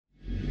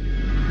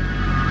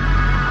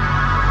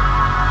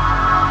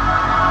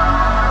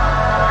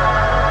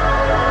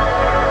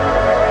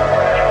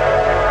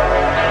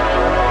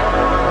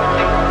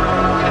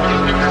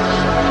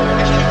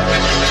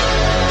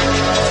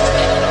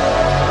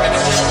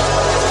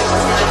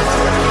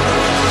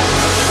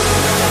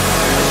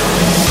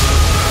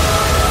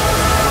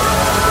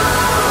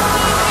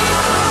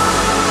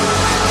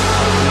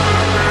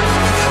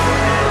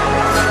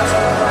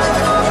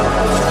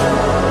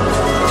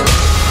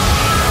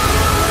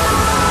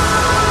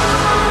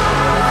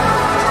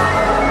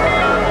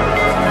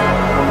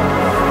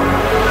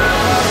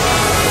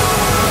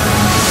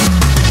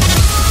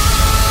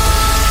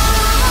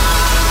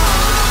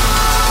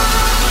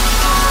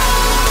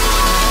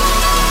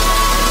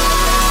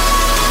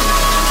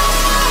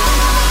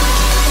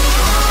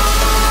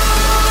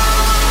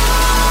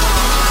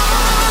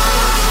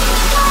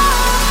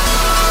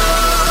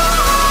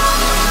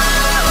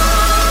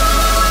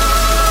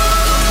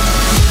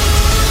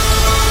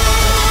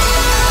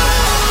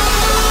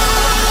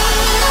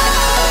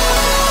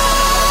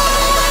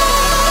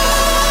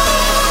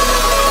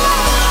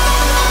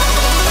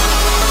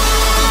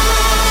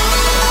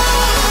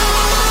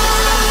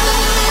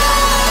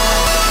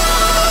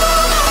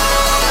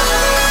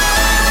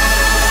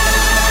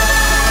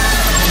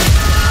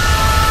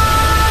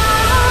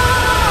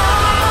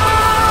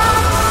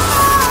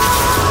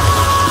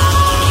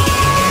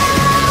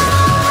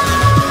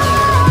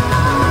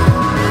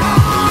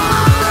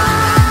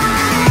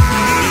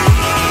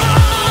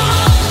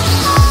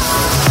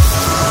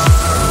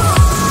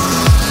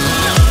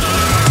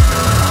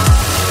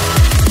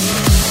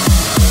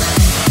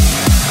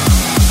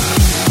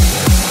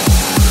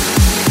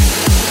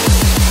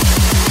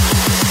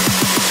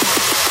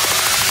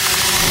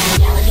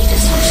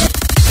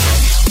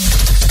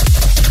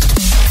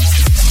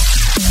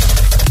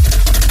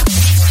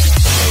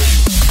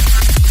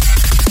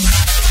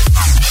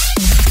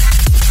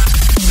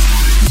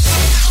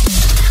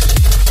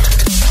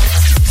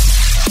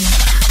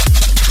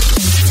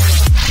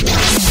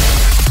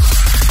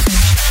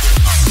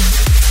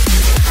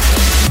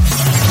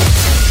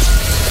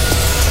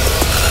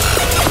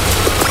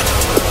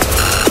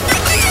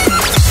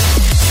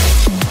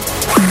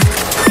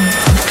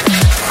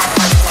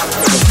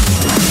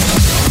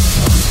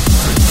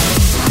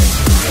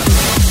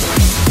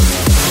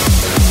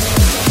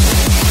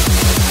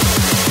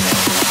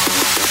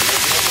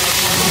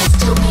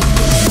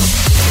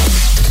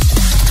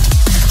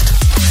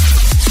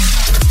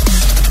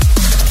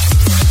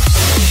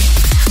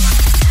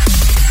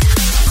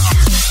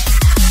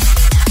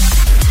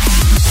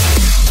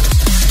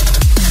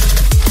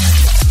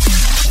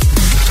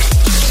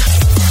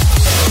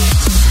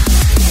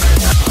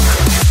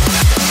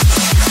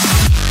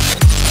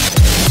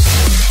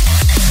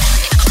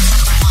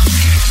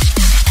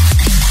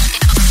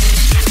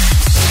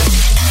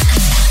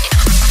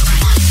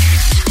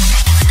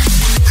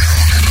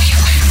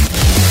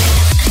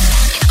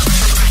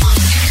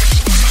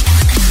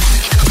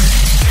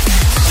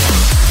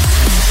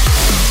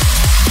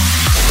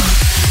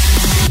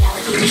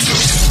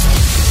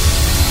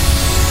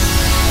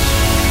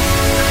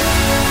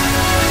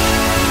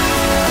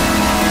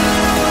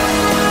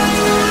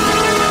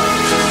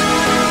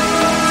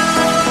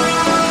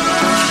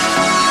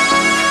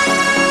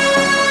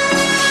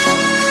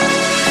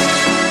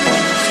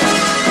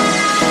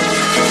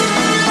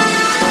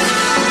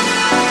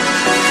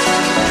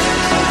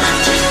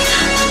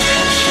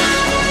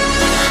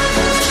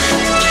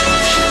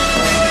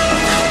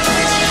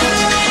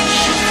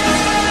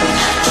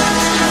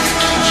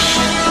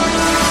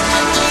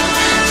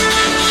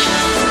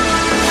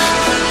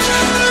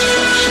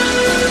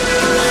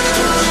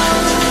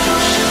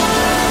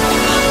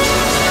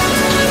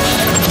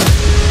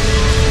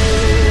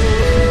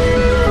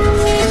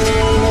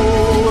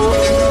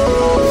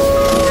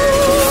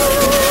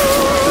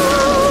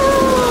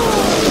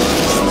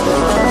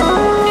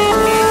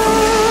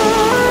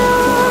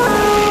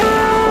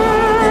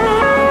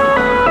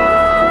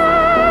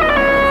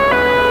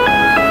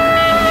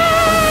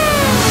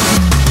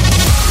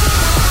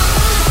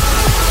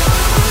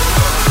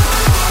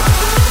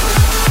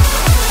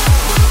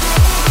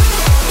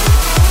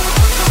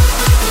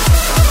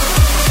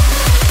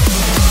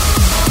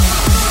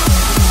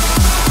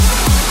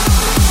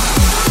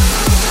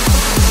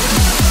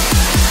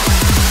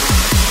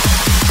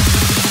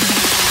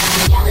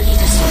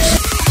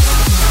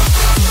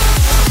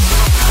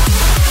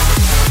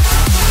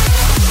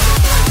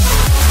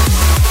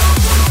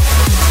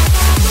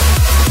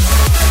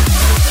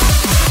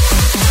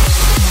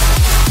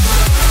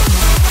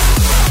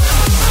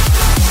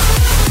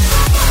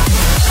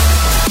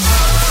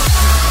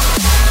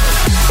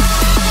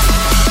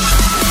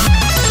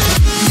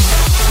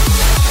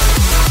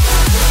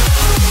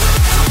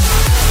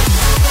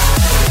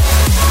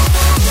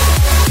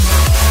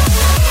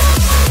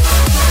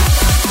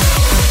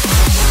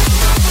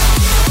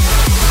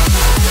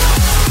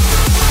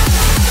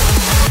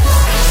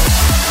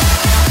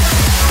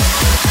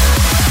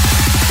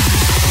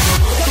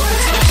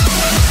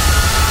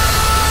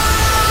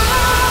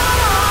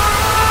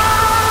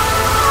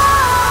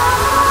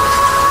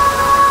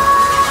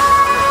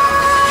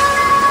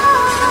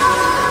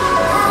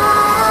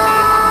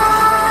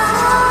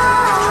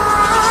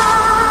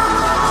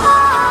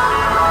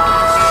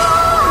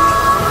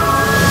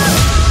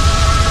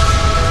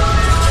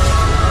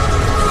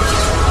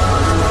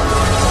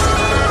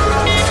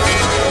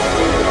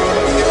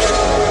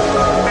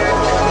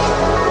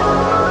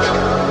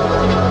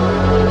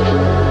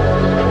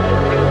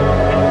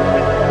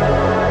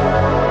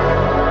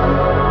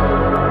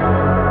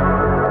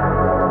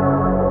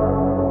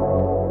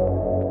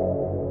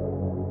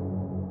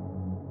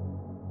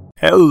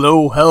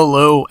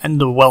Hello,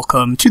 and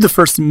welcome to the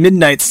first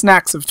Midnight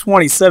Snacks of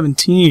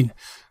 2017.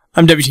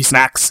 I'm WT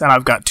Snacks, and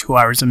I've got 2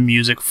 hours of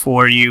music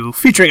for you,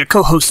 featuring a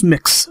co-host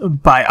mix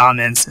by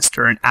Amen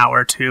Sister in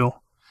hour 2.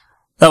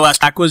 That last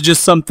track was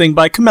just something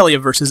by Camellia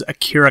vs.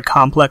 Akira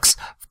Complex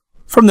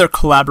from their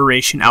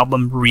collaboration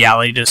album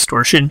Reality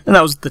Distortion, and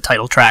that was the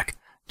title track.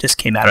 Just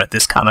came out at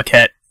this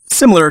Comic-Con.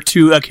 Similar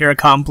to Akira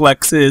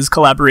Complex's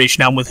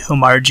collaboration album with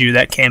Homarju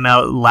that came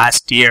out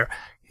last year.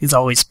 He's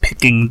always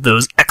picking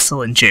those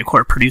excellent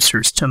J-Core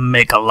producers to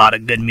make a lot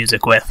of good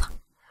music with.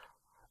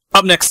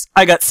 Up next,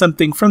 I got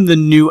something from the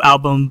new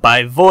album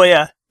by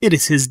Voya. It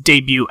is his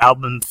debut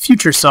album,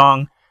 Future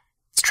Song.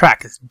 Its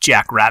track is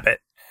Jackrabbit,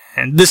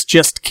 and this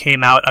just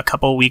came out a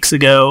couple weeks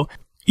ago.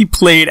 He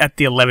played at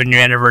the 11-year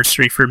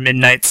anniversary for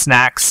Midnight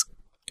Snacks,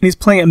 and he's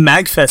playing at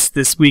MagFest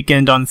this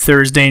weekend on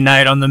Thursday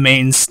night on the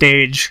main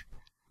stage.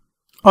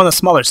 On the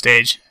smaller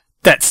stage,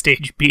 that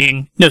stage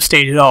being no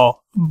stage at all.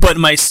 But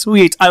my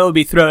sweet, I will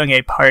be throwing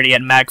a party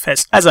at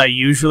MagFest, as I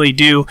usually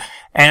do,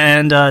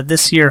 and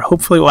this year,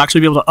 hopefully, we'll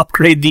actually be able to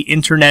upgrade the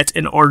internet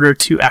in order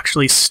to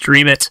actually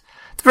stream it.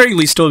 At the very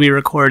least, it'll be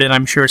recorded.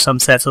 I'm sure some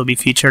sets will be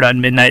featured on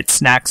Midnight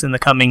Snacks in the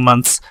coming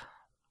months.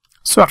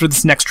 So after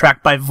this next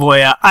track by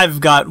Voya, I've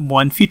got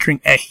one featuring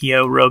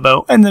Ehio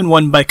Robo, and then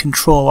one by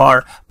Control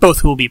R,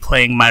 both who will be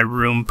playing my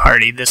room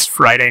party this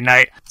Friday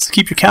night. So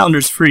keep your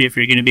calendars free if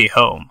you're going to be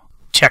home.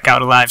 Check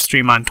out a live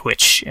stream on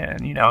Twitch,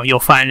 and, you'll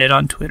find it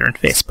on Twitter and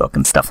Facebook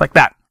and stuff like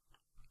that.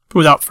 But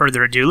without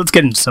further ado, let's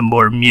get into some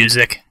more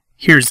music.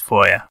 Here's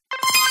Voya. I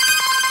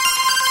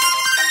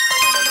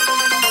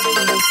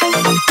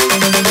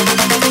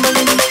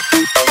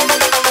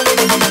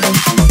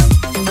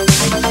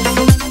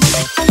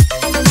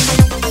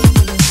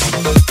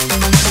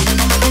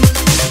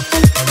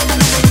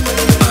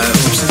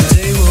hope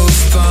someday we'll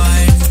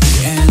find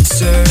the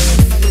answer.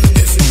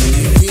 If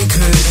only we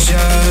could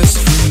just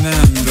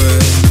remember.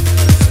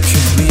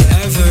 Could we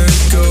ever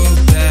go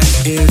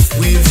back if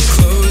we've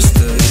closed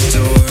the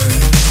door?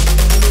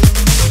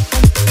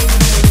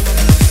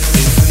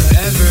 If we've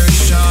ever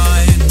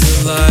shined the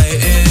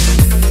light in,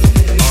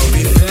 are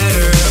we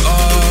better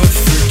off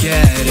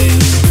forgetting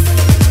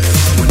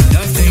when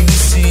nothing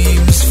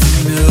seems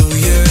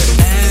familiar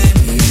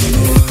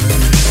anymore?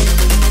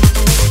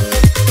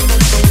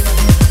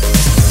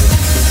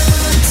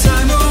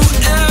 Time won't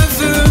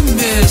ever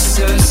miss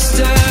a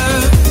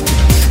step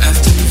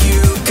after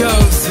you go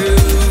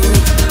through.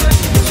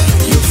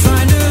 You'll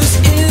find us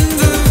in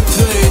the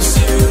place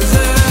you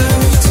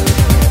left.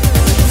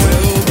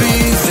 We'll be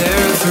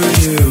there for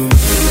you.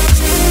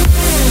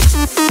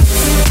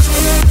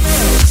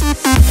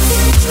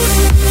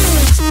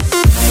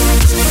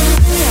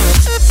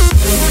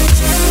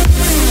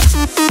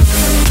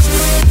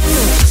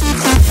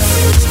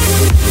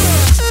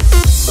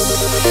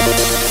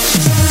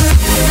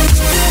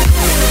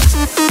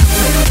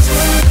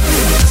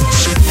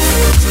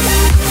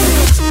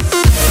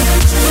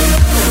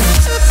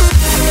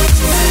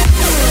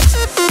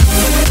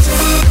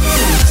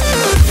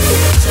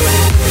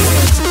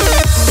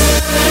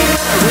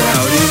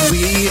 How did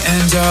we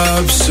end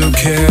up so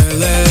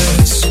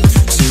careless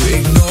to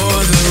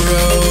ignore the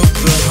road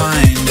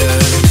behind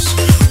us?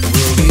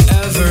 Will we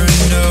ever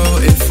know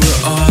if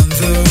we're on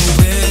the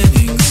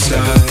winning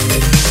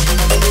side?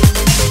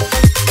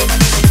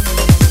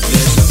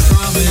 There's no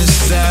promise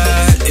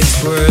that it's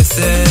worth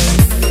it,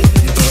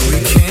 but we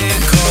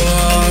can't call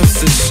off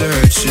the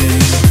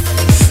searching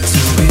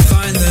till we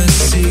find the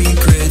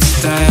secrets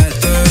that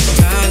the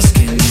past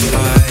can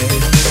hide.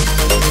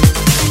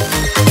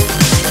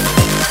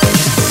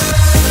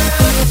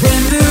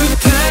 When the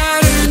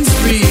pattern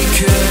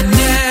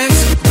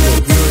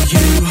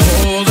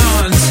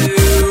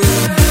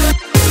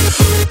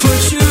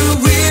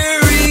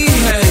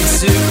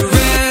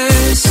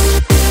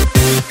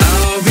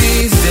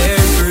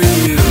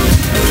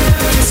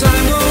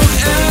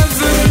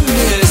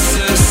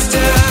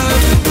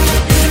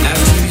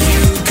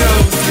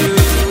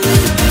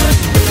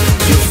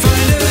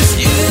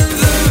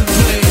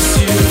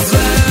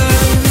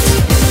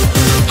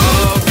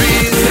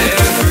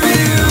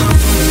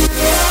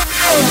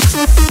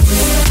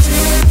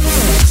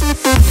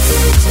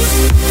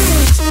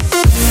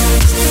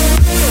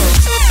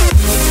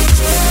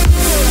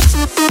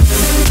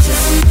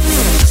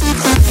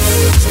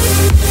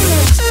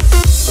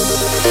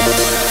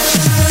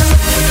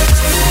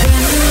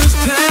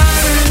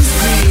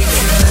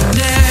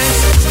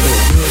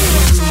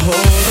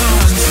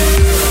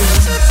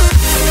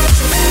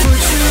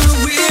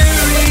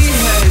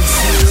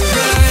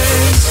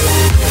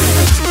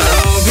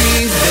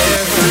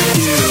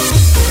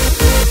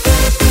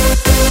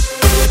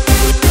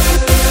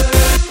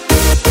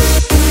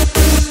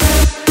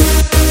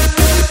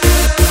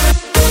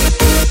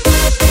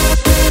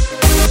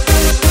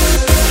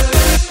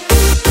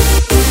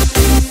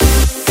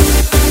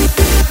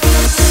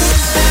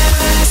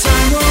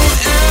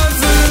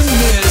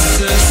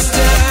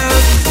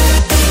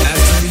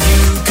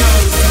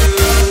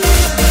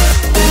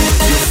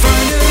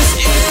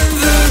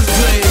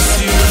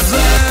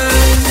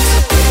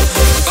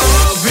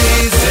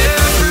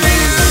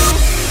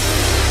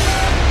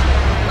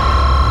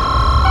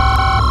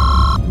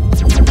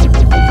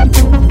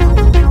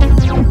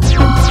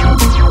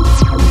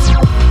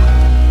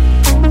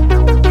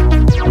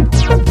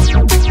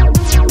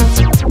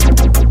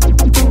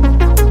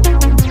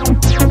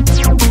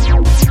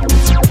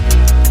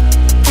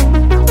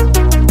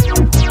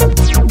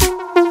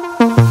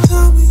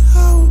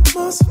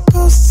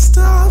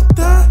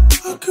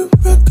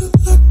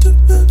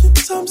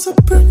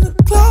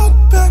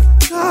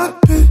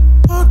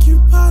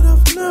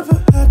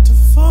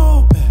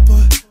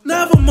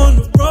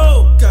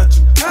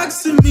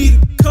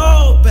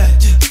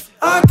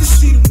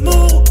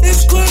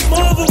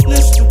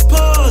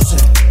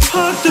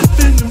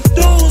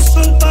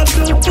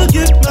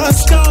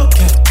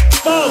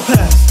I'll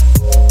pass.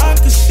 I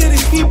could shit and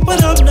keep,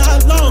 but I'm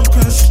not long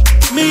pressed.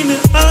 Meaning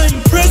I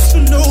ain't pressed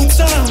for no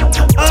time.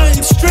 I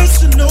ain't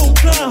stressing no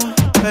clown,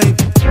 baby.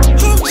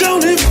 I'm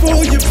joning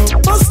for you,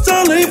 but my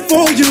style ain't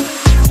for you.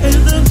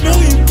 And I know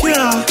you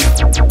care.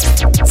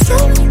 So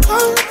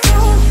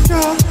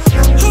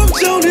I'm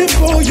joning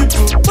for you,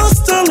 but my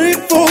style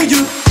ain't for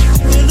you.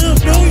 And I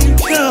know you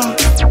care.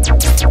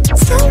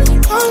 So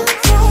I'm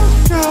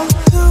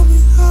tell me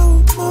how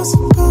am I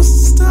supposed to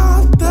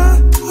stop that?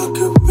 I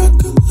can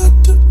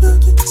recollect a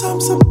million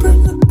times I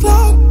bring the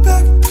clock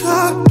back.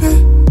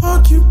 Cockpit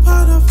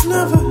occupied, I've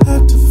never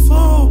had to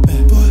fall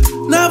back. But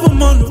now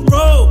I'm on the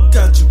road,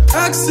 got you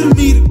asking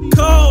me to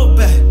call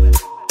back.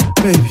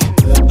 Baby,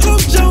 I'm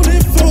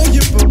joning for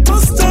you, but my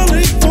style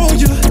ain't for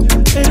you.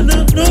 And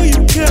I know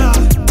you care.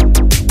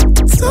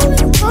 Tell me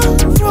I'm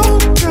wrong,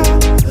 girl.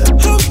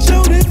 I'm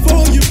joning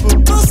for you, but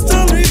my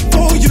style ain't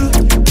for you.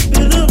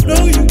 And I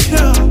know you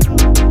care.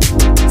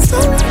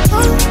 Tell me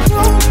I'm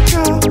wrong,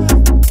 girl.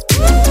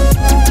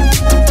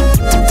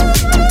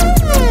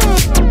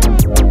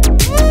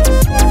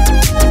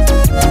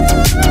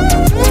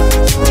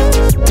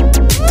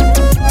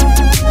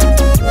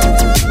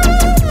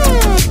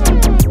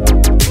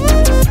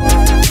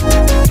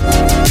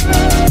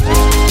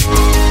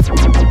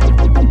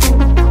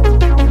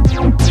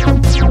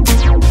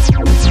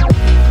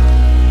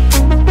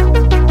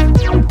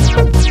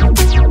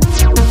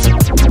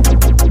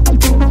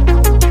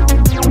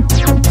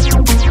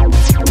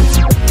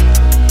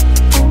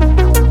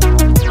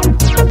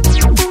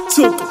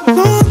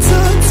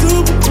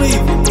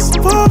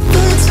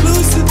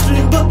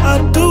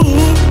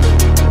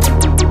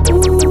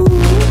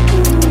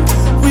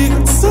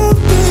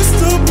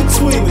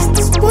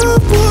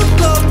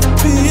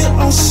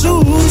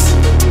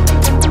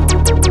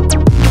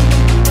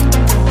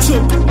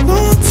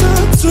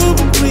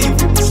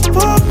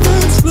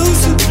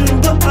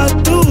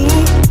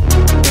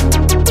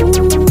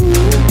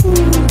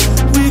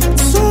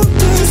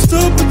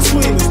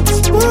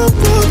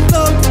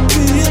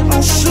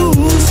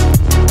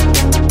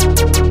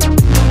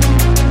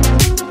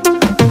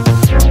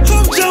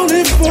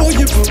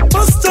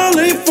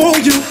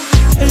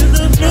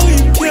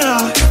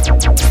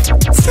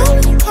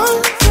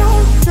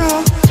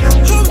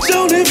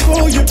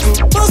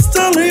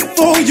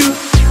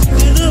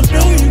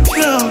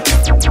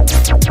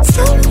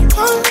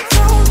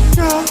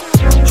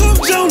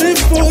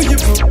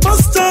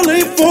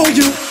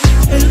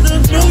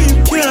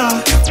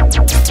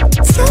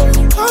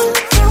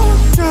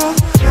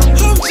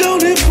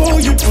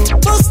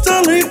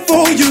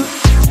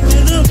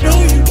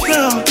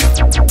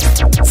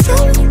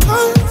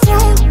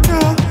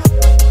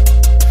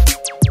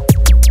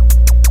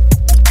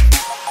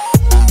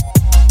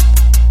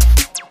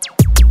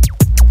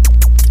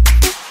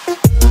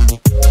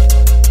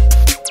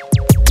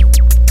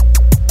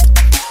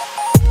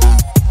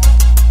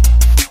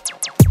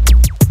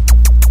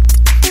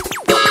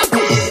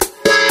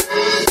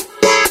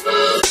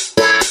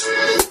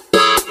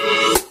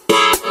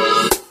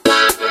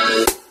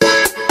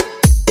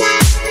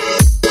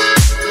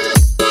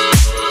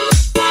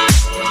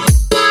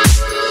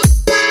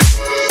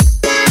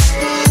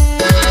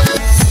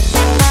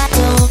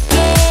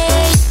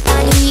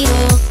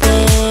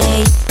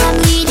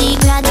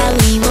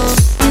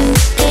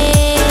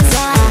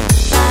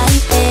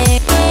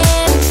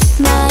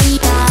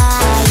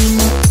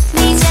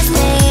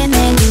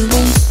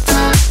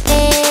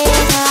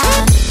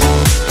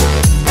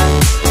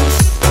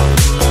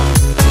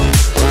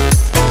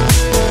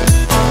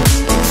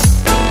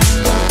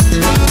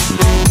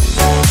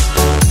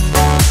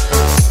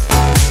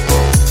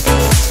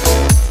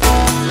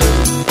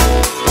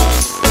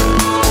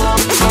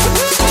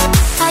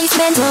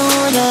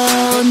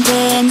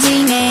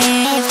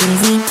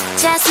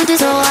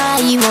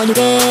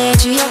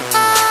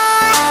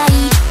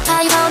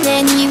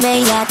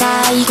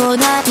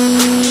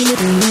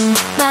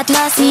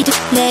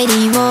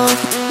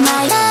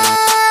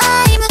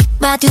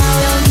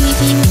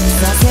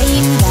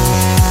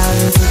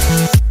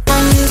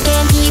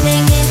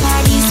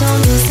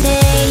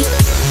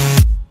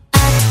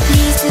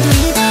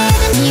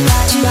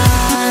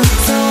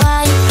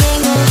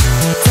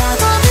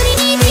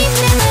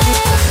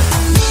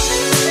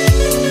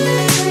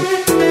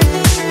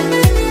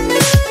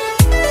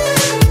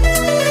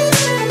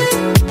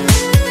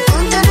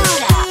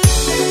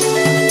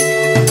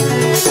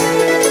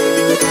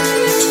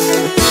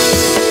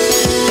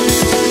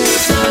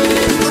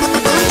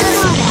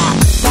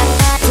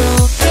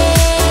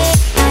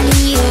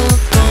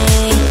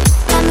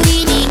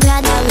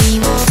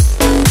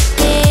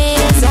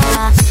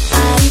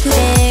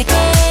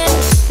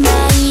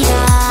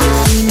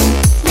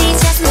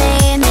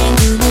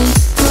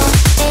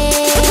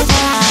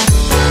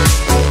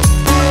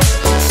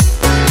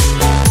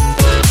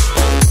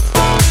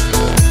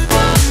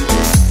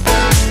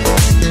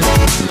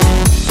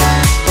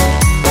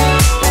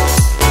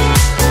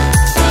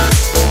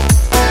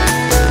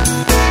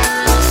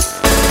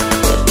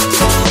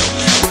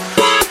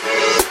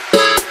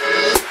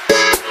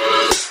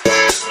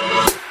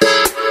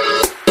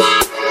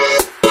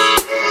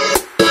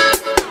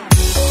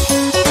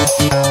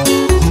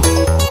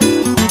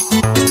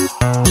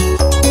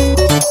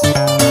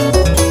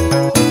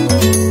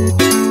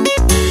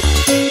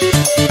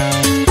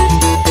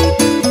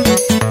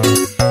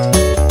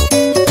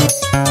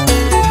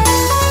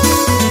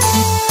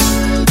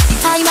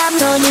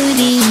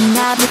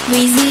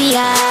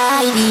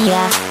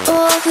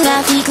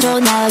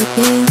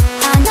 시크로나우트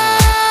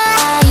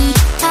하나이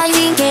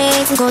타이밍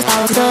계속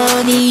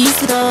아우더니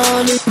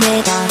스도르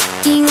내가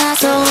킹아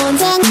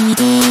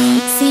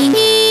손장이디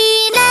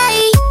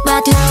시미라이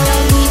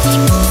마트라이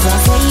킹과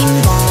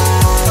세임다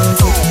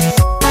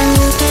And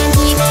you can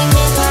even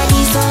make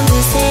body song to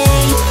say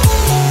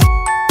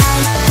I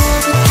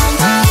hope I'm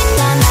fine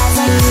than as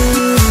I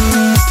do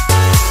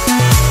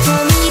For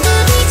me the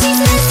beach is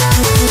the sun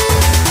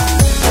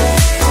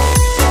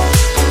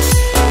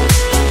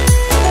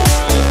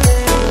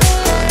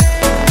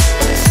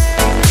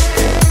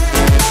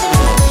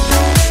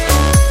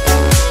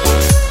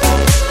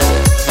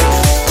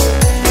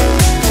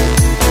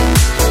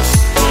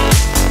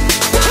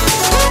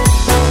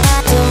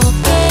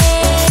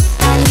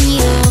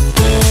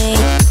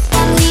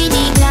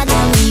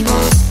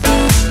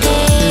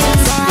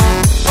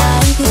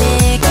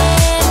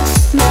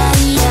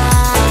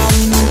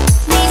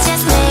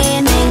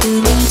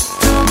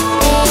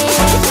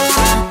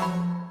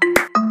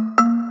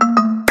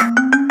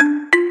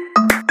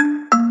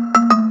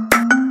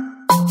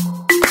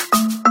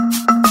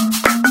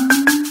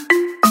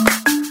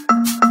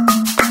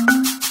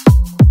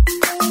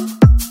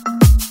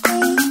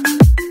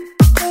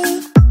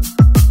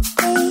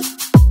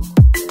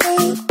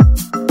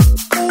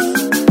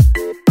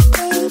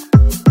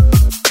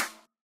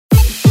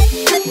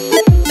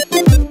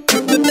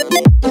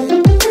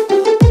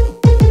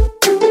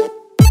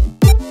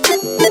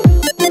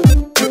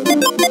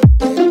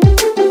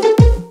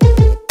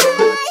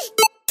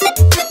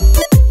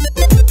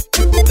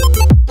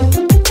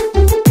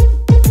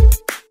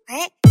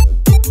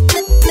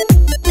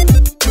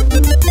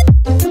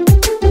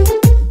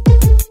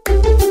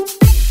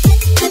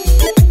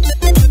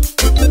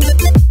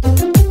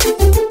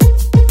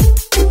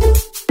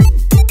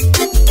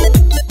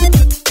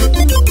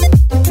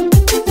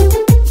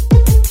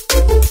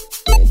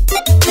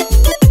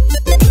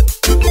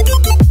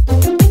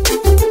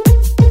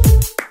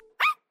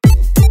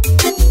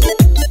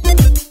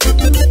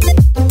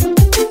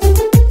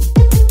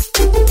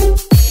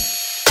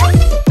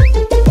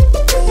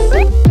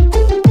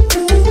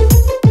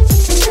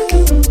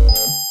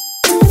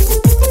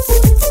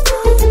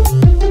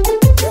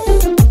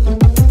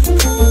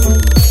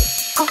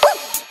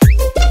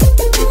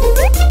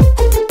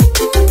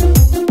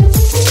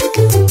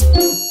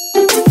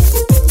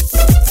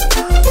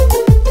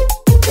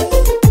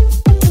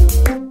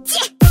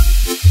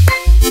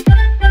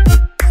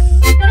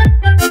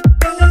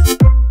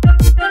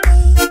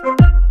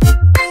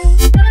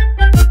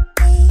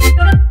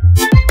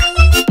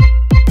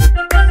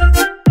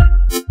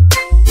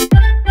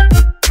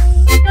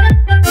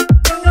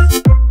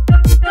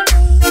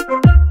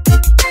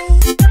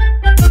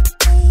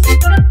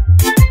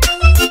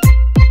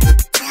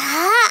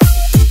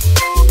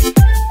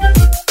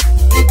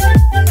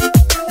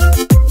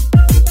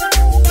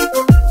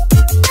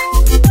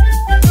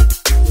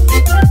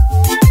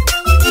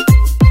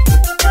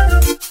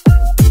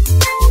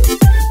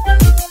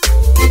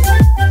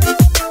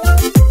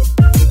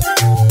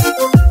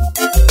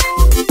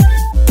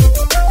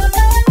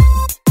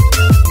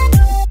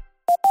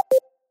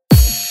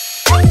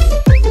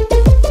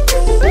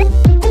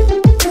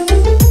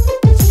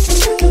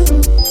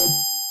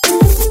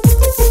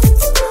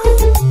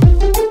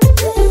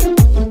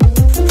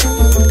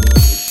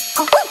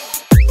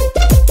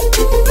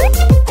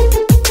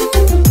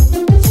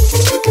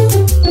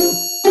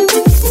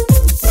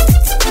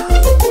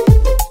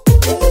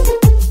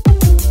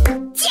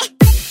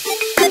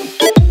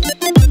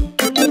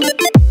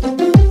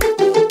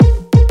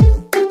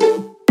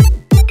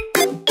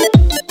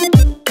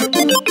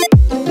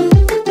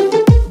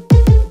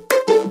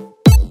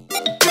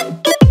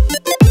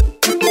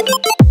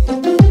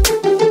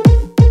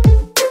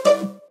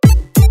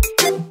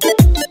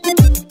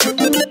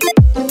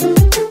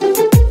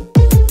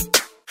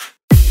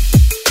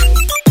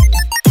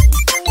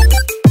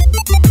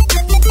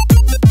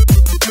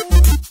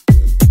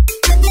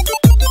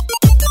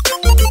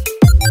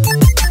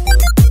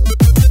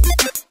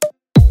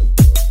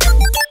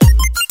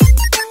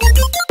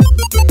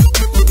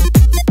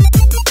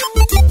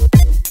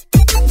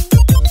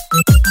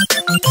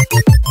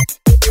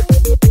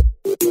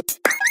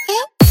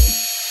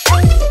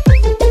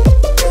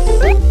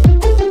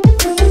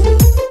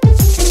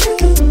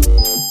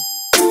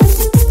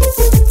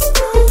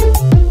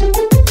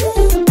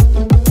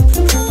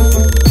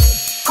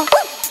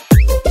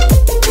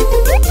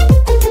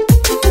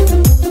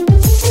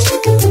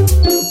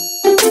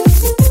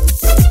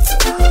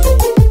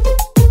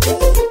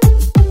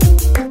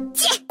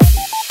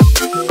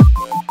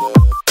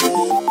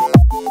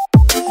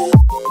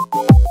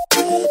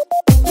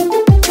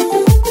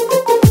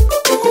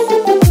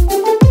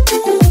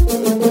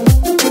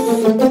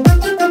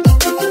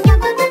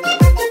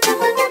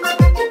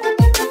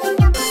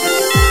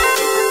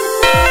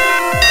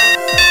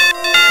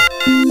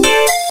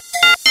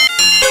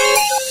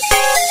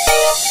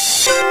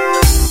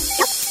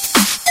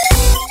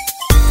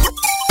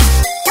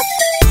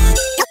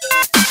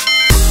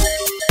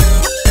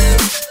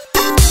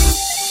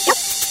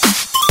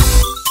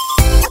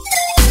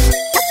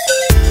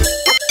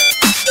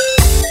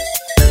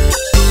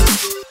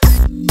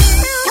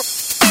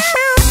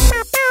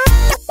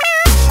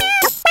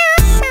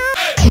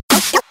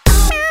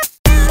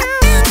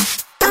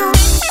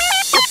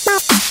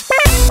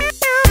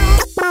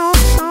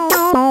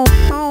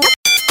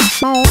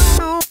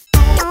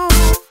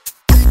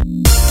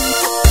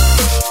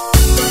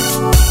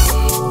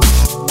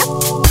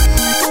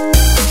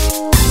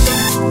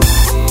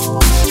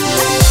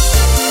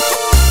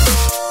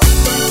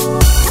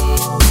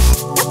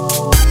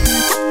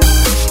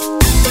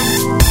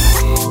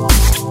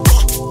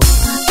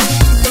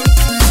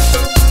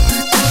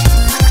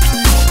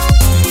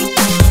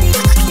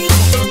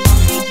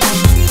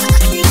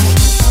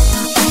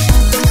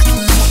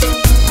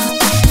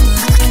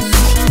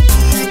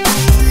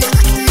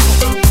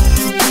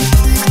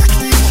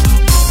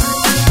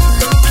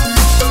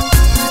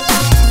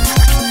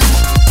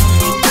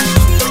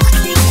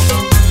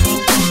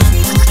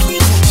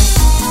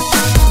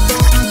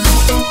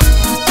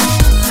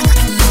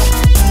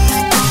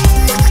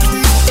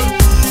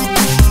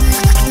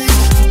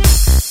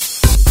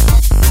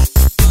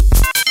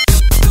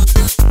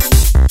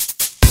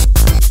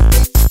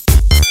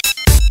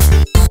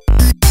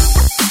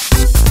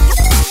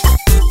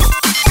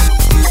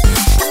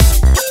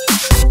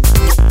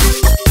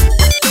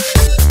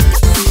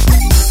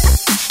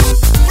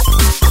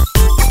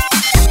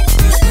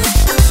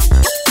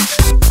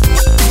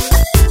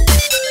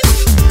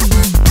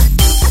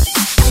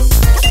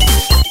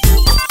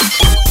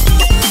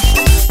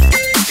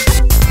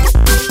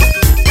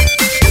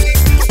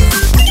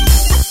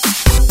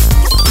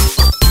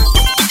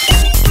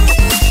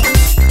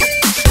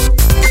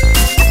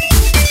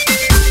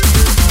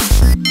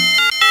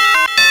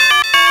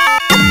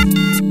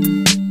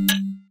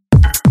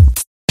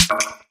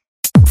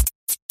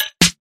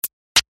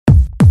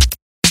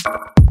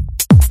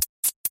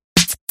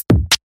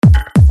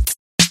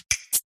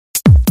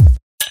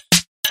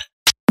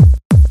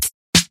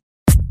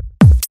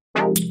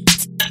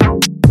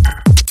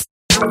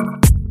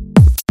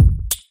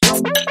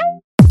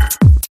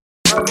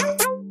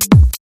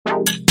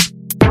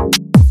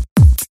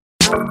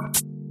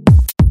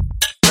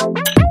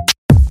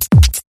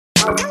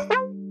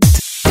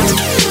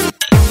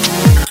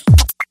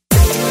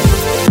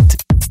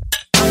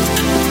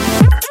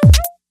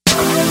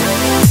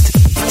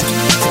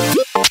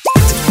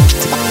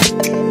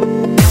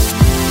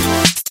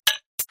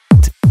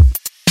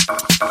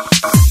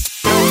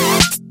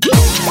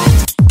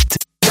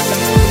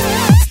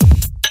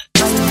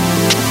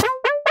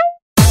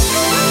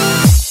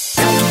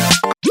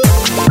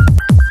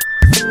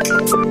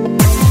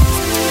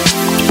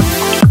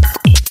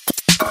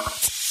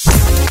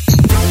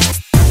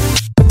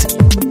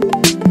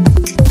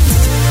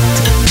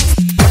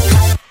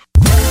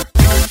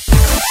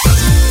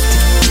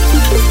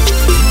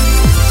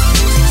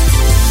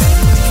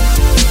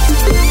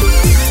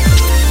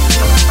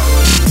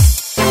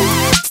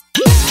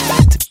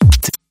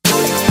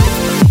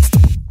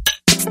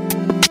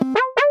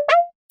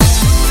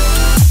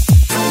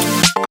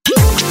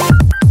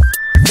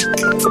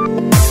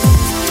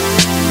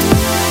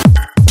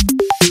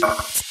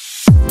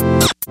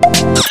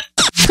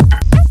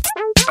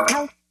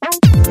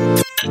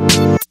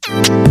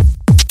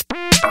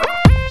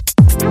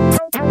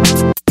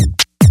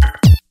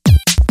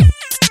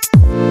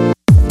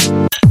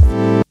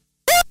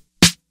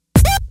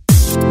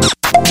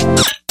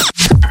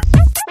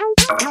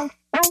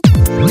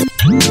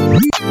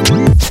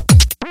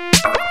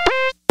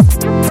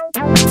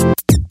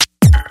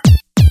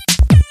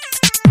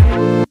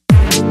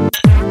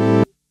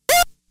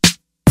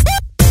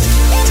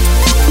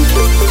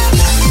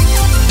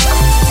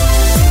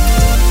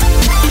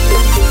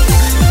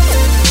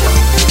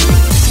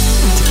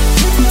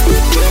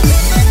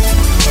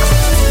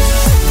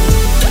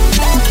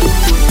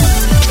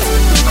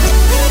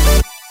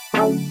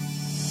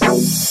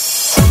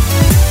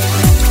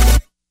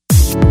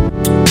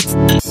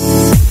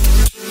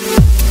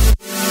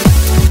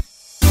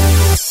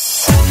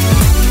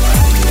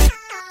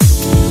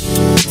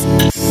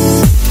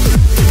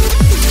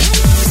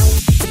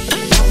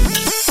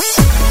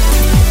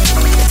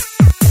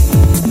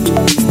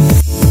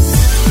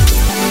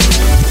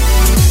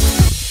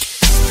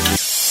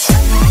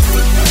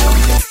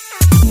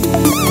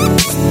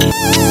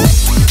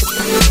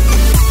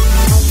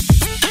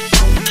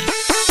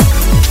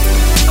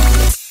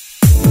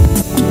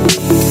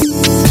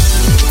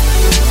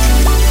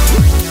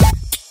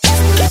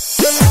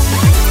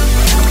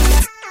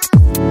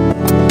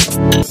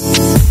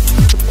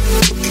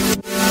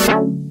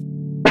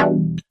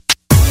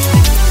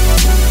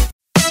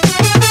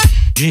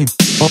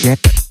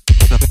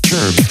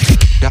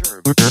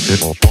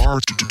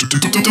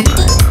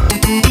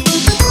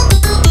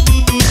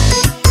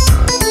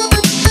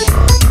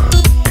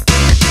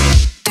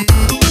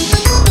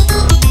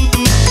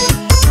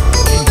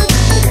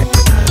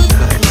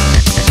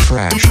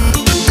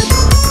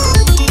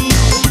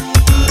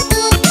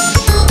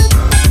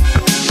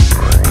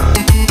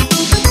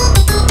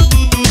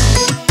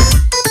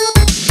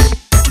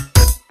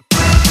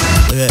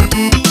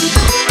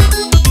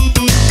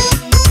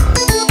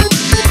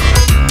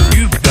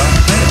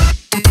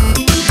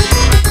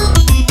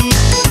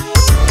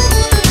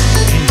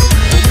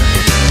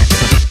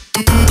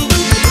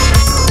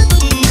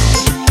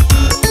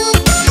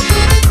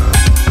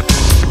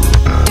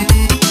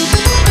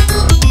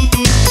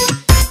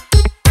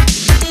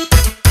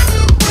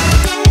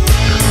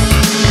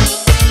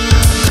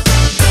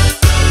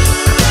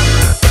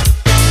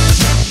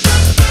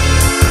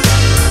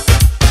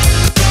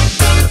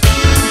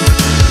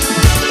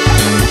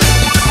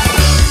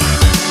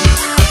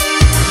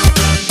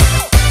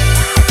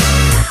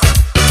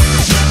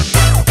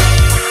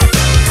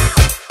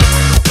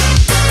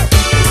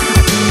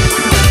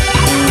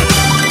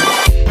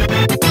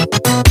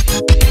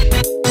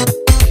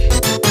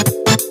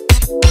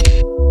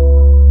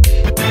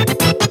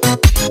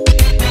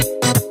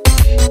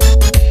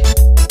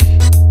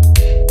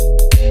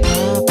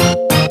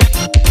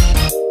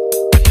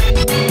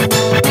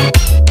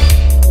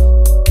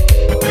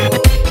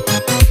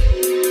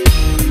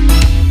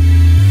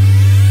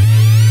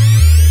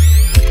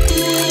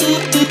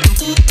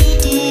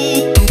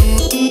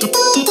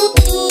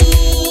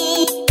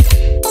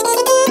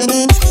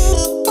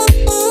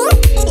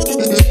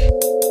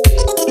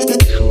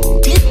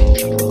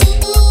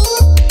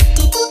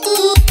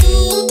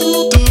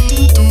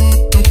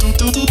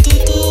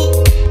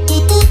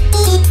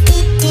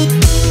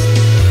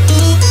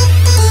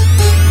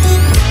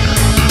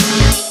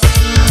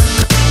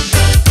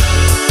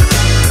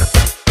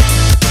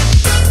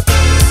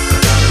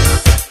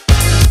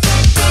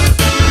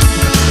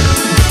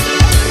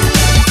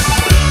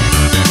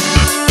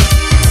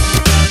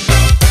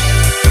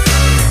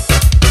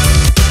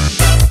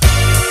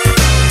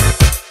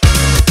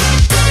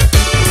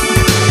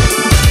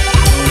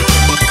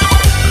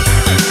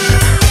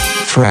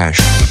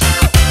Fresh.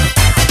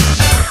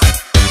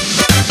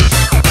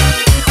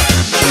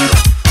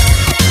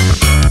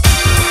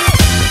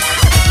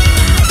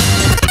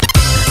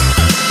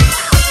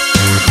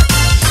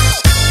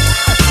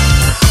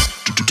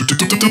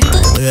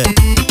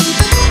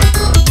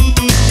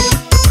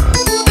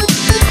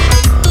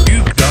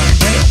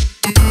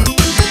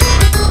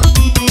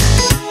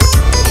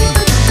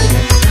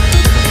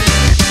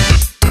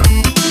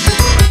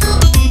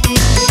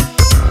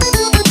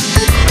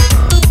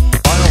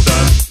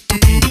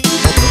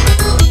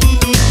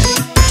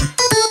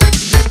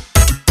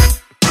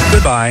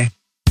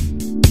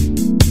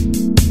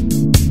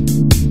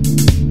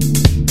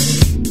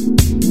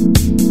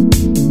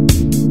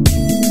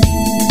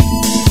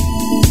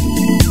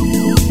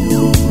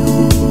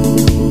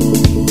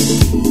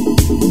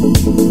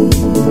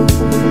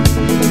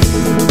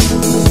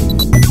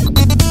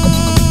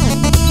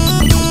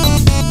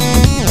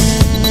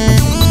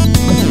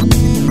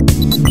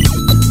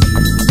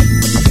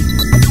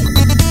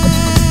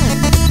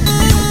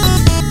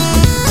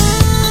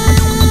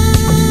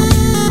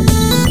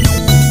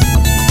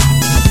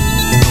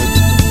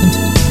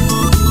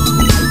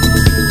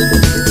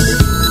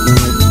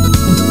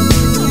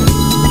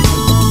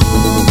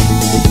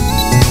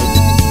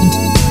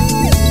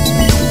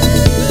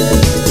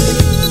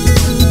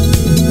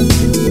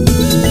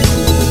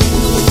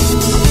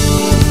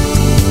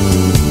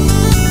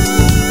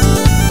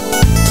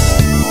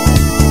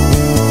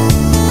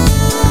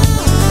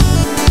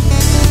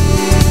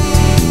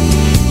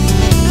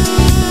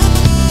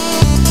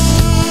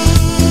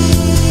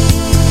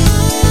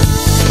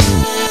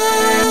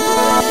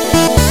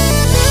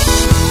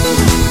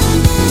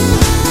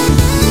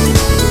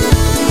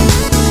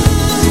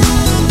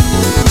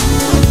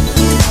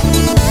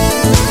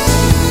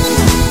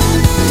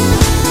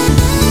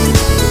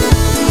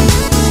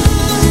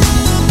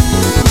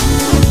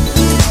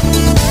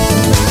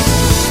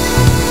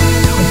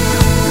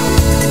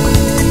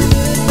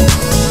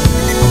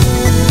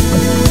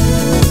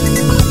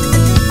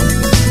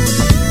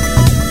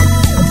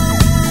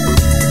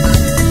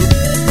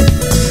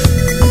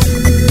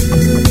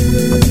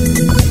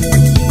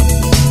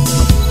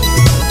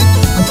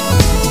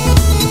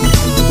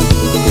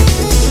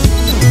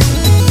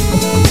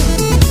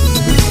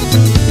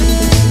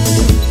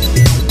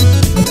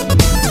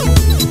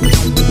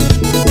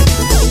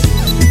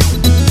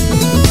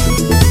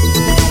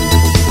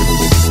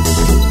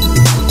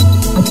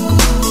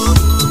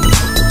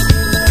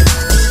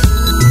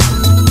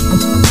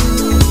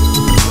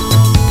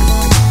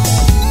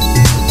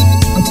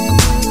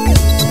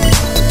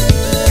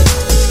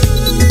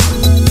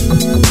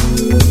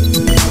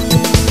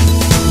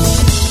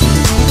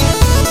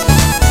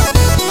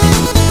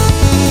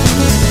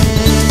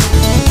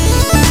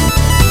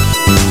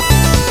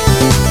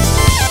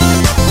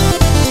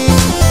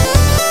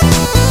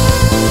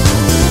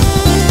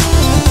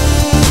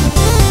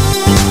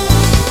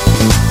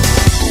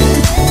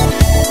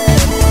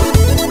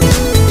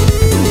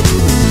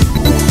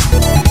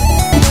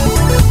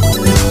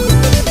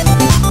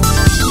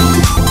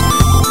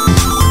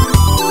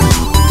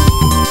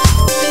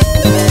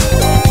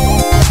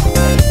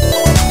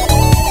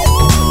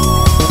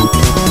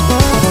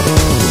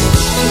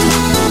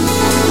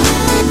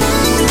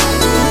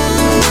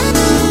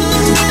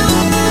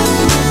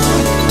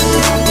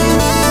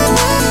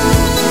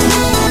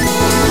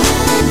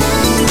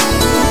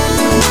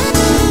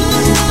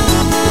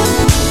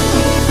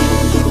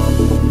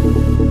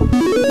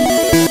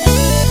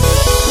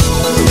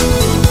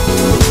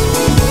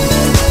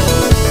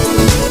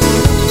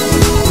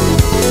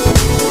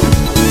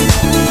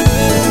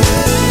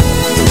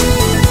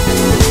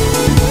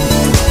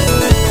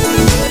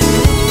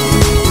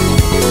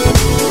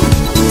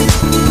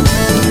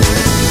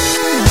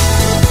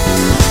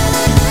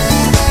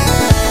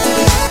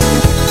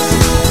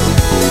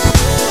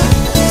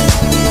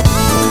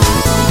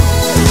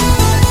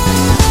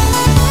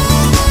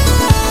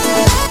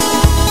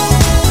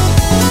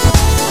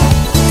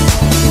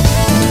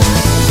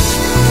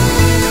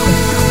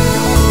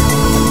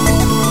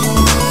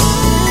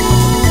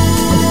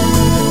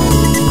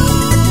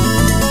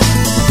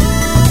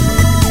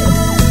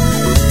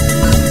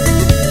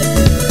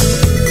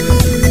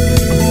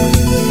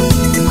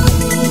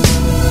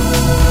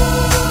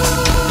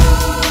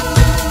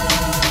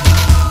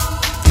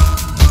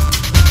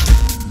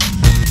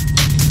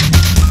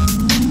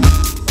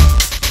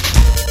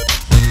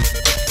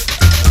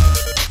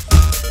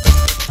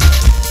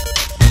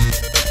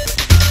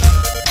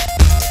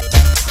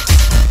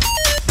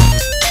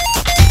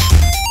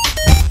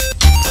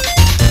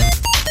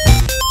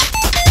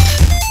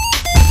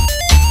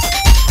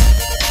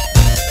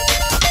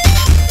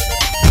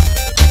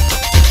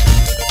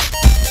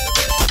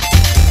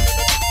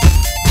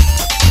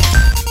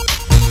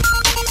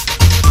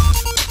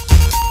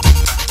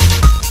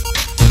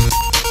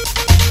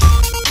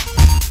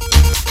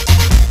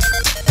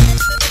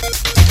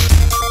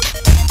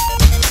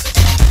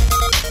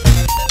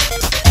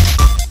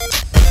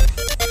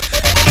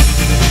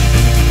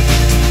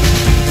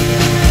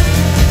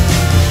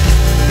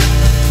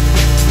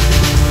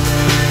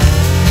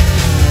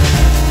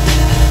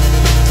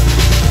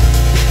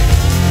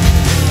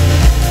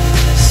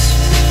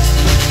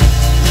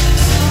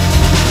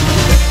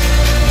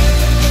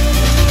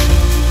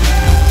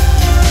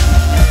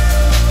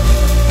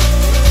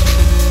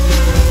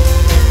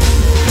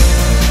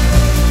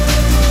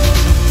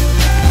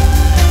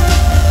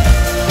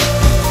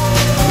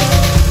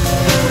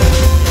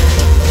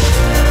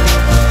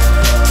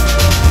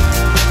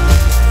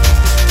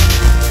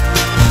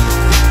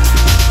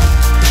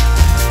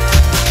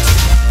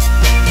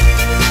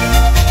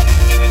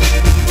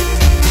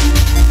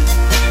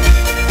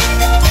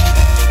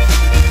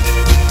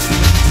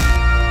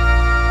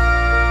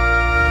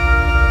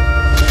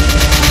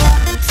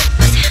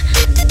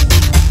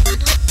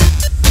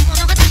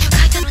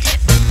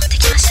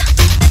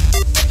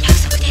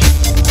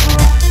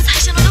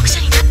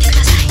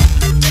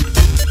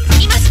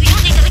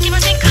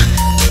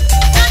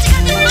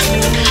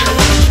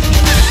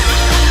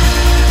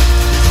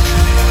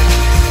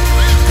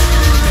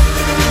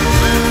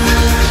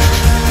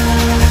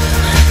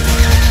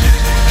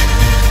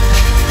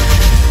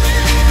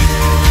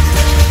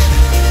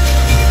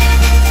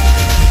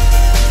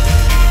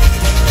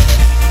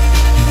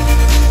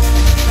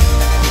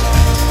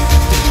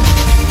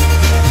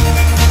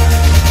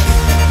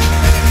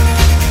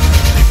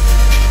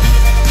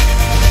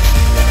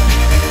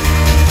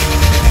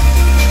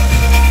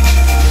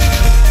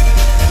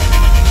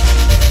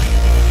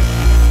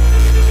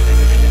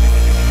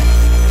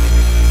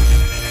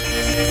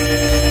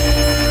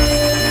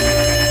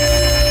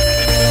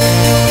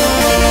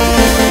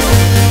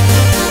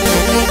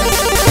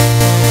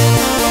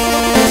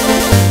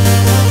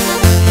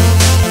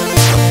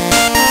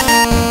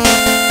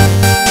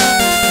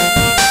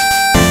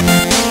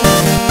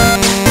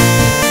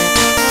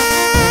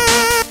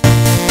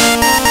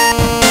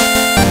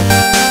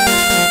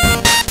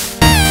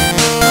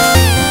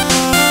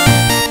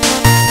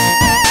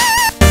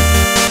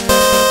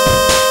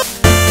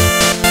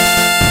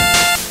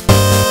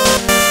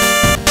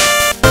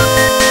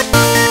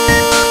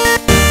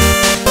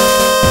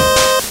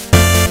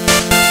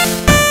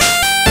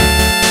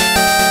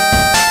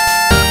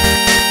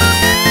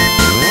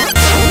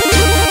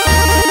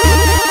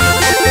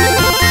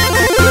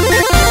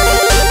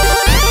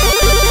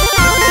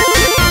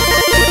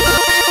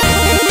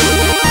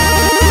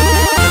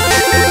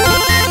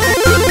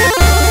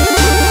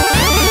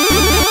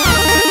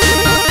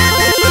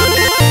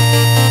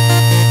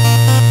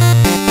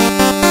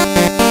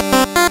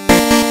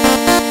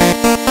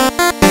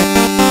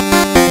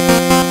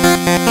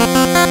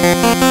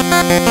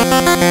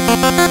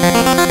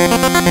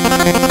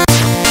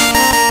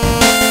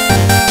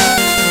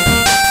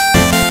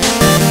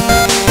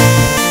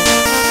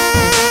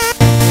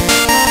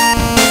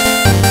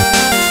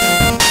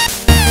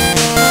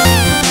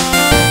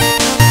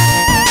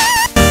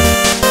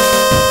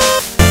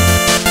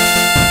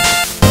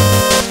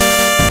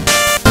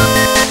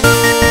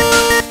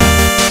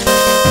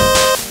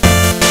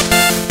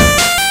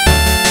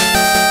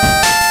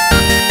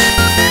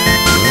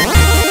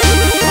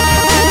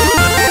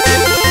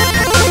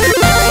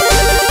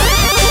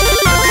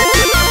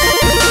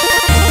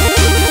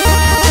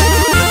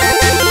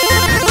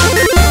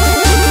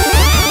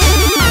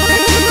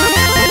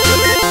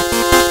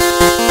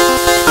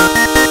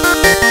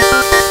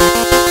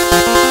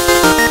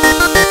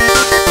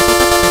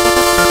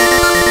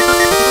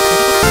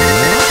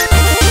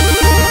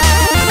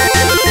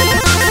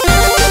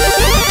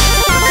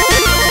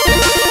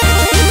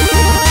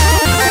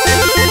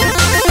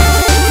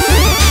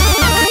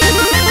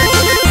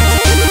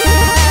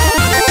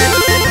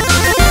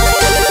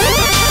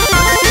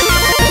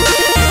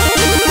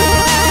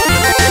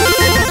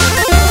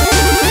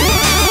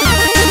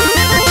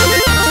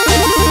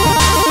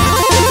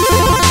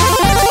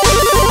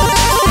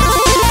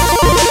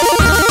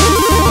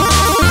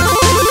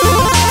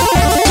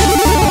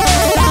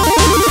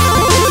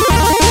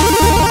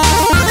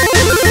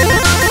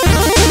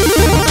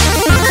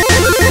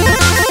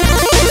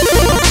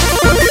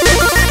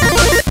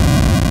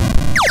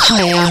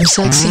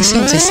 some sexy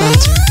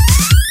synthesizer.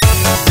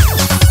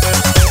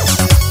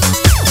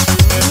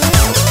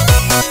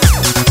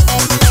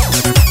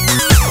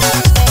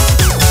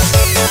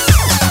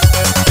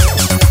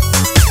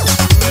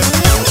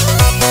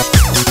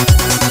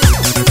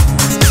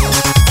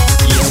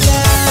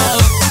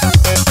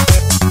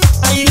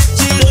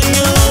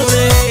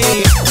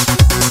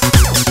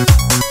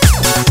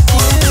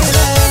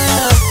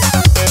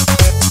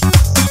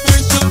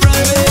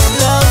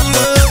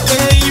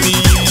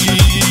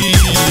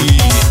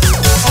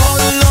 All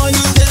alone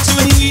you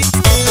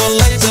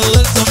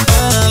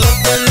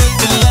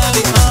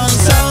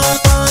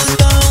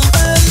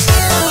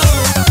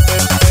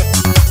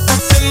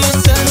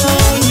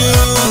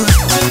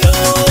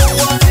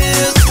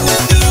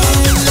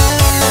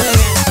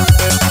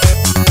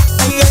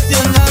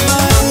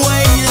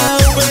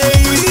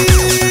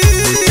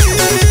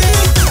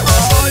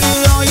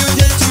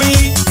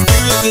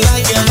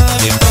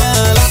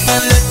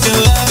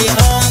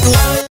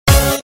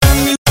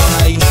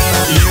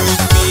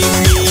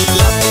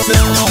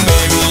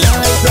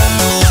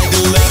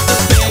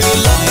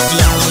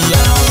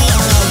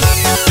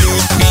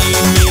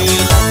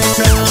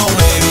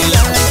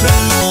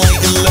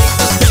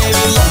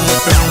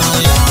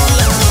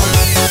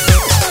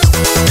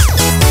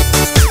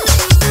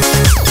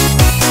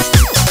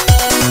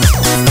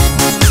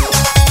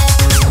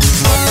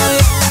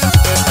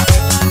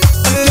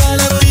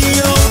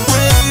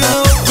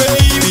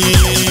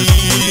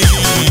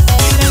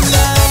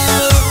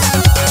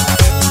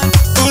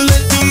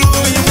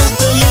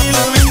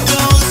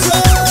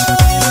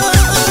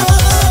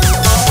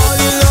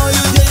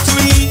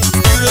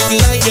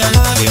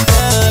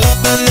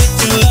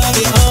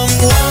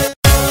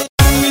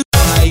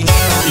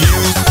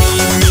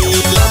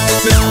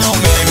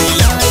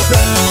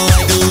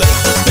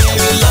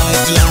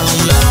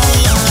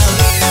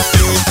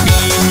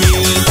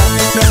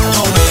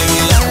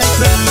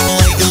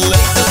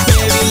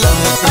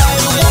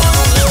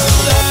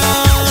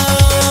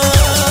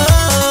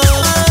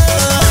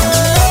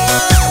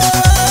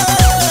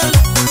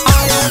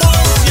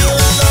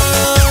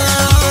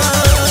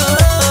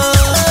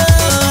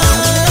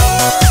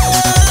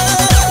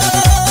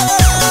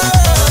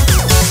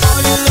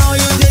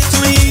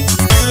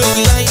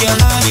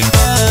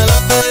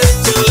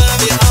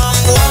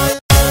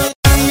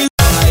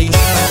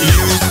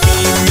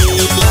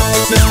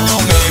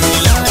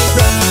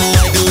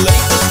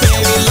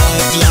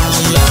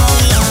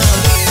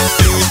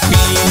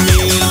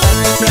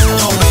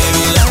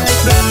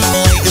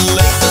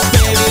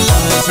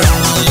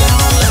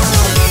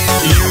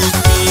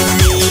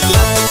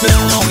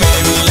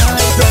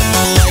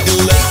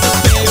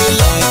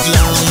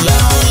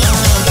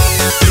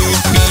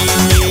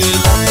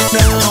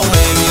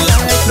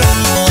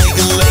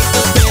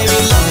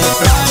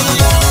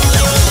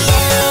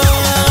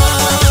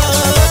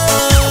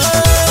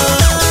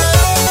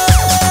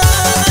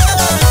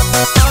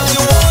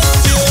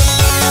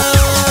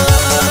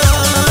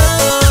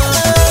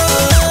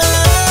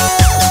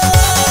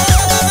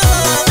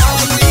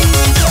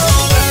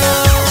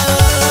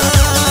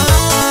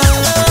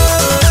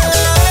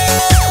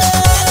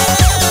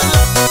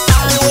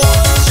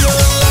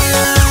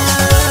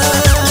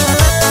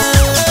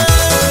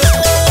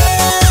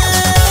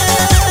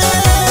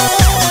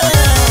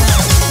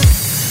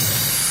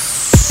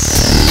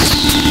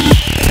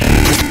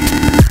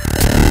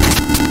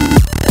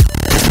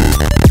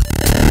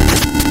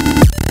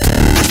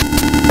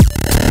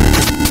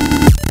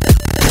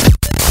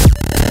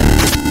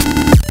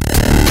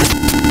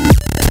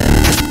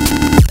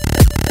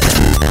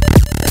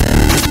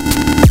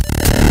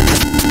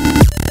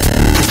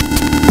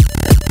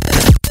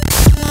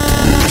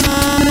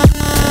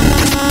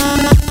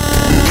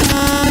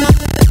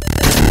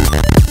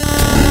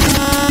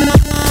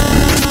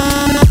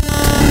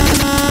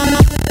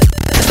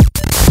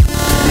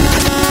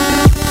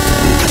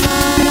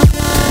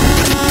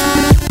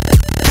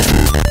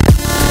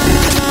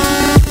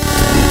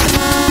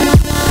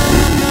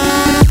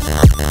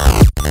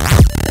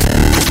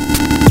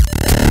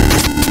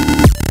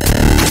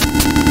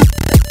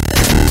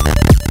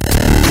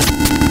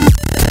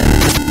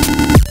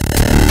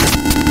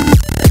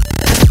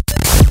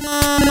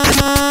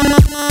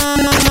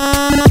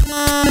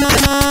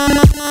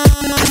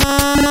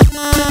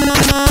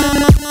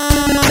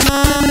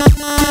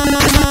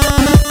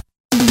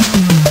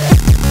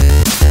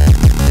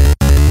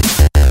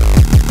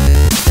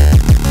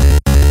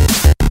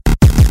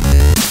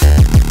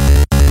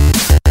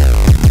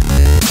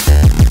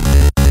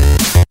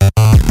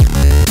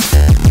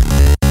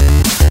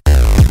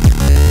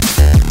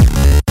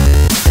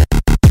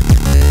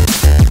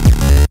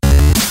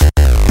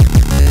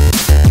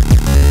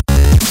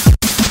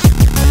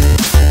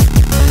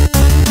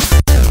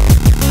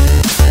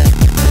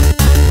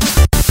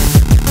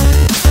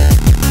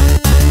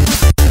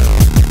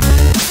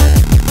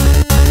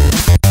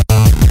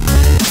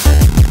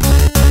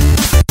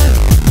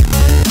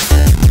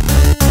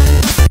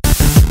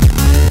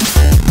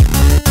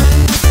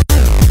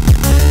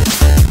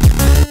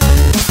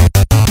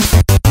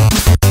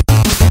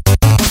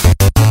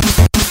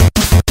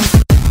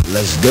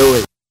do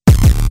it.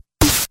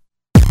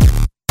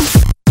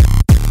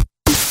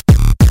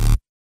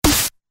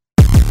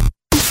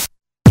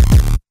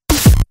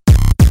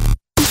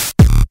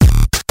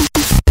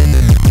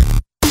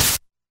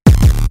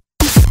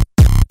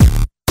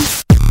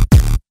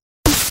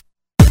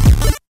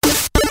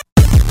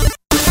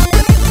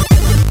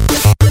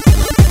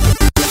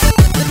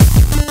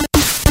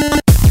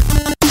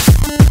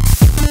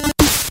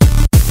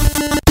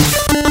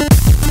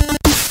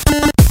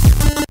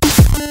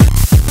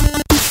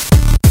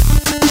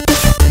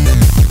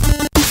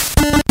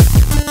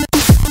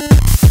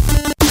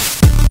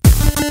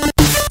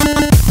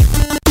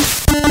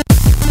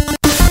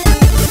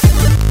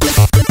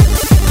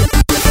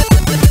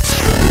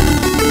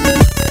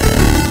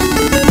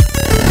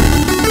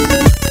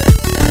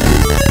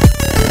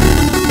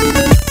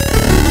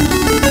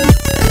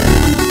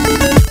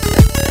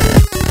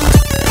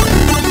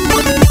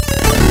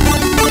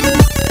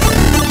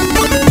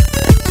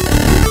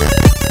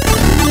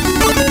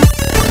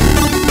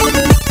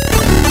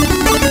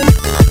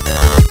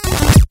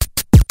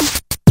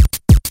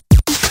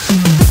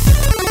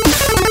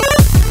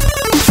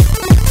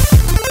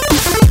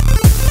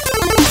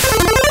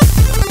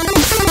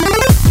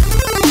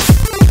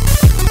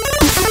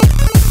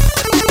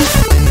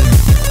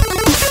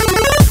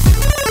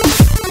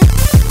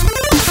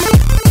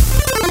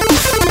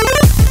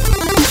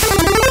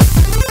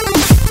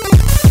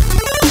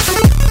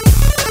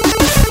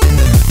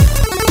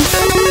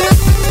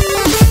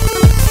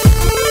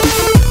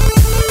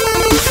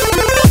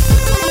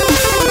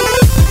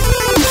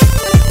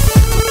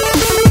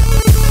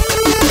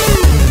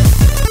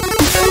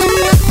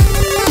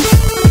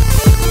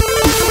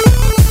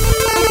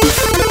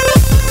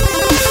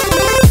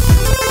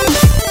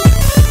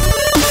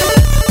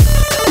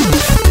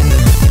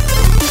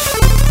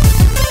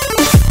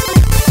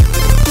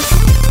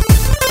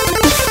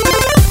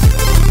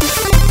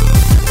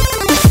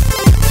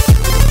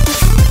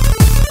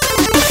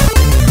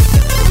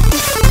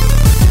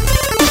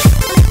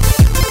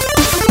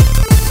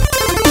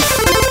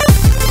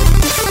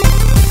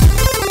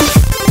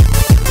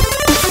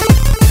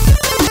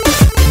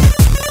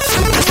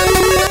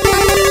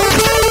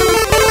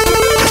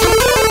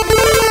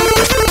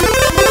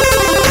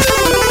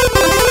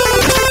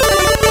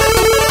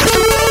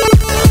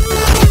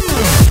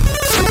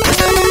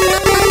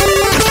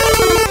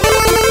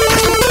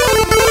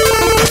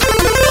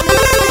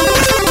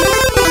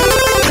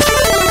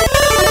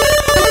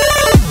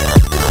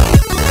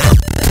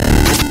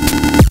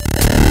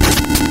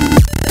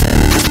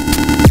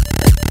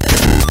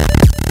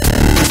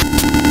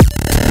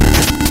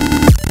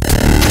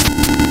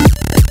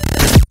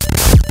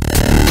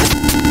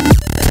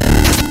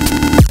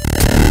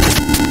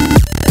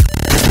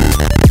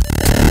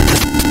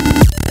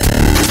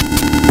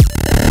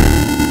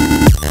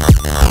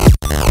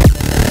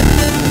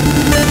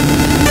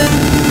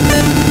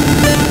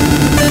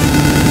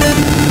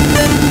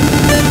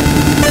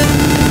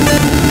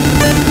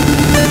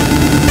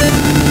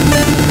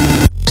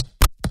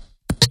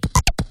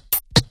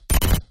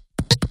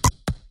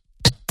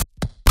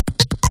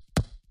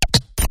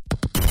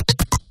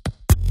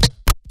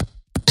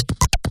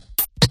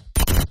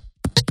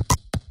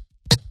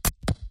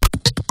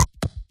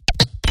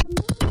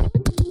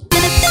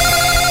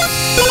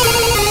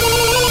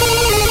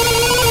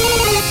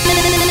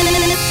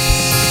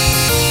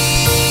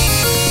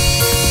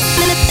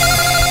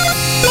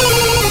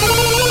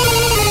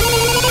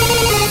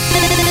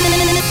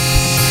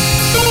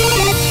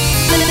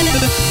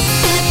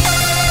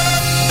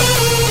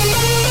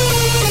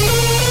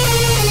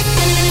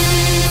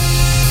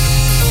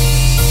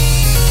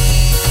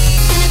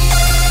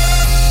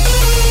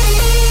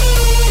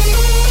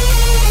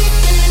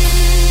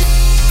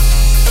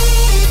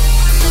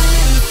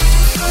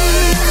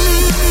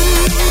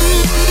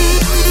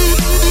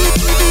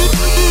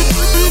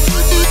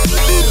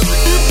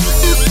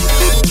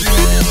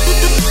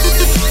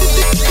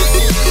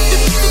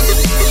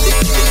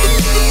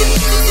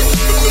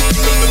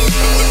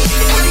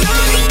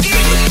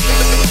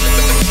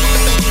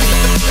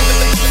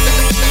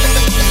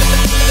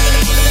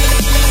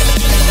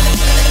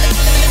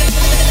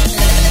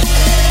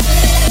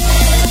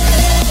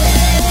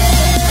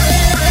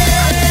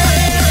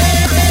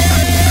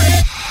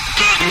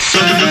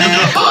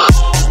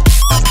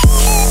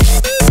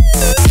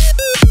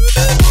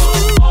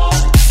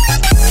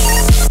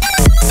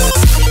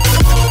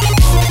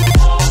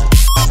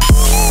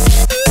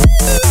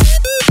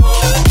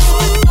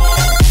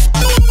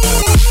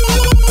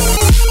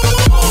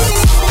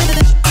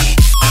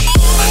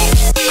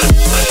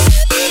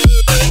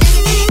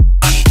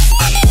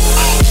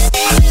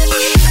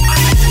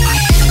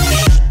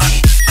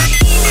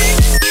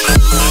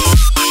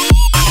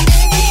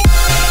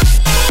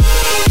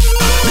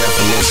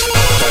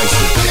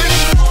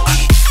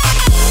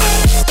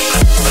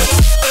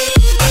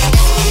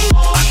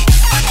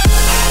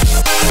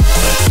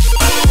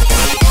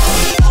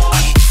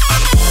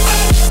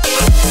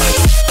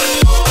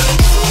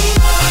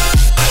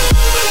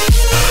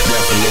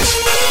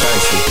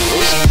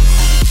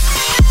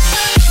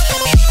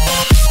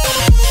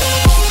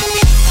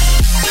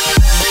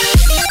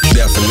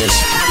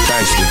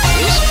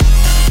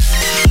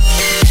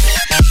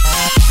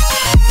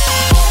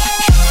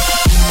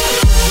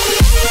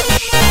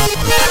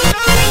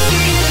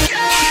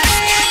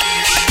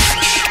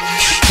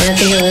 I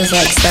think it was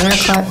like 7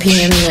 o'clock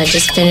p.m. and I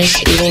just finished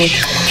eating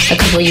a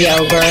couple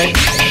yogurt.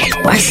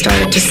 I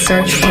started to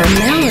search for a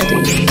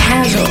melody,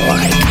 casual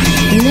like.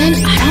 And then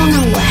I don't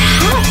know what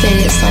happened.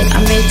 It's like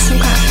I made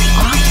some kind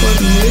of awkward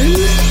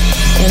move,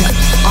 and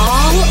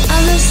all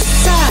of a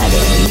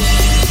sudden,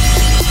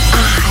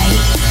 I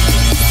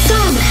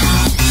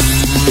somehow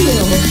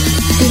spilled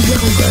the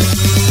yogurt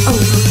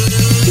over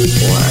the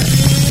floor.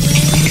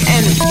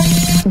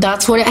 And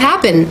that's what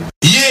happened.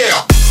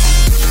 Yeah!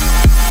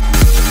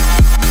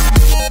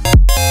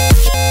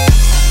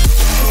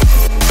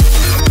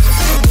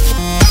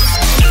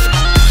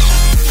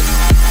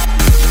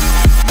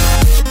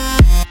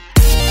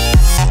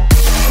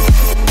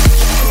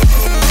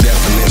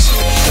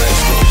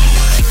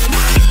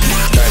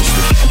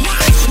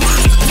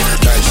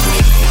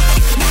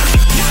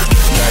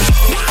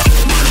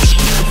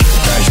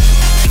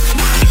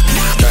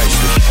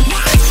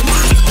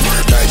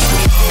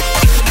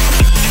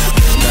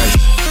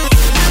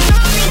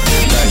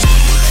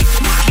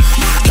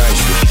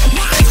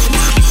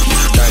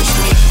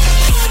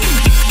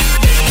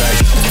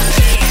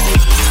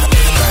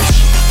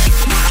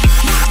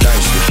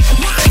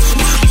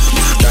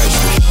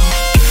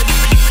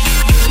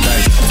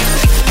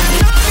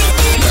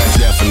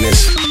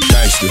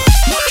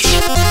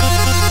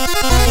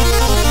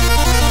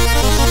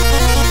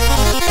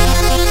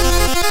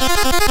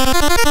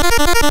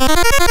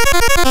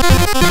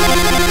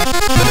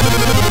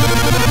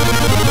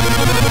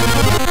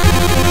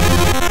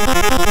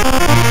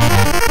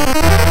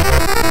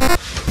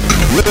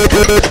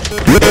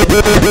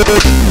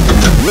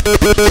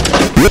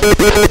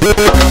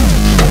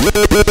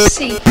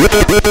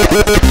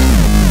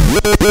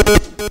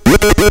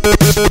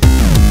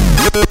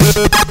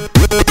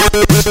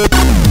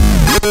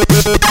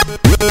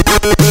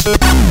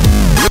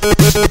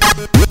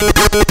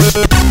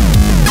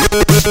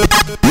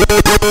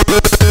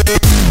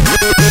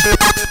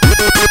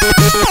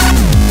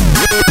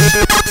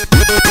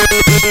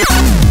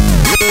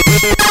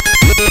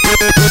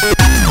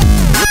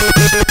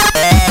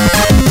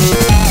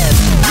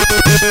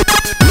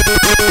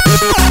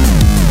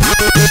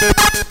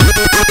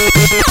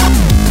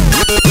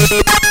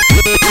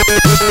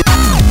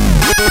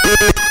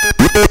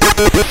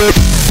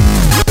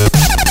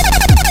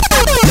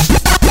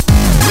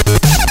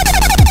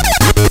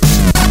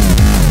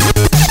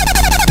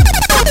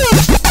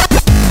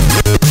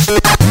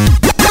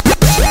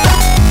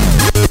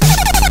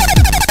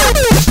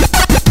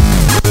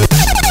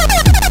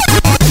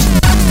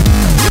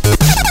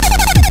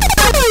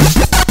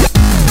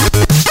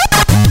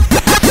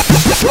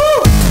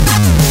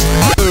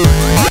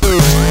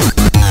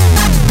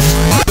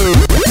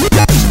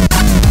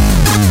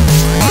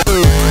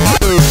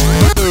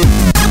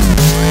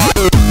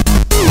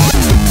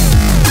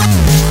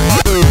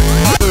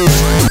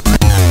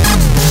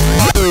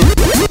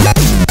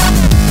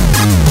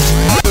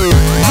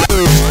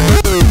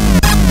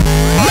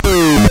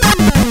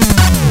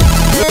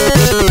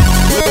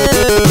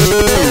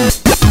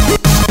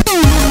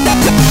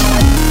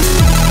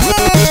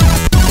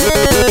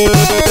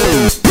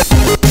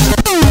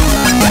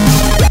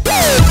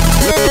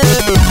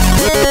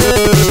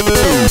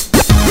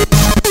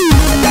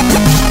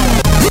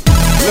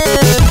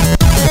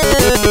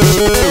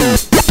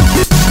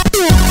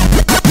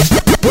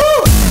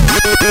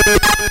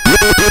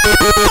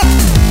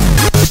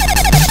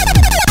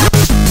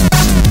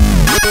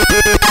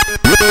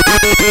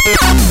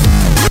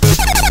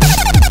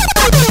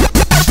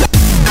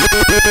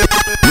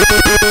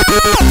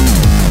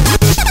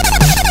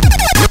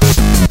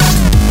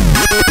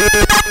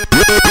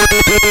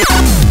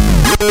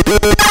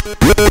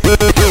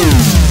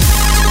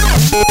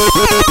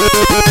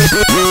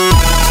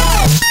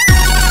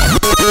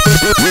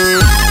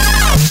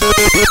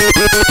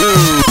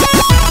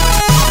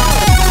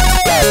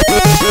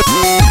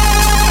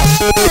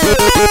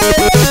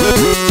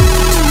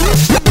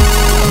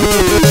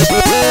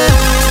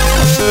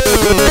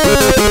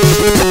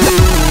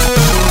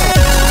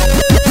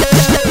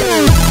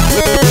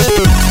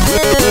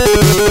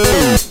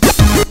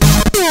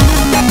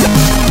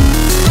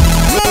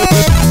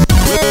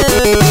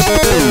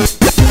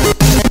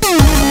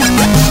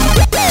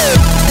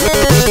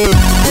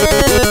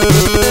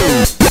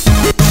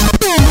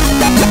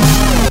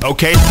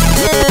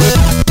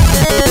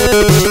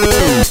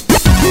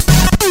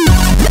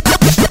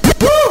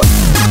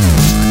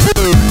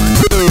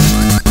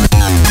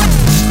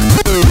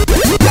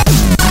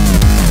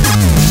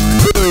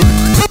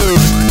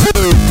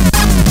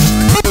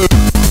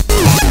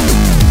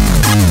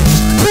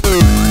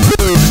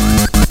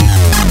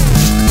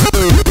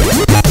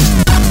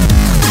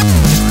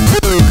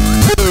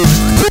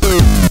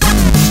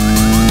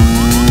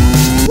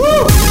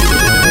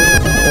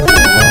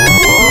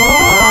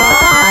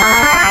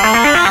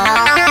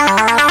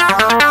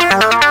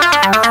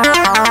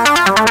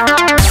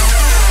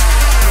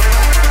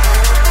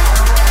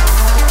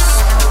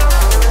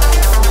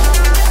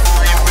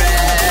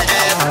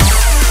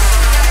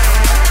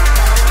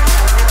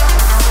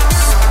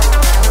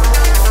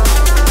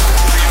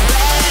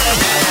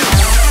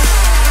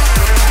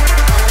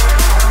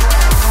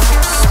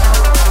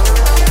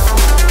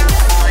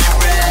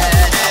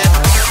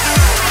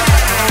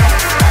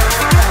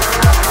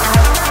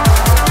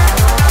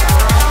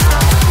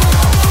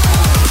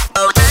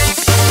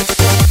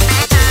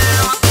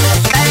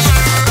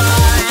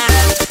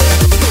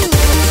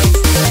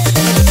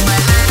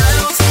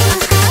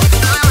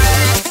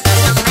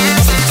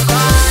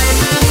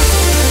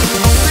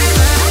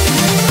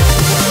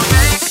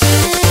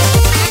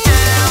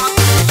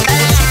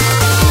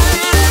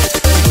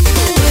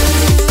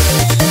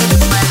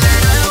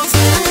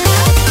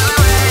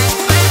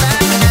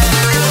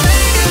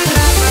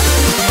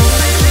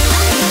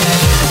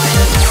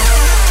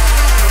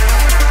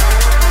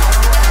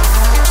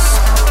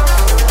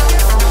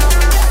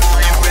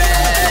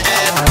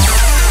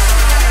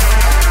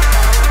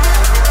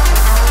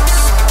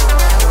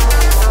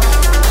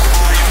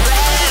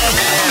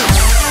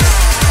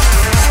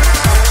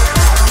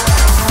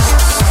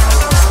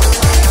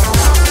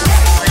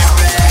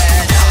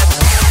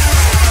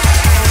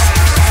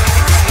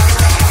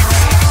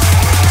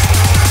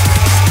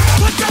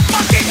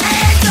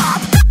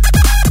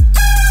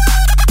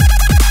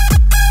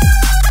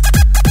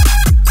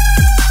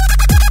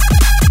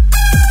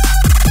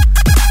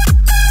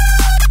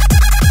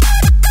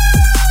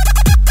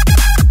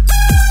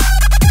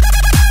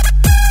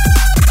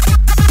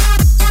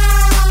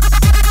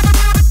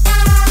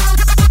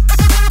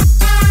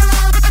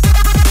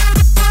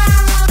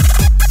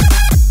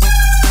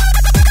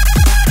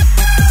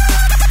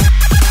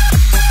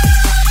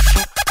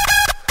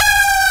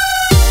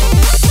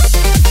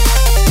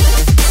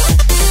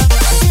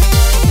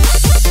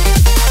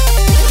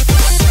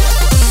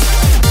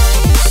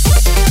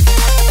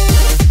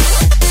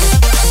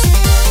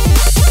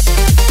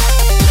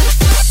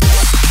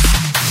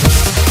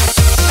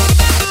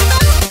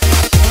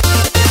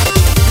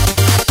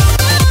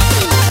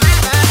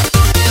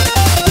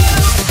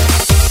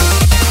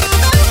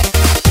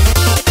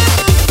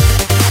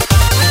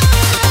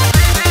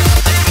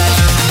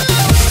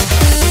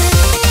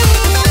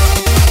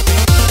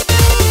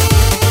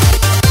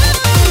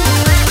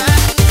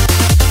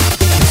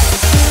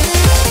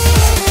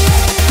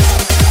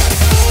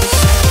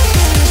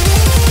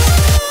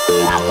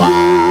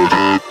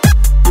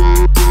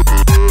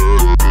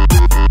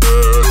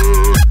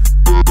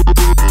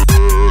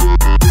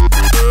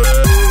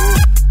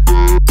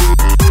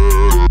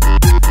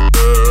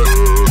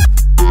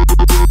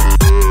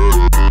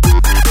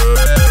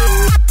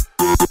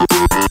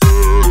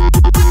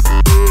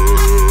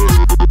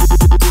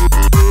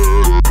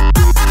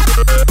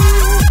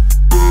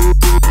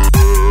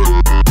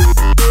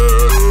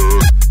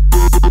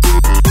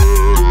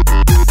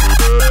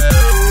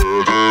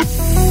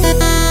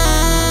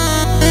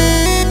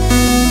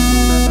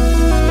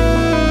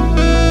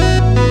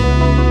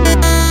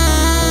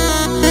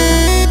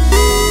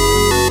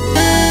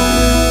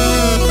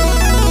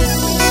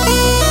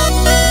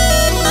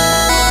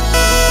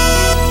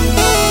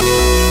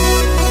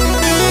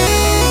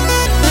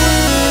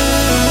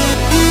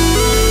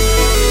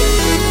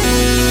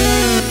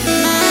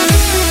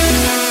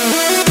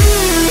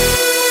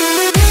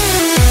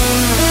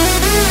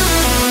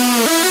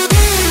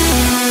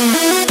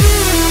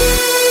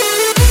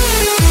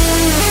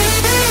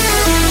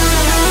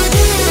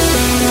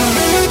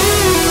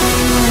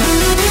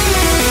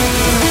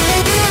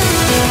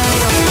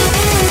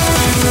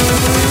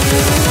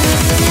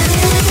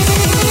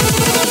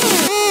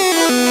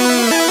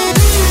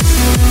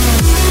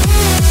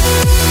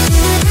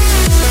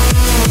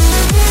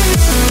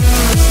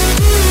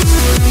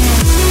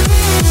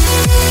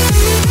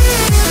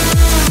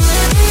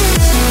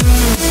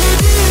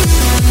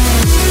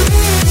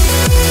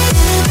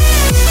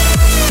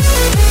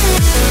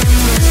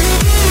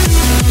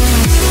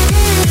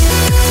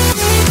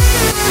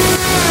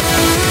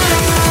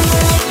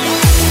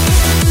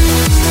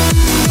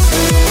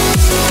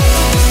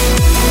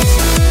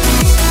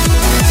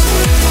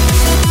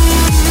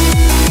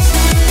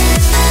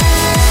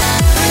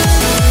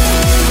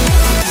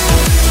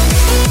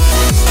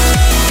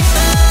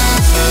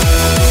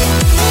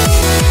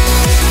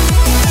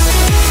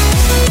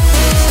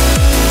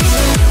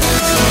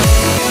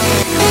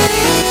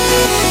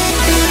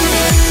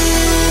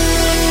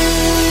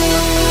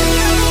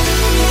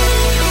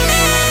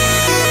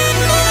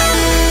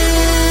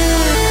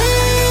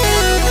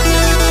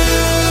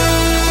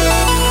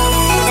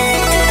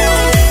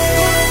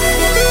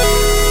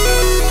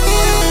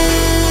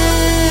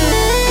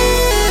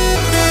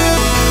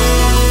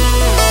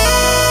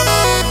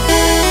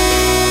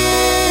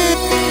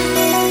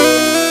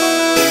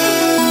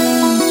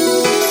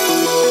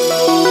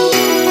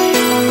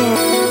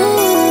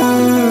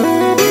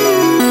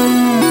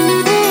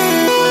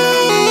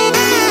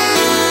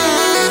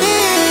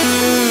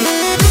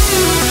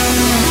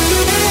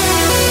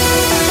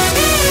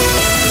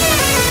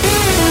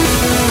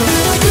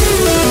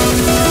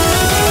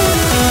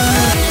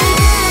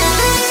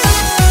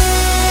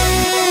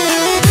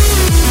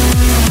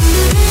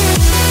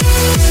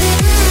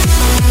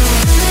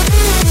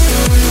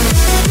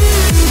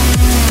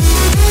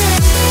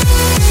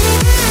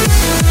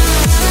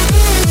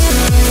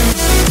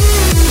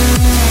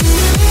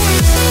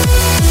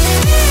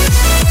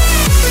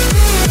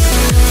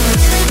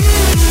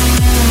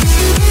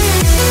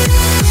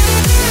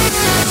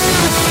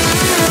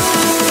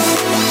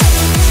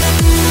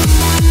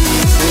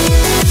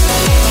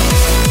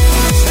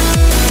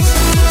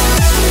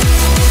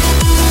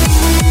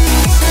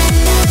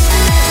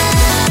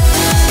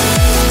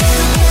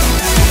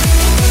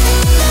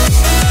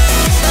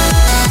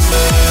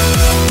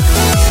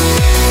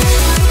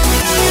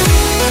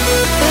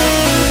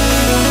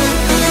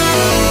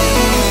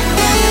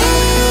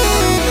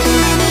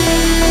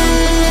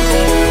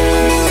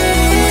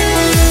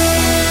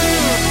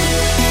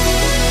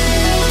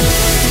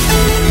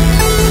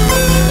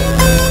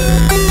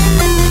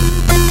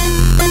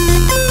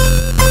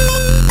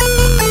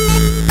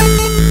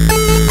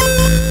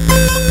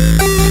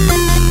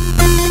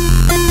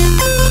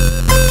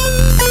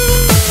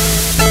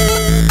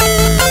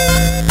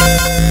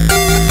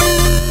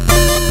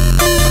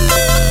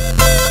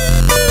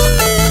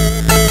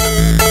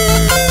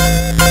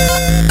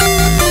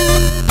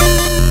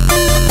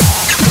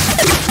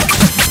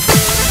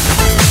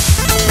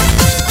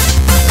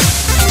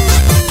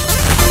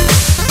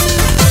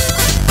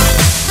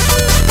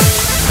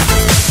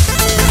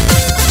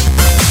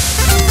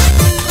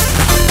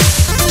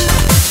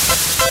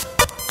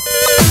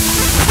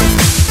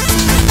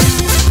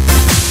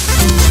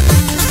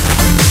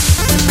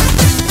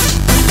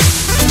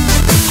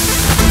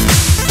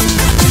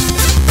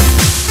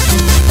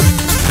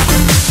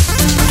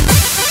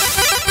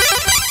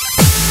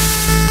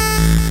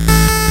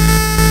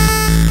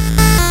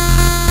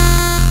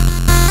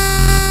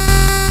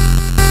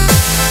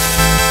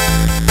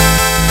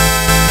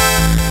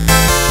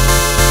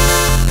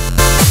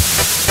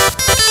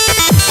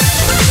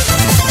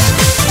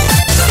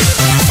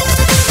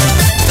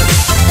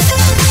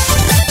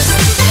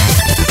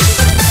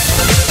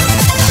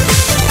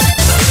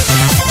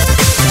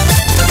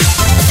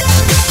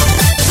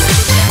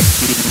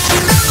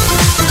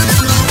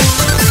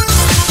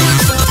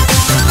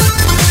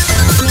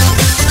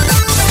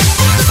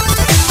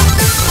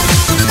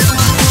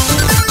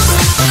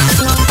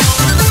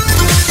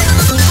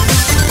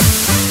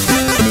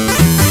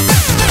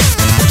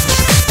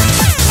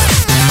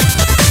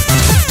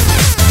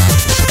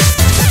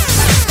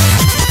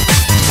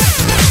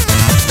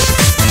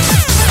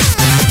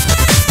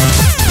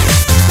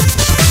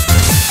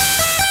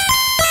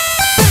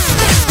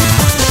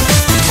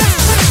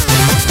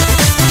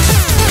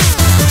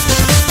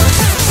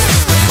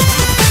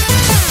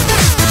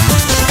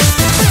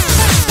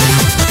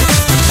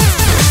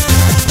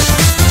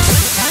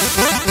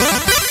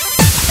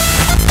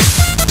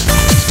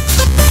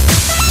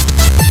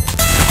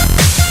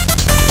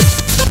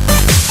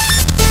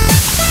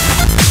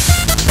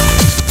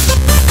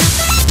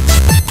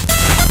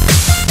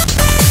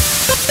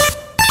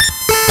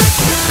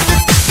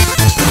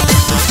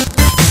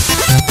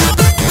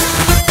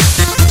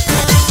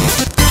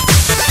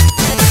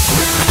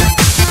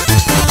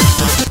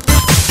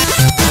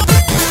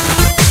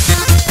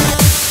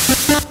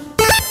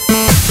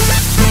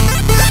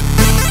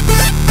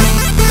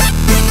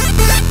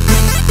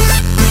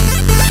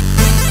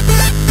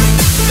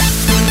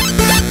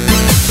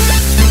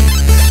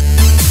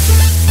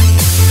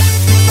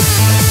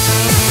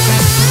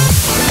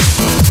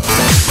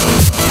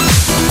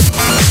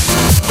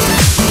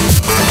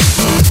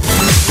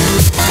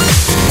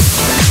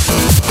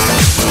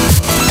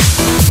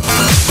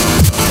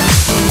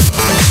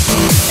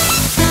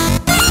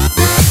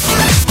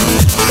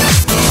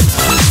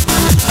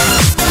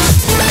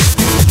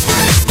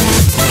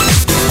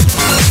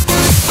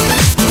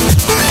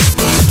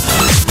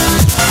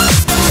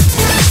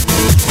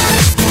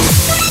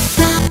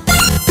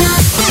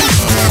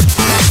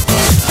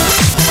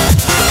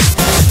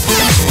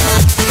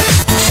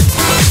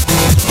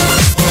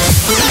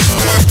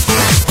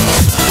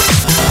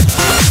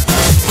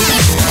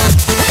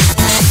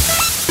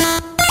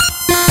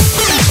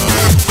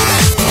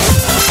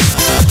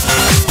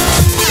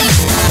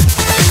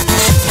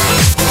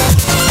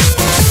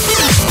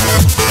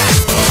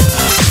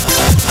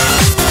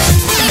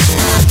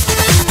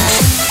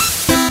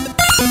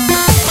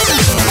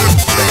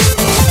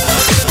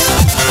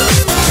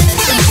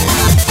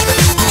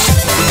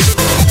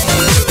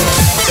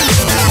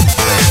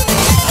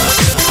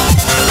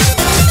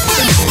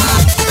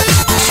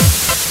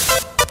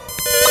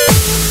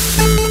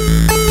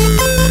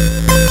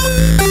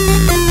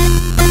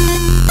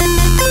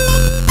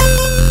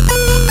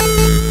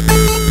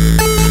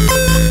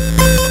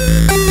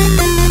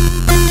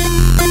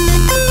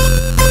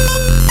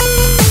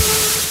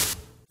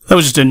 That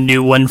was just a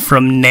new one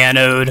from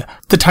Nanode,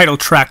 the title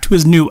track to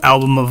his new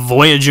album of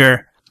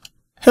Voyager.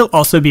 He'll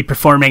also be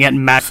performing at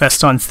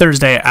MadFest on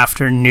Thursday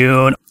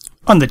afternoon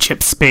on the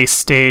Chip Space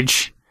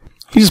stage.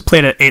 He just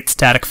played at 8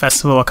 Static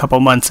Festival a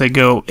couple months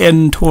ago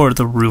and tore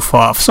the roof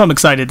off, so I'm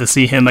excited to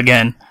see him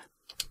again.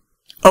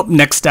 Up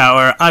next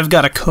hour, I've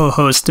got a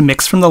co-host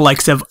mix from the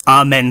likes of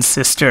Amen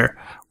Sister,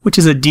 which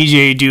is a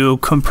DJ duo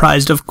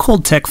comprised of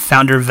Cold Tech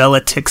founder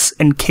Velatix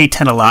and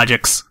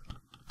K10logics.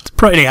 It's a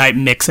pretty hype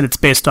mix, and it's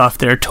based off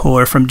their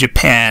tour from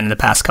Japan in the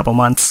past couple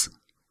months.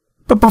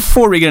 But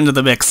before we get into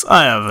the mix,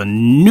 I have a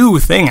new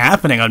thing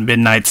happening on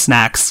Midnight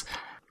Snacks.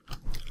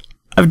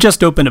 I've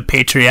just opened a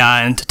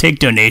Patreon to take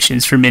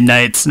donations for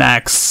Midnight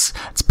Snacks.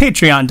 It's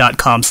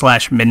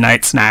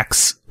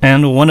patreon.com/midnightsnacks,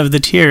 and one of the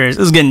tiers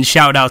is getting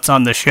shout-outs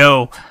on the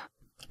show.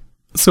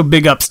 So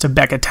big ups to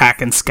Beck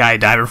Attack and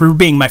Skydiver for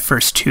being my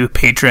first 2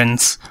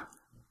 patrons.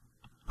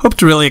 Hope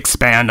to really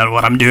expand on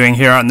what I'm doing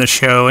here on the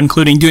show,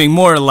 including doing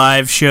more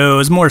live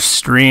shows, more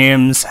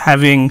streams,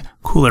 having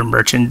cooler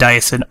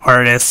merchandise and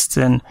artists,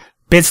 and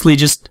basically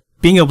just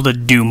being able to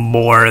do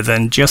more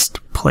than just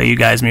play you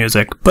guys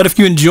music. But if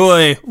you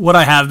enjoy what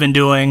I have been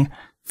doing,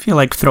 feel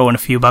like throwing a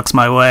few bucks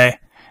my way.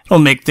 It'll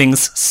make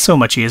things so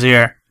much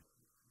easier.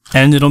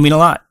 And it'll mean a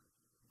lot.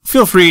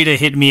 Feel free to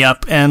hit me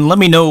up and let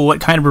me know what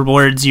kind of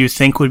rewards you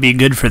think would be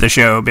good for the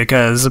show,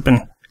 because I've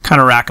been kind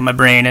of racking my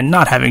brain and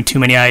not having too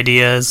many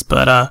ideas,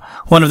 but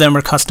one of them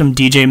are custom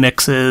DJ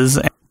mixes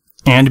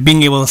and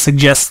being able to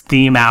suggest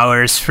theme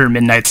hours for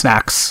Midnight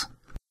Snacks.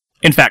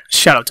 In fact,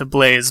 shout out to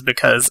Blaze,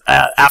 because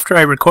after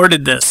I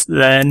recorded this,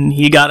 then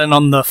he got in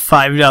on the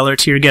 $5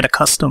 tier, get a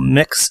custom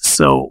mix,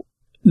 so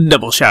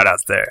double shout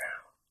outs there.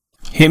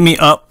 Hit me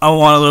up. I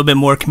want a little bit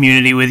more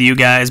community with you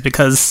guys,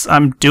 because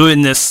I'm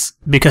doing this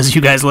because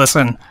you guys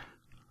listen.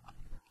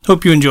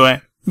 Hope you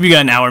enjoy. We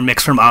got an hour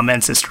mix from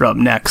Amen Sister up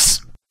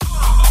next.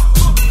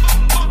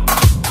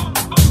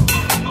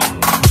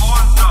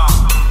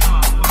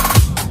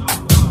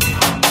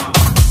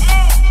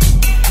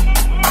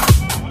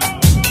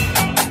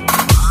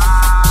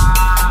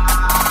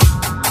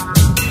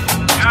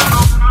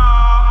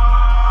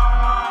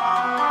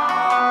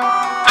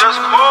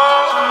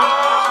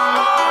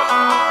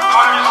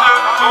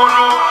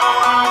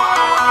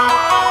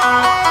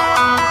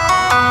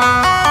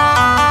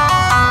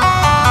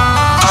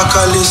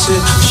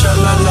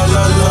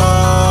 Sha-la-la-la-la.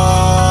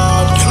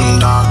 Them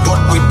dark,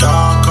 but we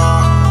darker.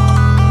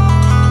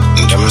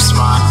 Them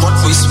smart, but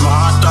we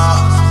smarter.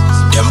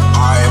 Them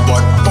high,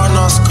 but pan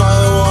a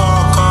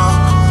skywalker.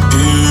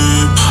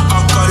 I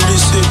call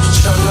this it,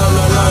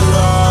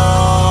 sha-la-la-la-la.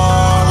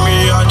 Me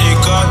a the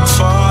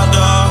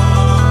Godfather.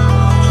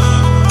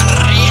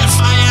 Real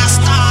fire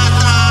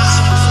starter.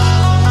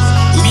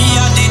 Me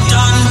a the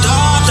Don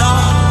Dada.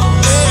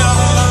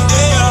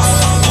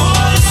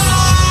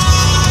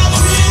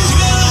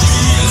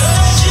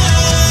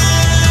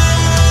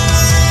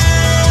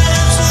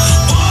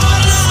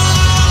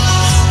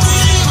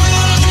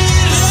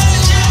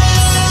 Legends.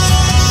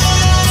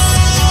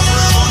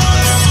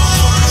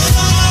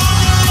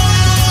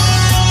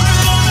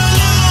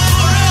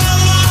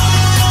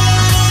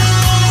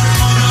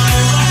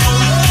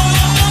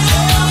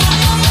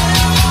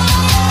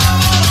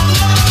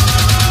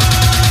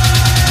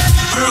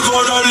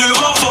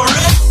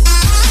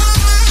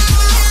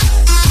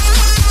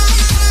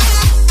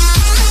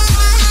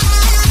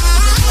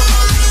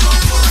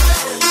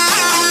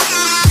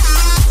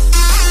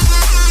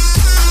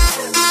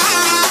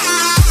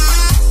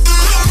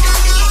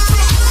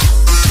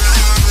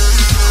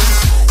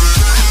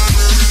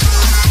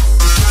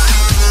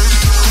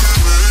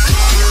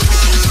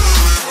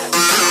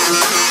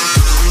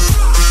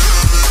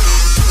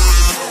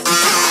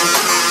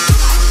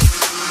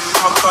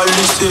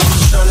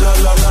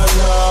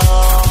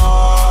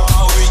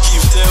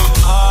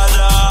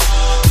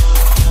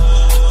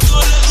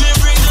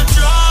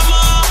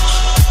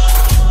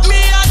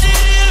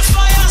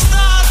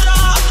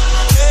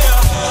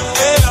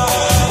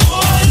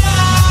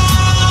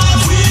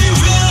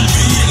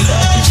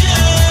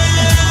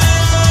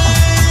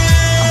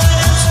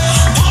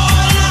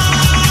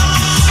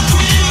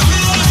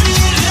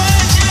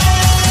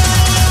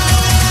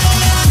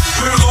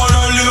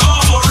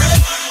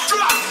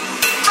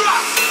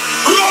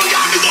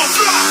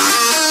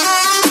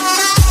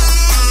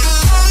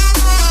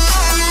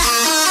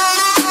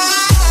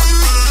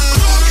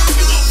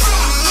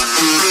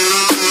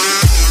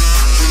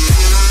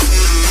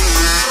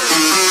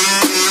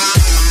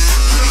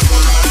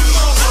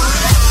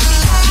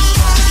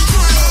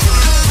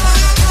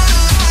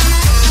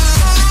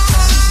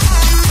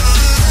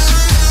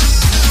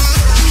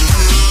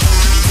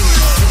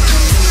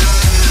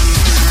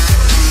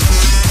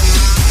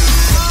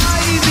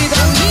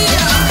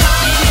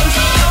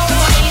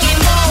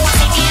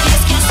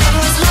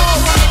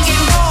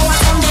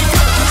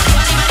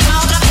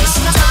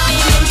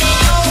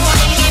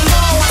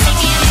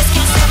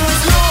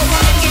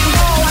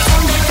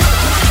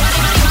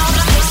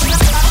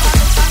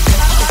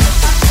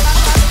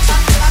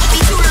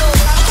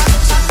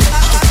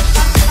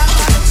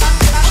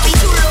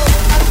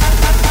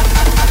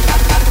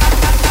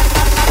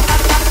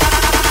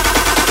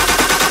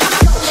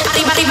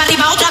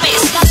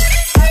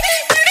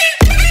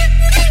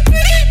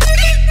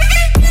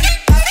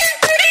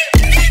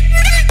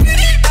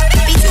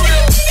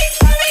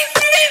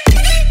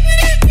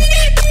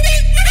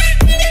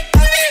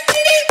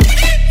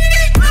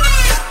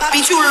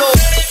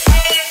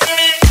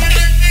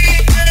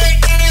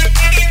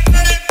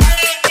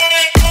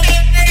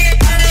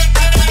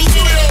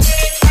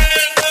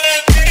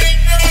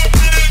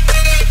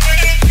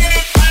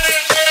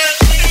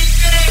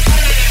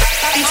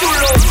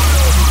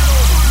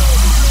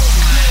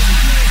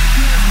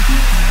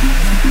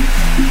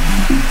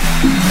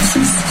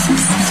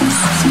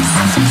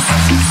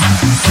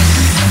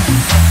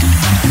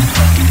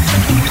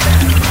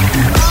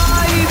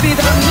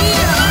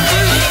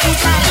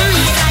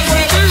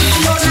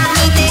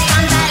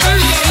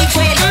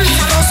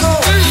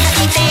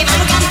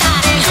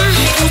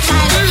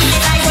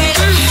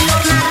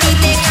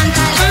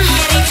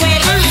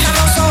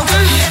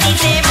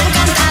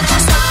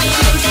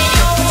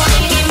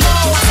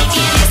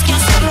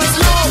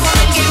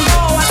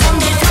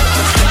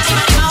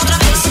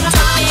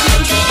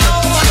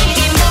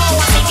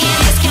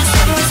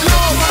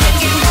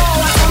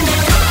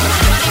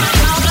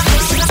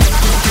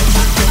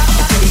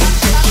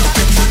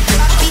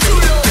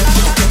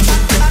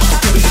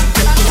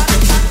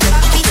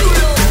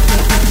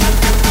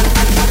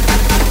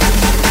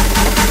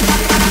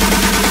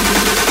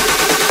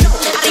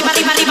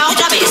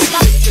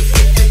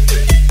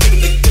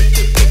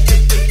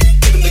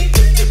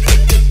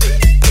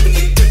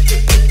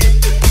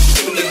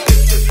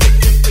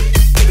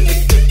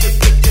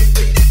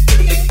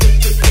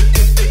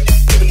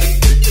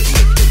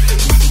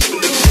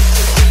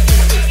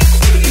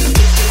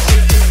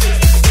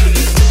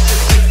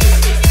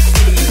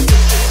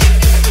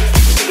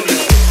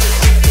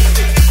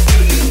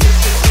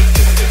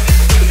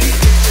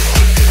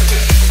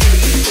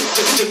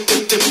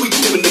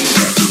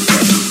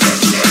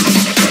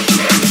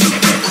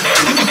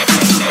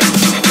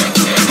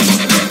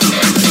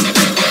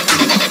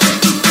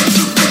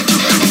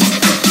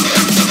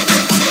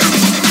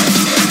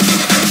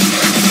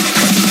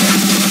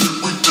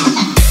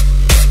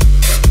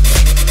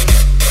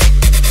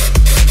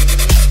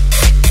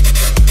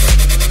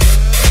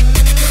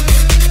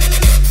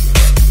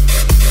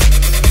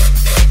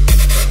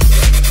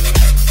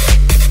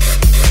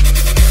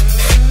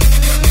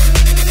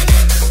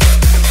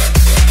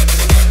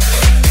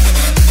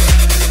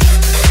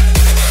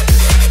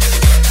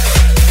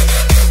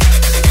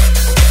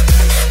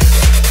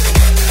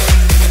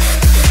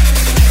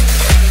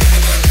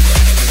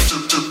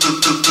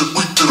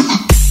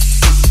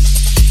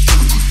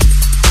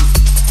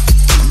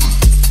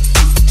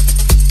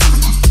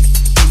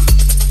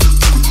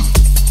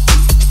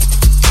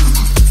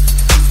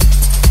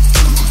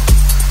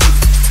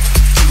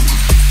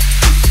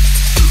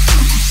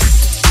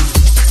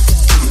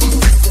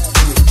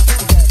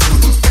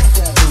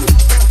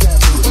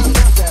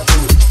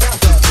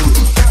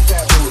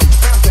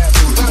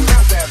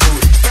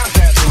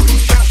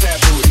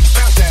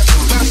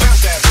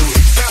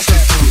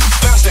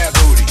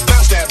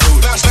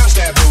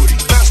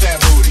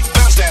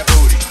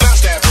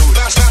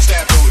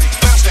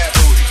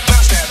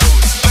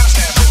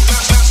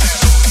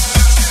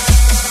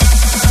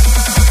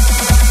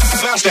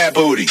 bounce that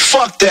booty.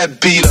 Fuck that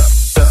beat up.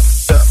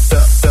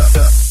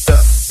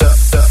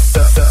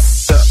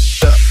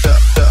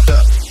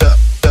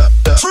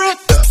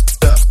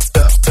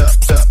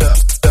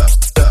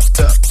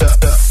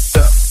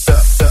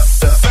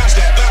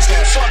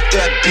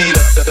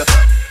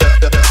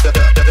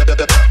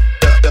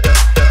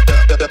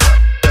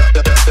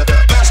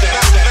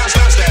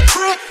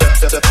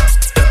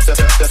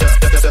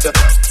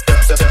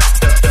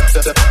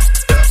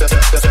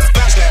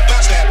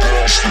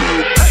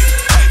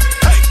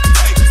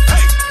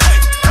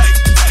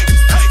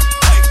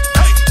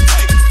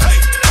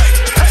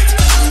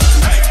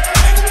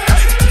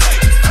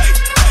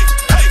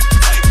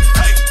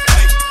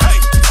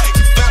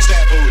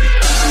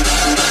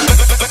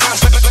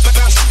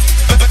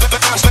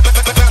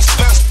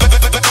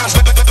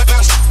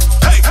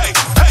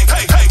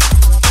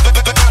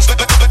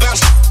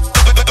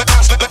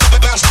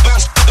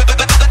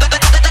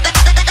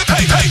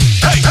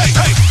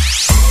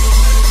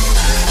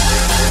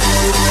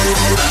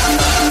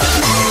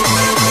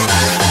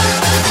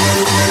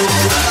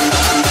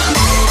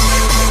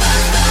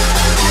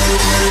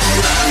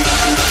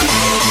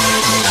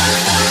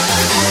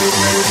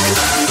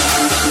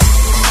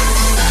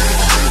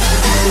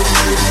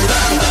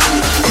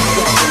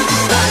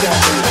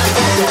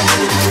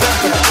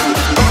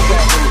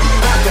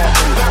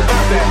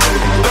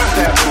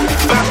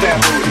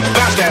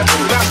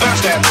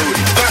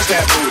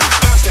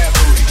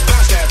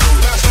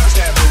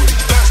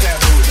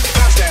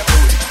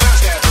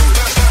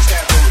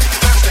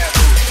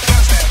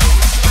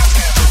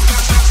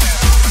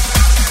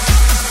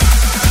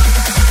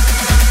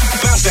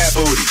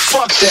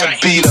 Fuck that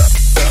beat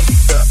up.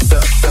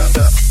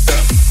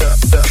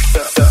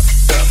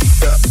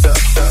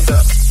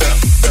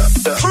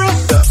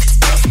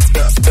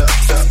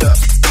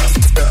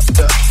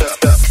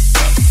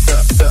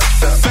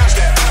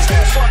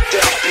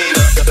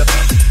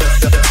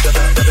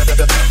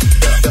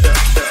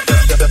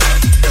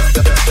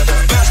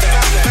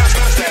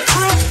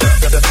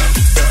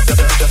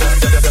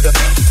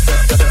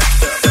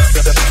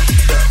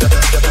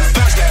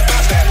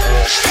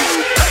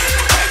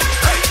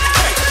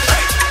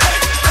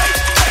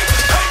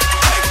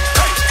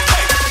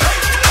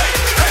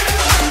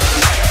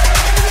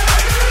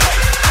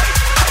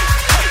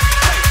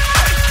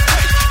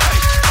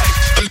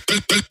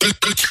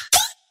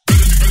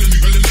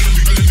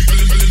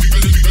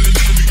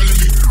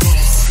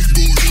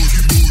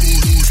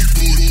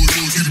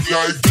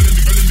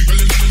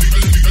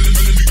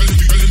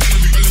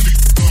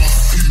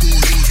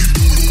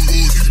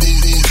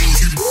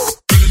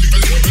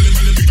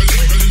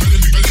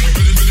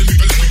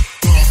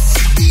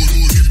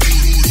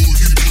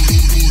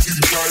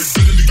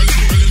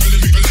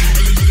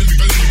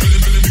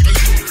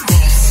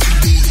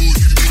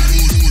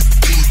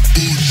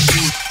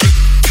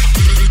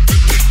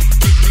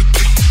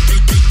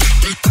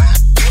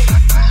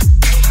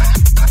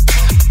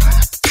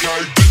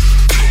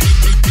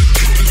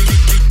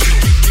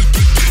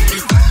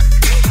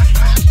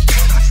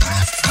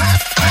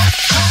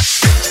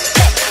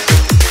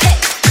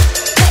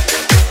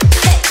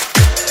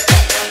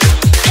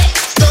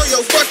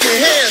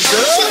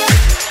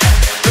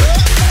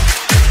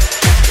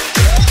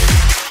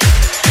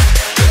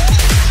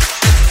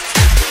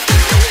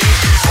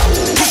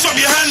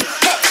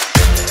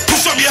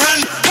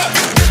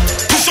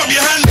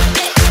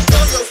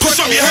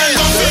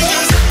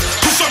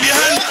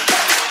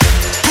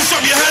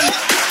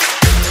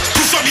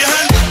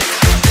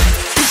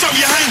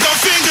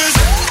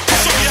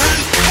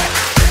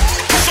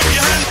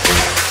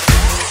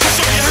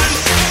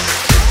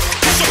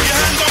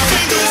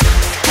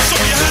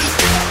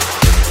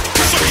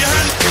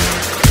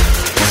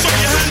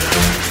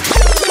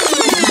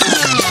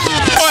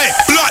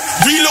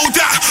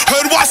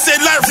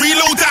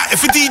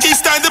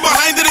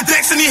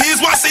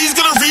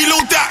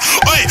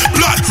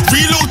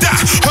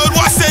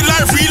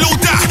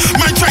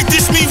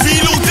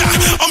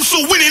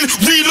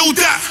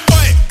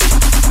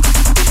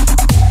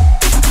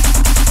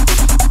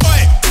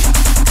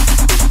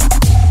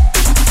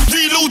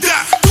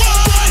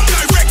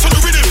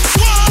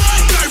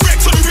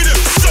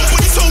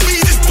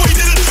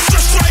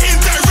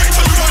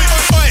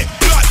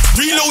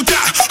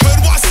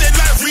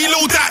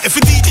 If a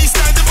DJ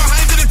standing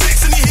behind the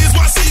decks and he hears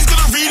what I say, he's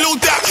gonna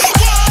reload that.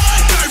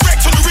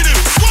 Direct on the rhythm.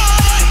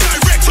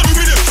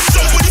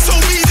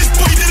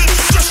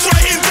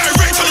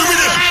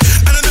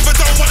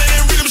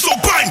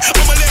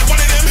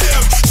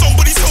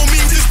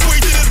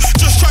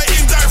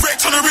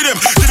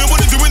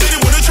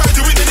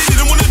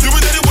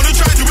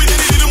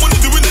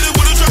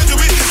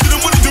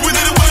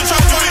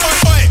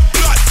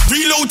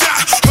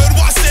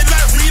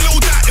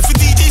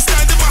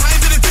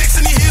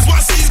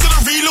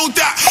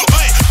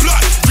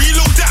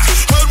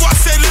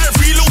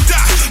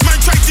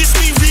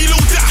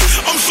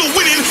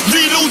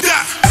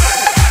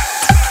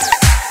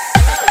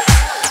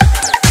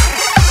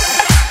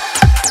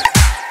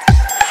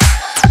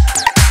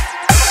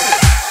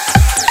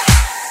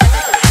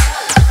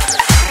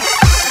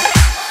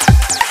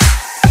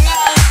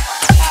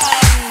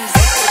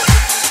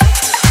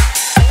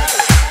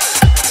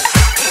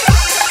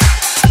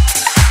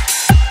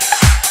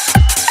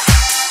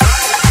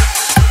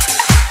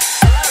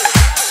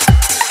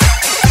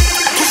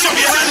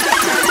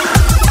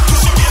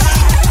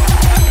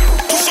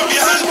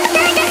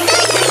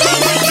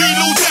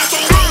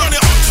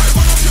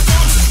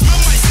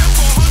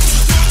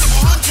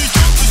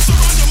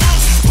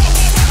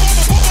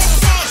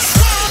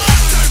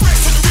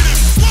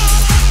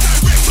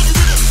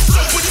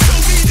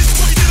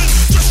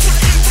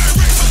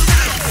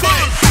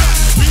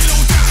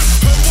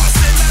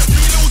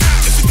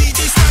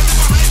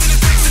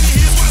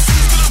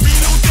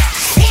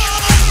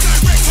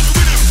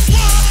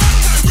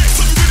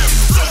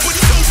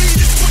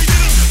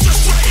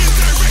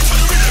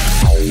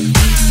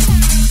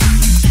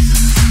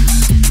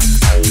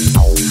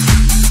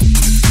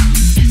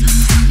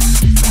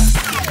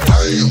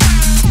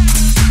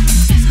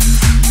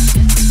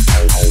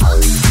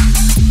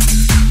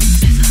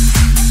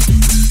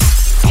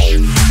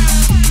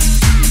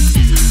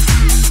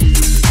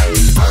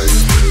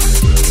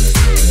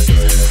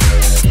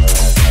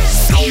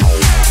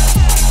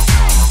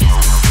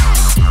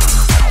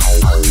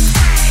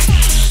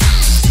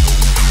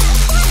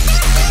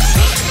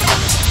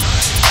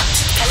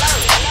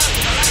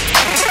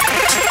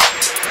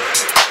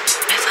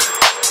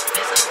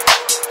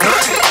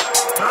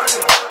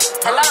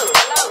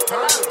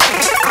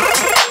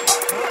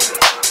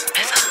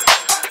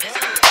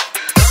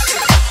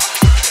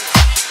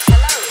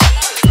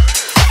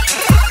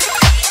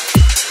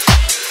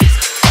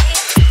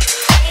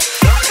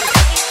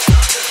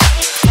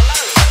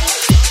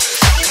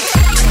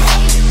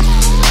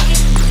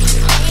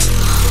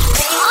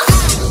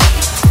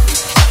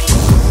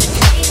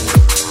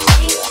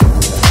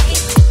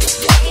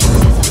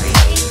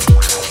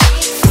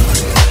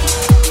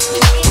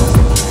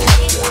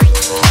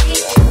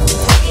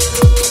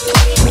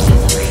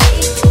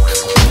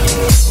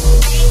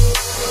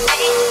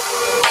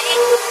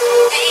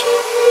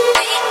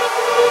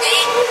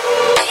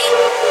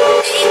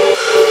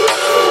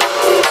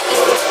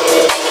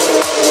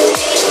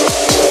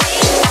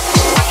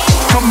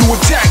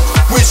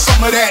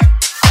 for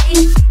that.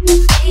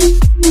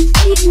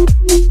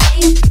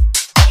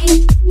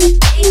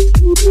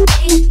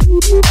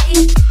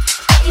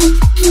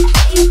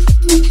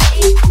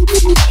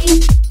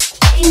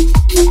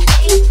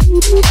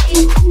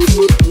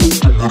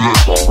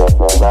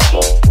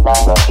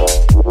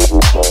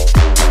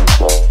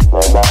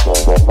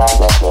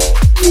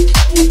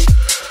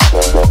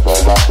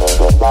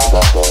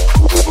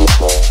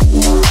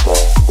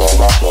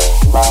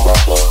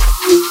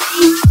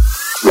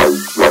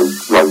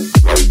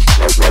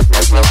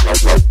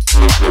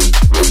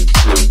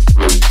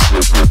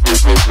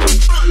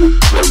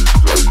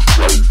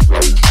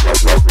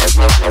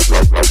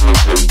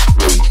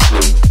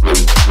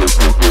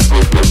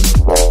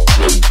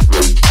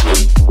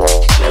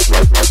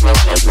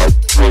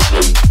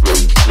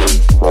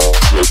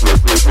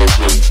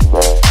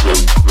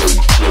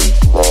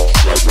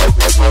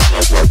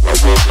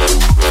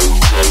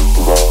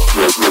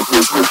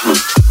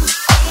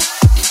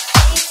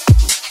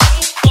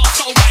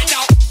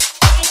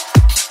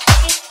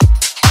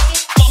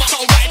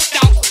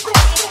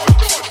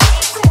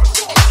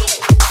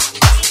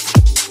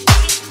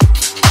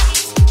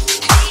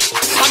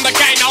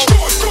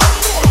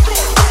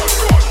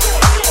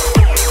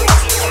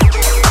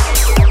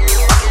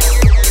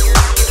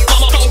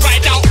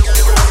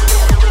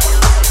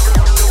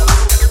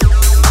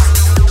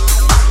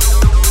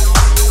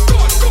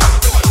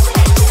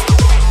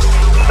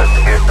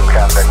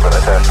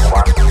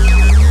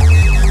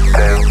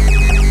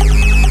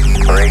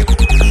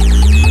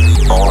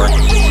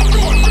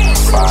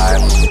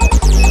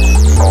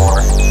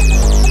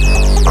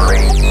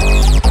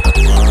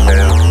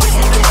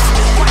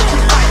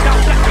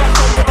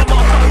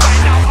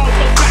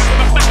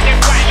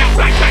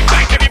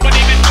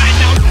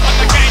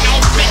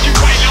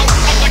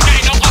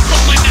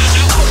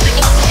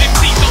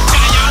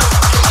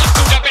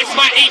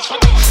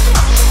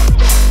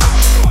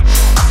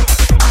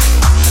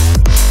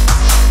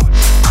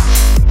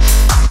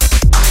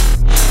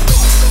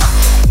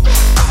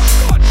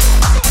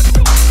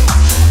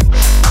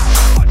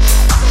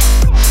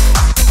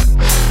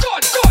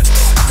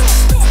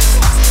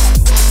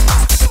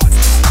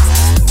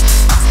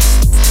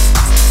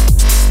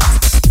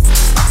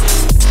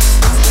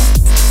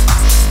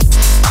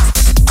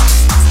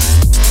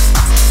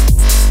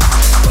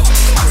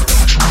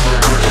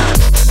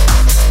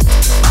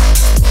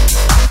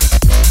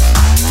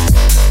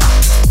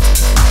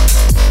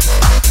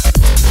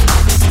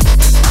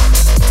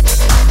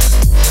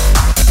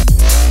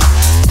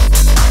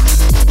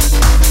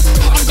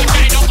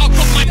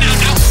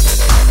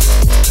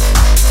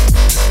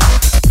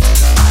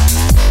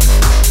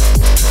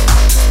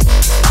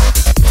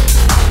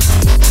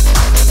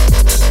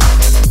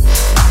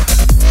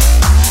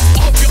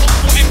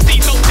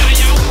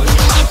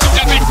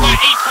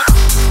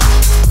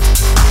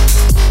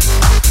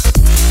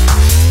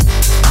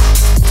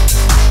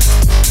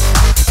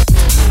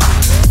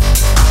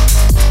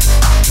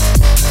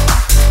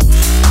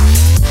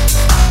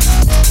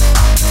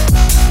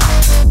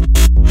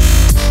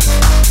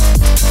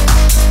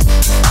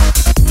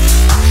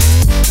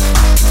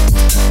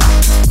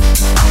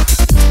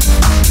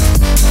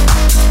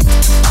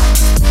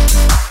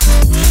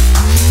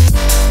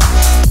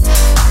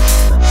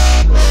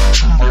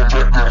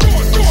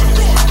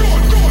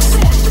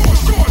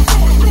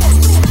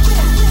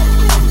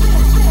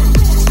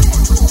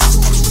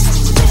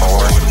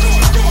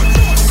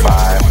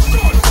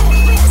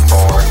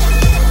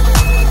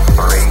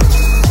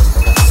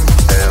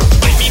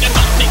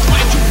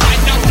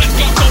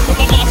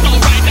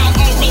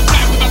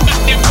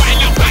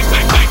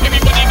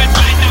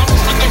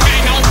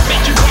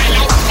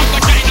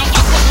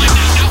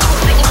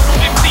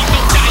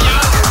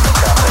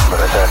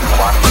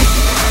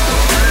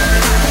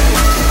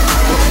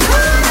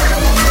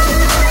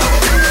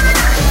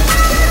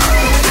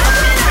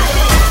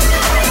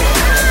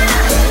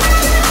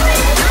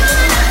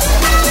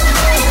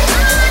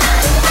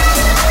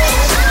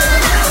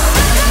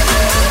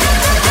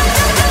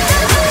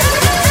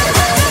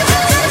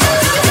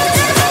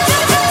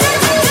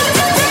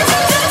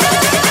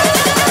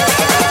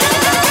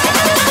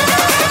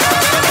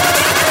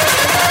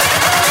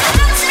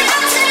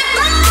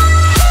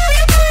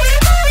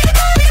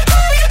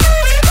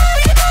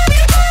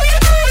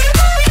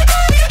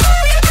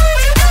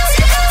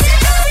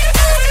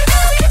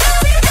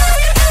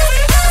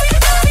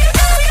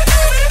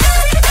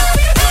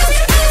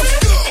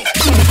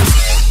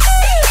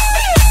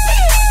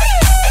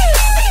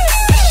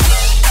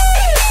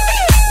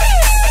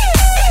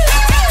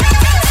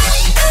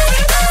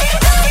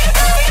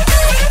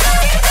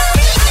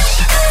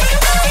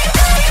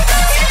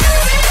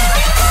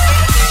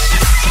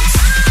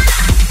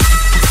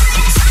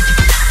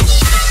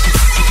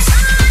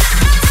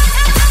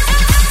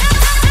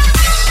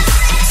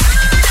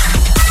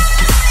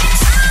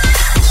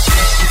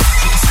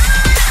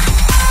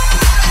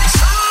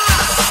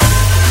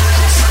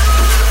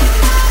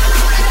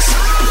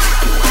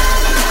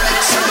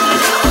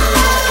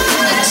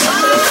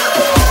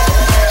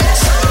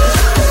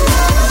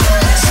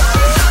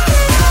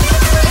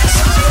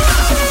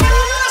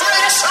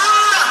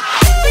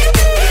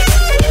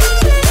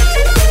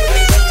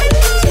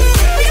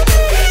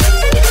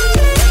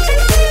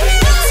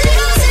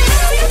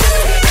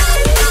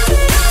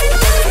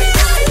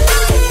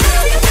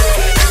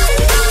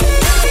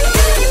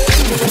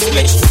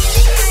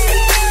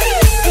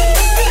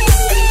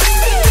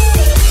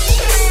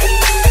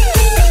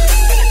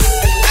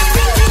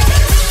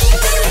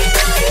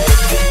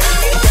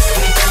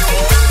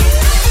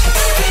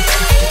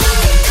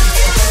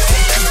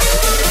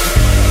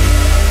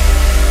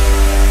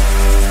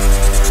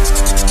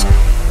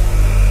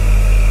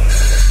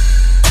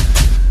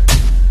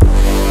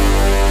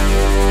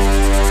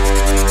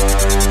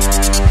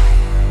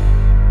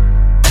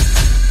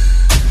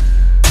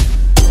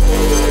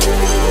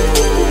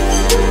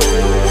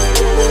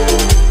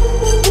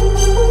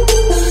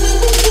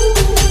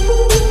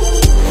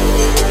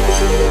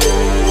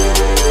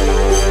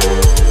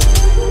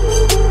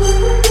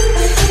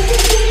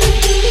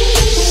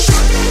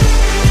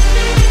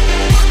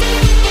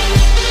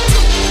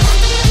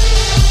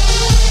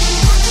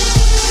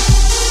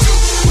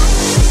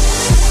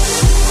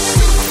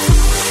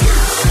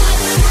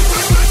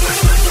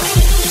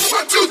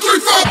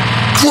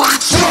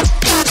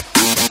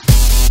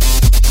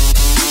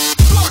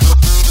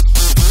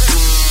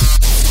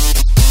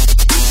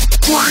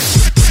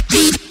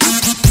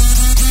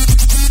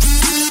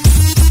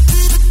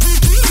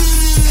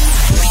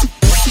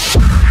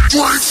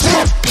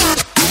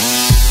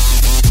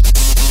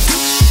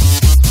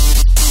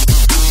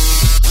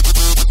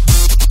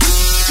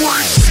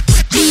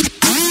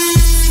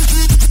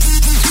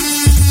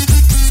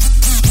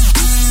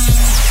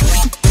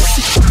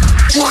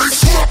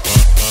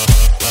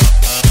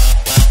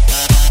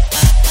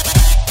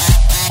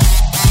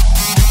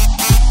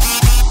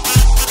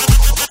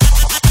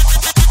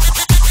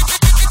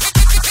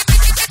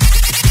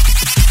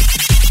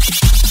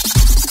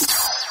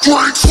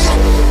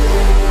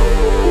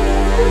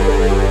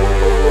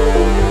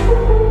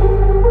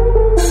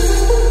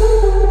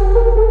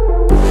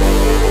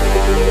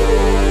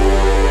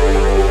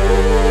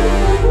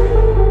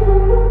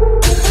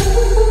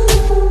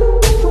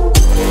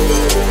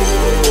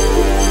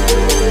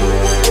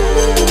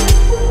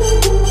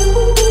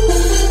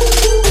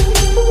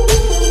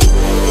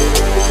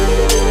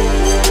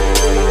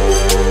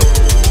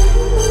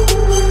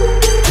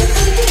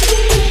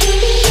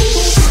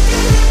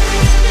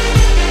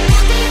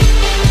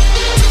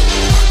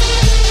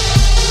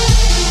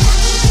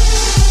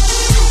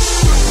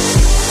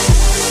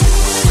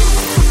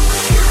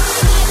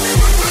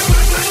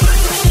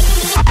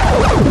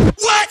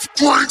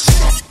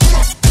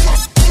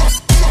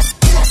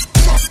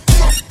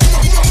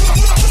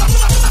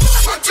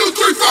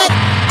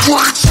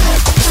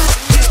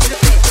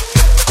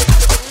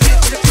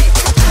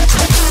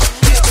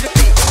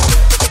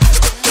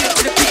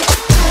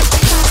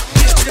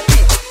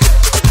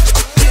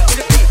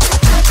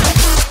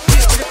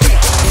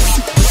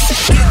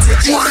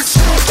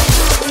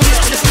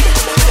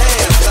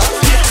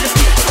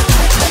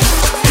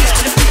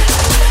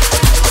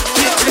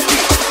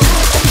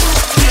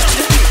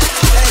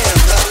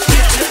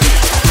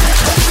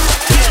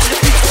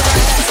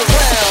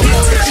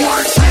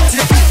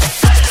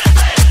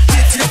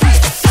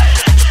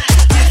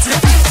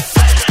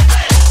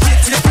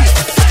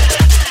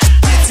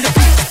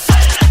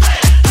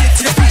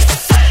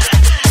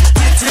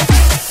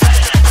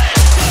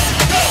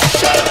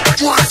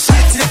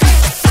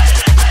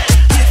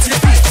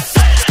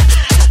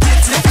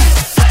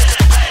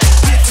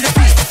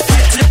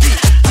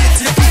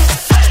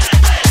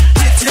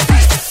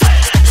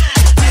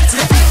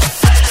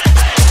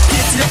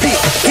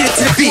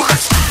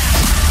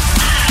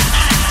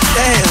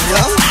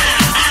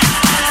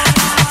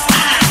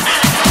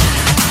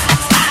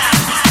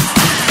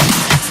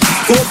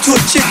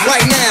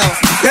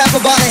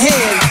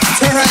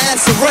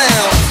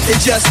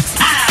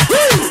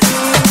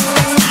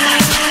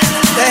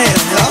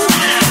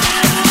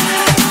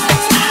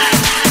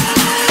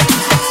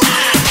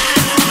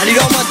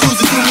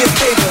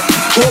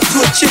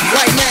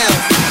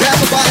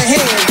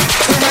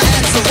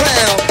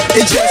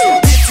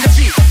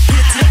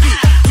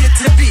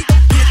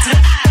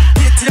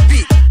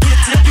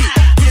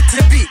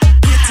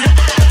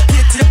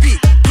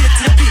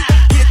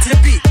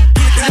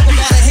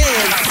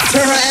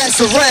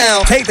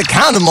 Take the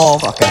condom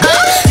off.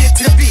 Okay.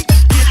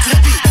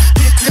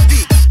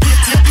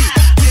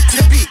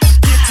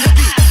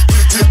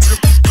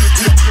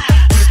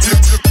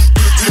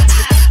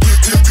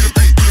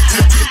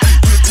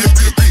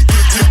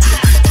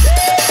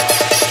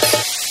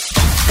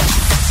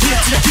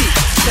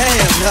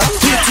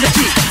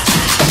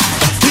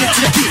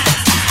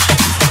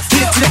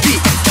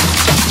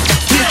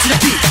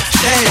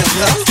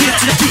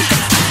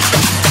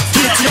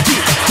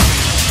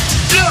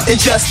 It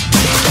just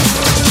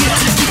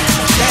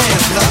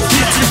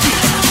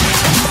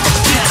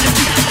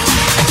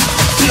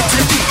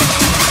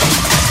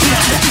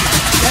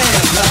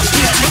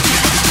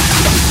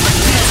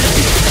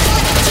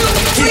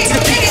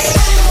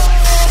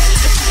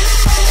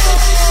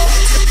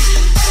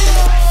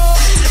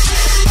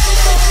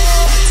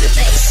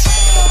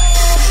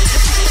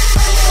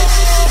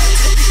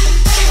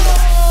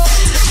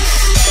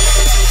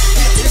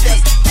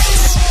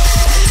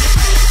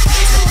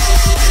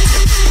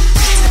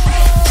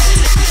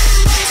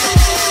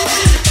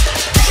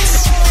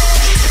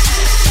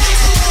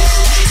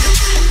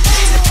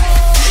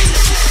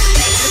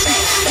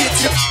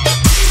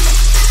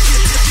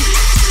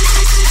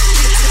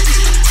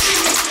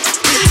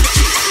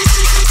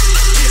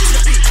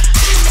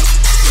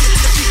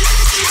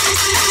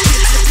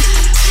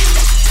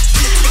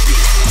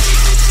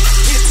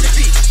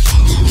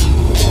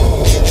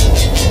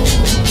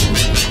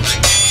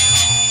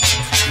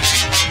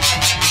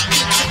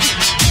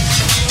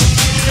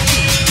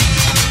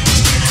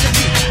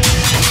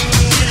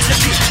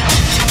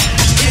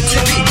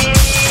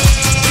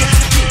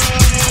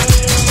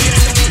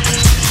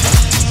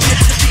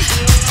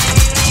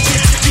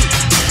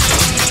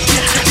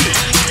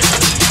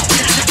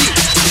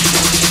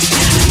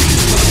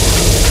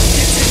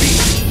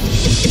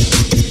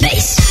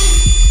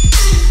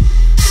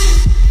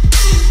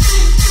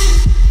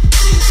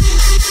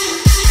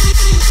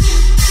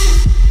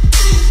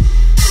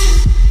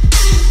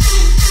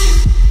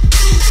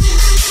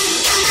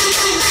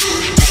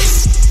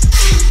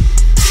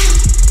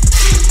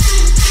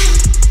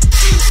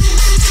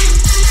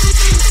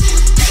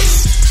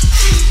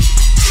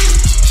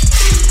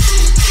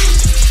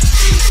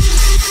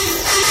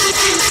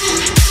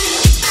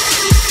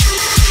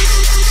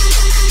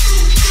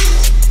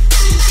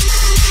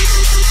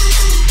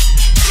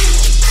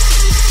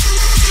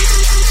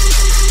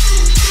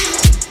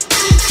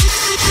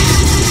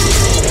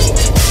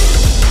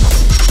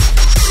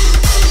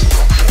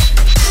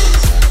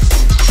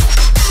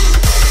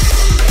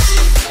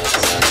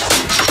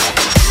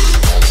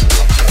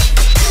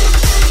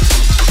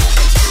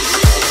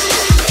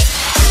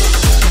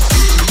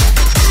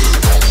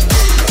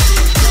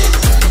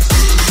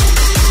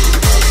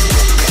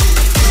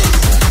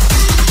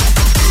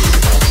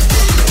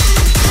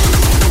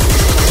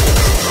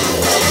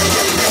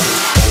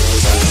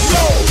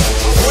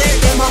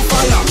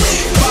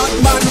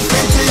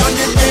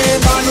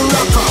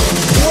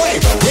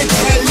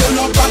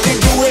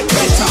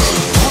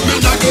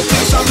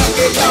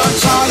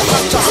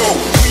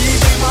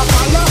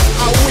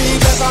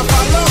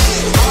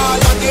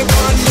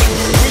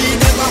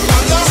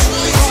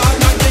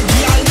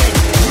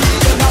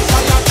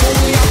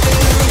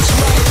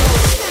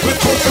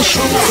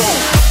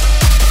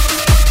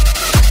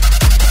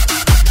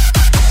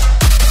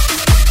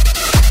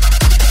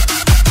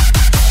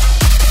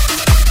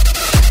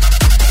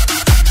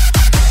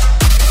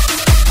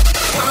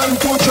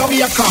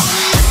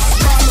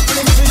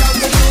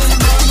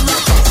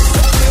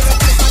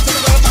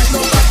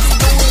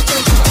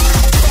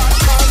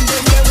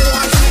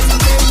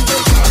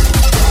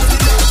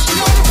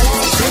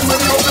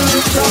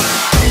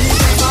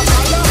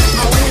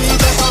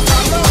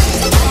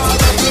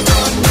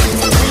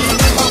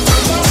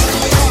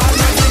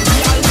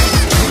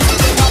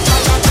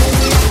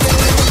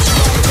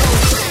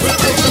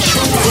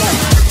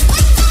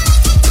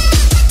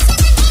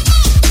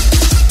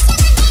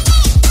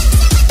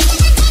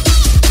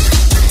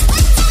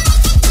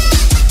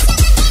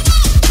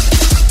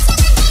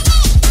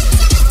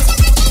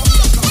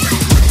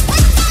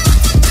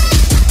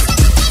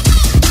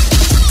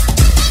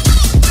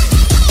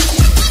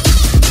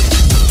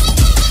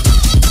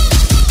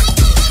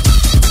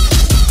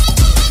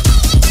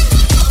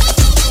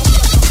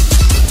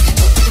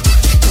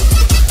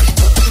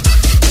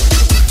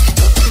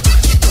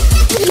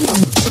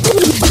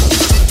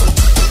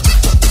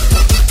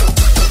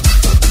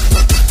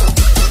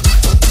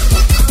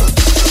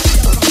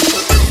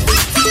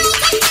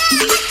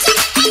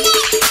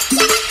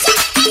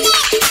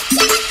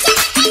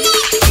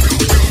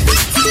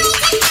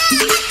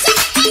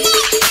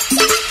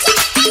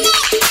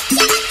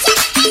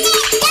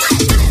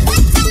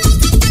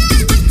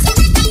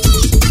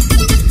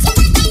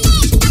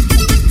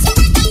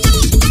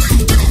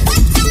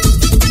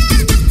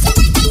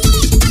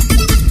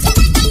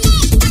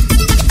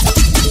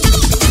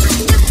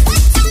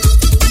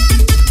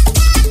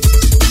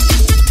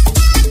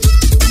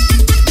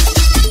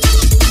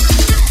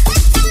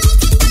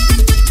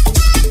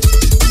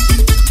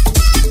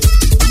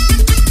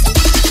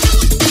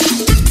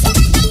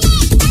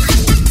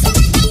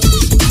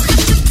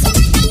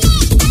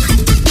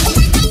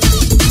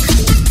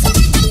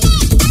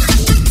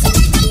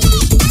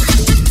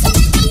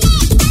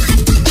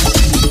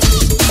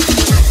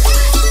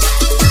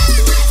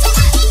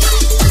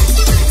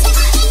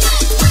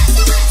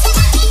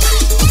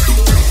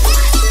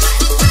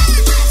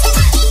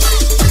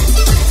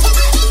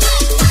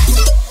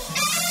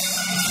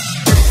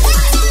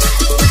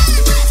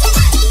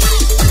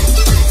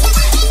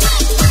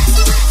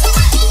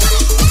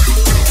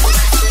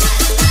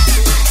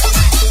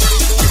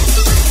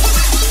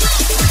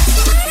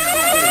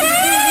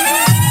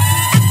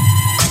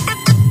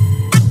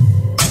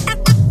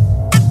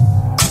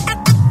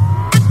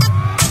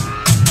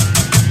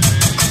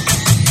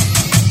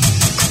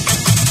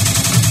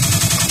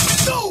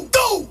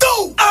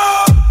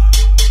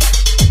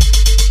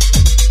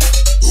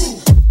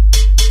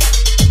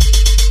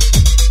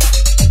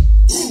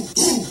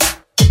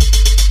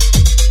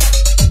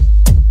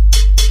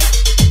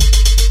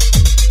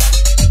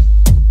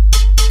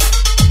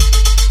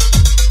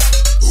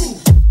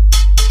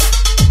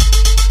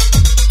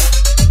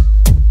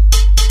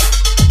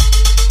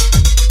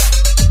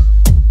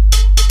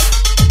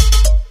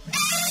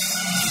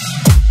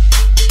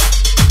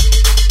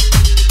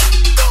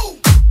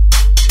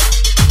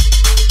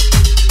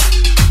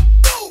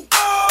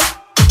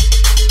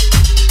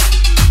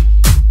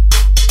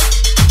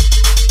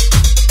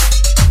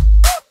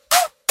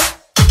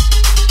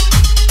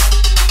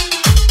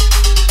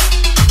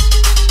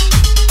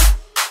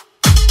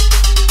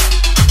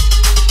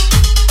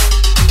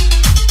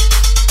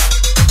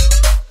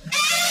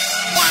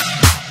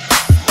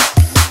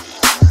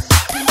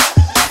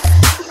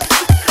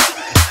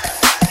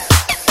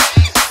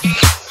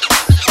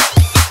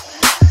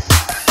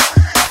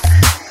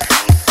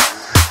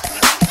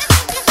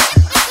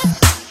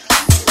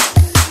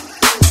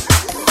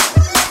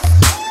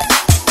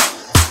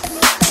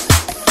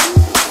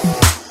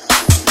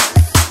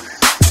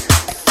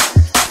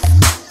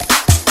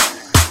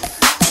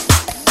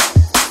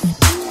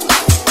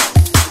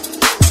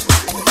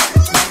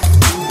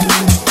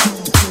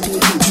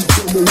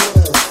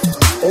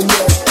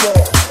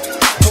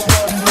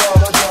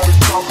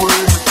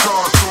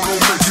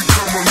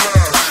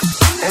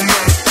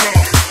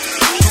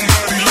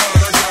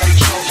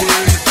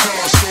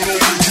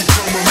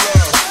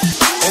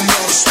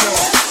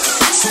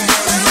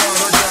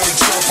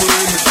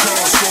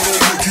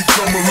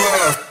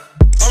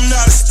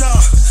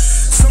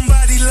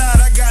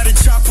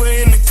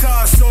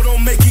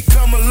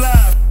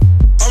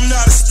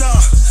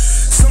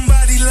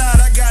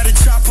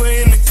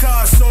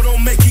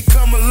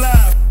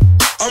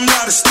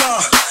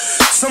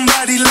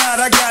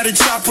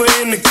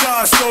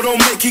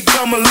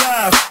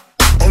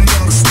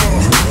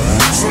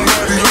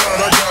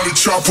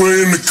Chopper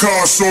in the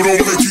car, so don't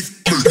make it.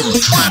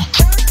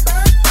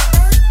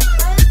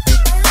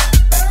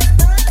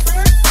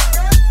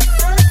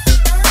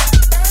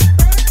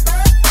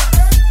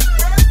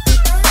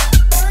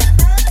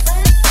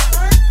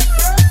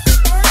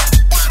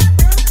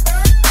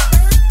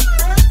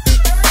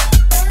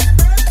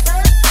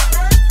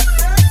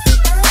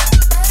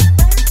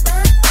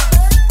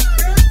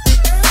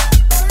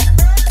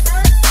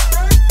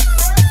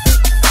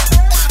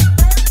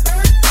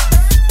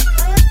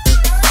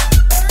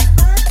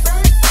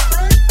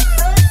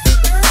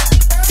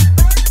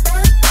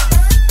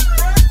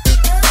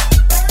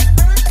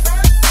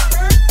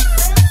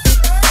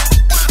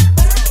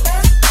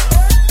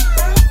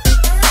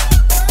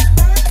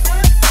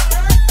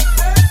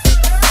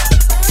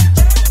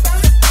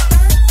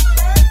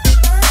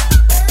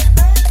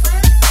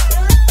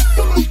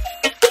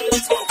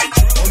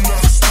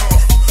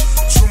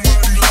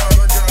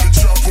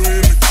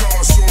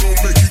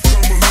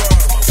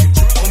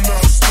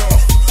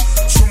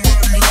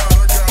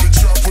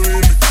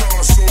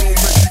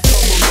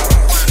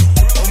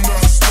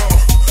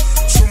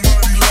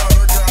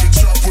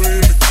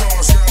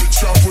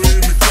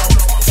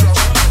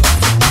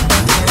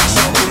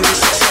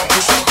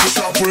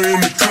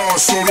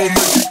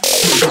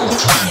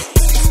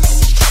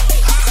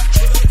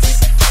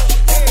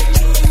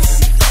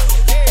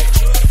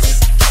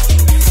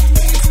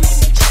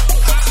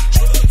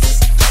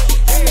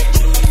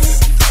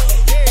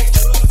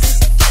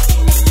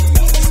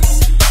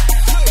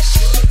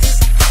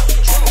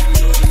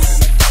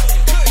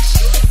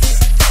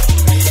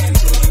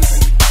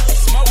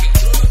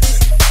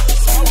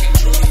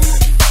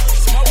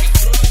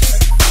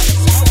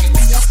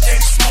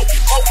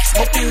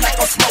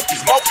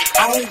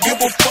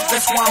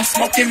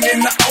 smoking in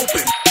the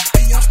open.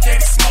 Me, I'm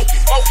steady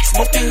smoking,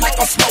 smoking like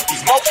I'm smoking.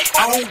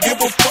 I don't give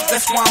a fuck,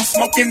 that's why I'm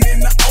smoking in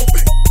the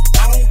open.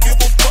 I don't give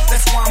a fuck,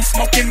 that's why I'm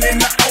smoking in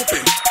the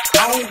open.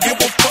 I don't give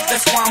a fuck,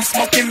 that's why I'm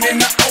smoking in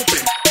the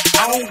open.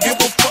 I don't give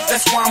a fuck,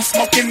 that's why I'm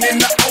smoking in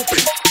the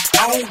open.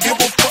 I don't give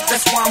a fuck,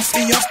 that's why I'm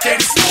steady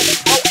smoking.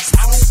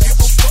 I don't give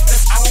a fuck,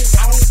 I don't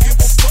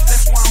give a fuck,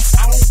 that's why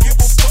I don't give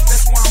a fuck,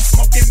 that's why I'm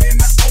smoking in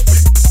the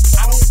open.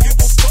 I don't give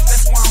a fuck,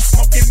 that's why I'm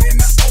smoking in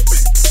the open.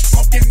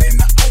 Smoking in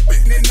the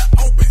open, in the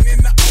open, in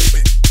the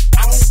open.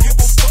 I don't give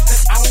a fuck,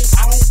 I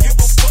don't give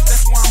a fuck,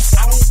 that's why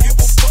I don't give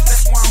a fuck,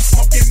 that's why I'm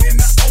smoking in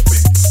the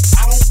open.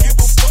 I don't give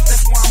a fuck,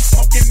 that's why I'm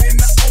smoking in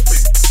the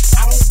open.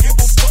 I don't give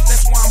a fuck,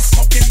 that's why I'm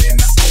smoking in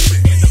the open.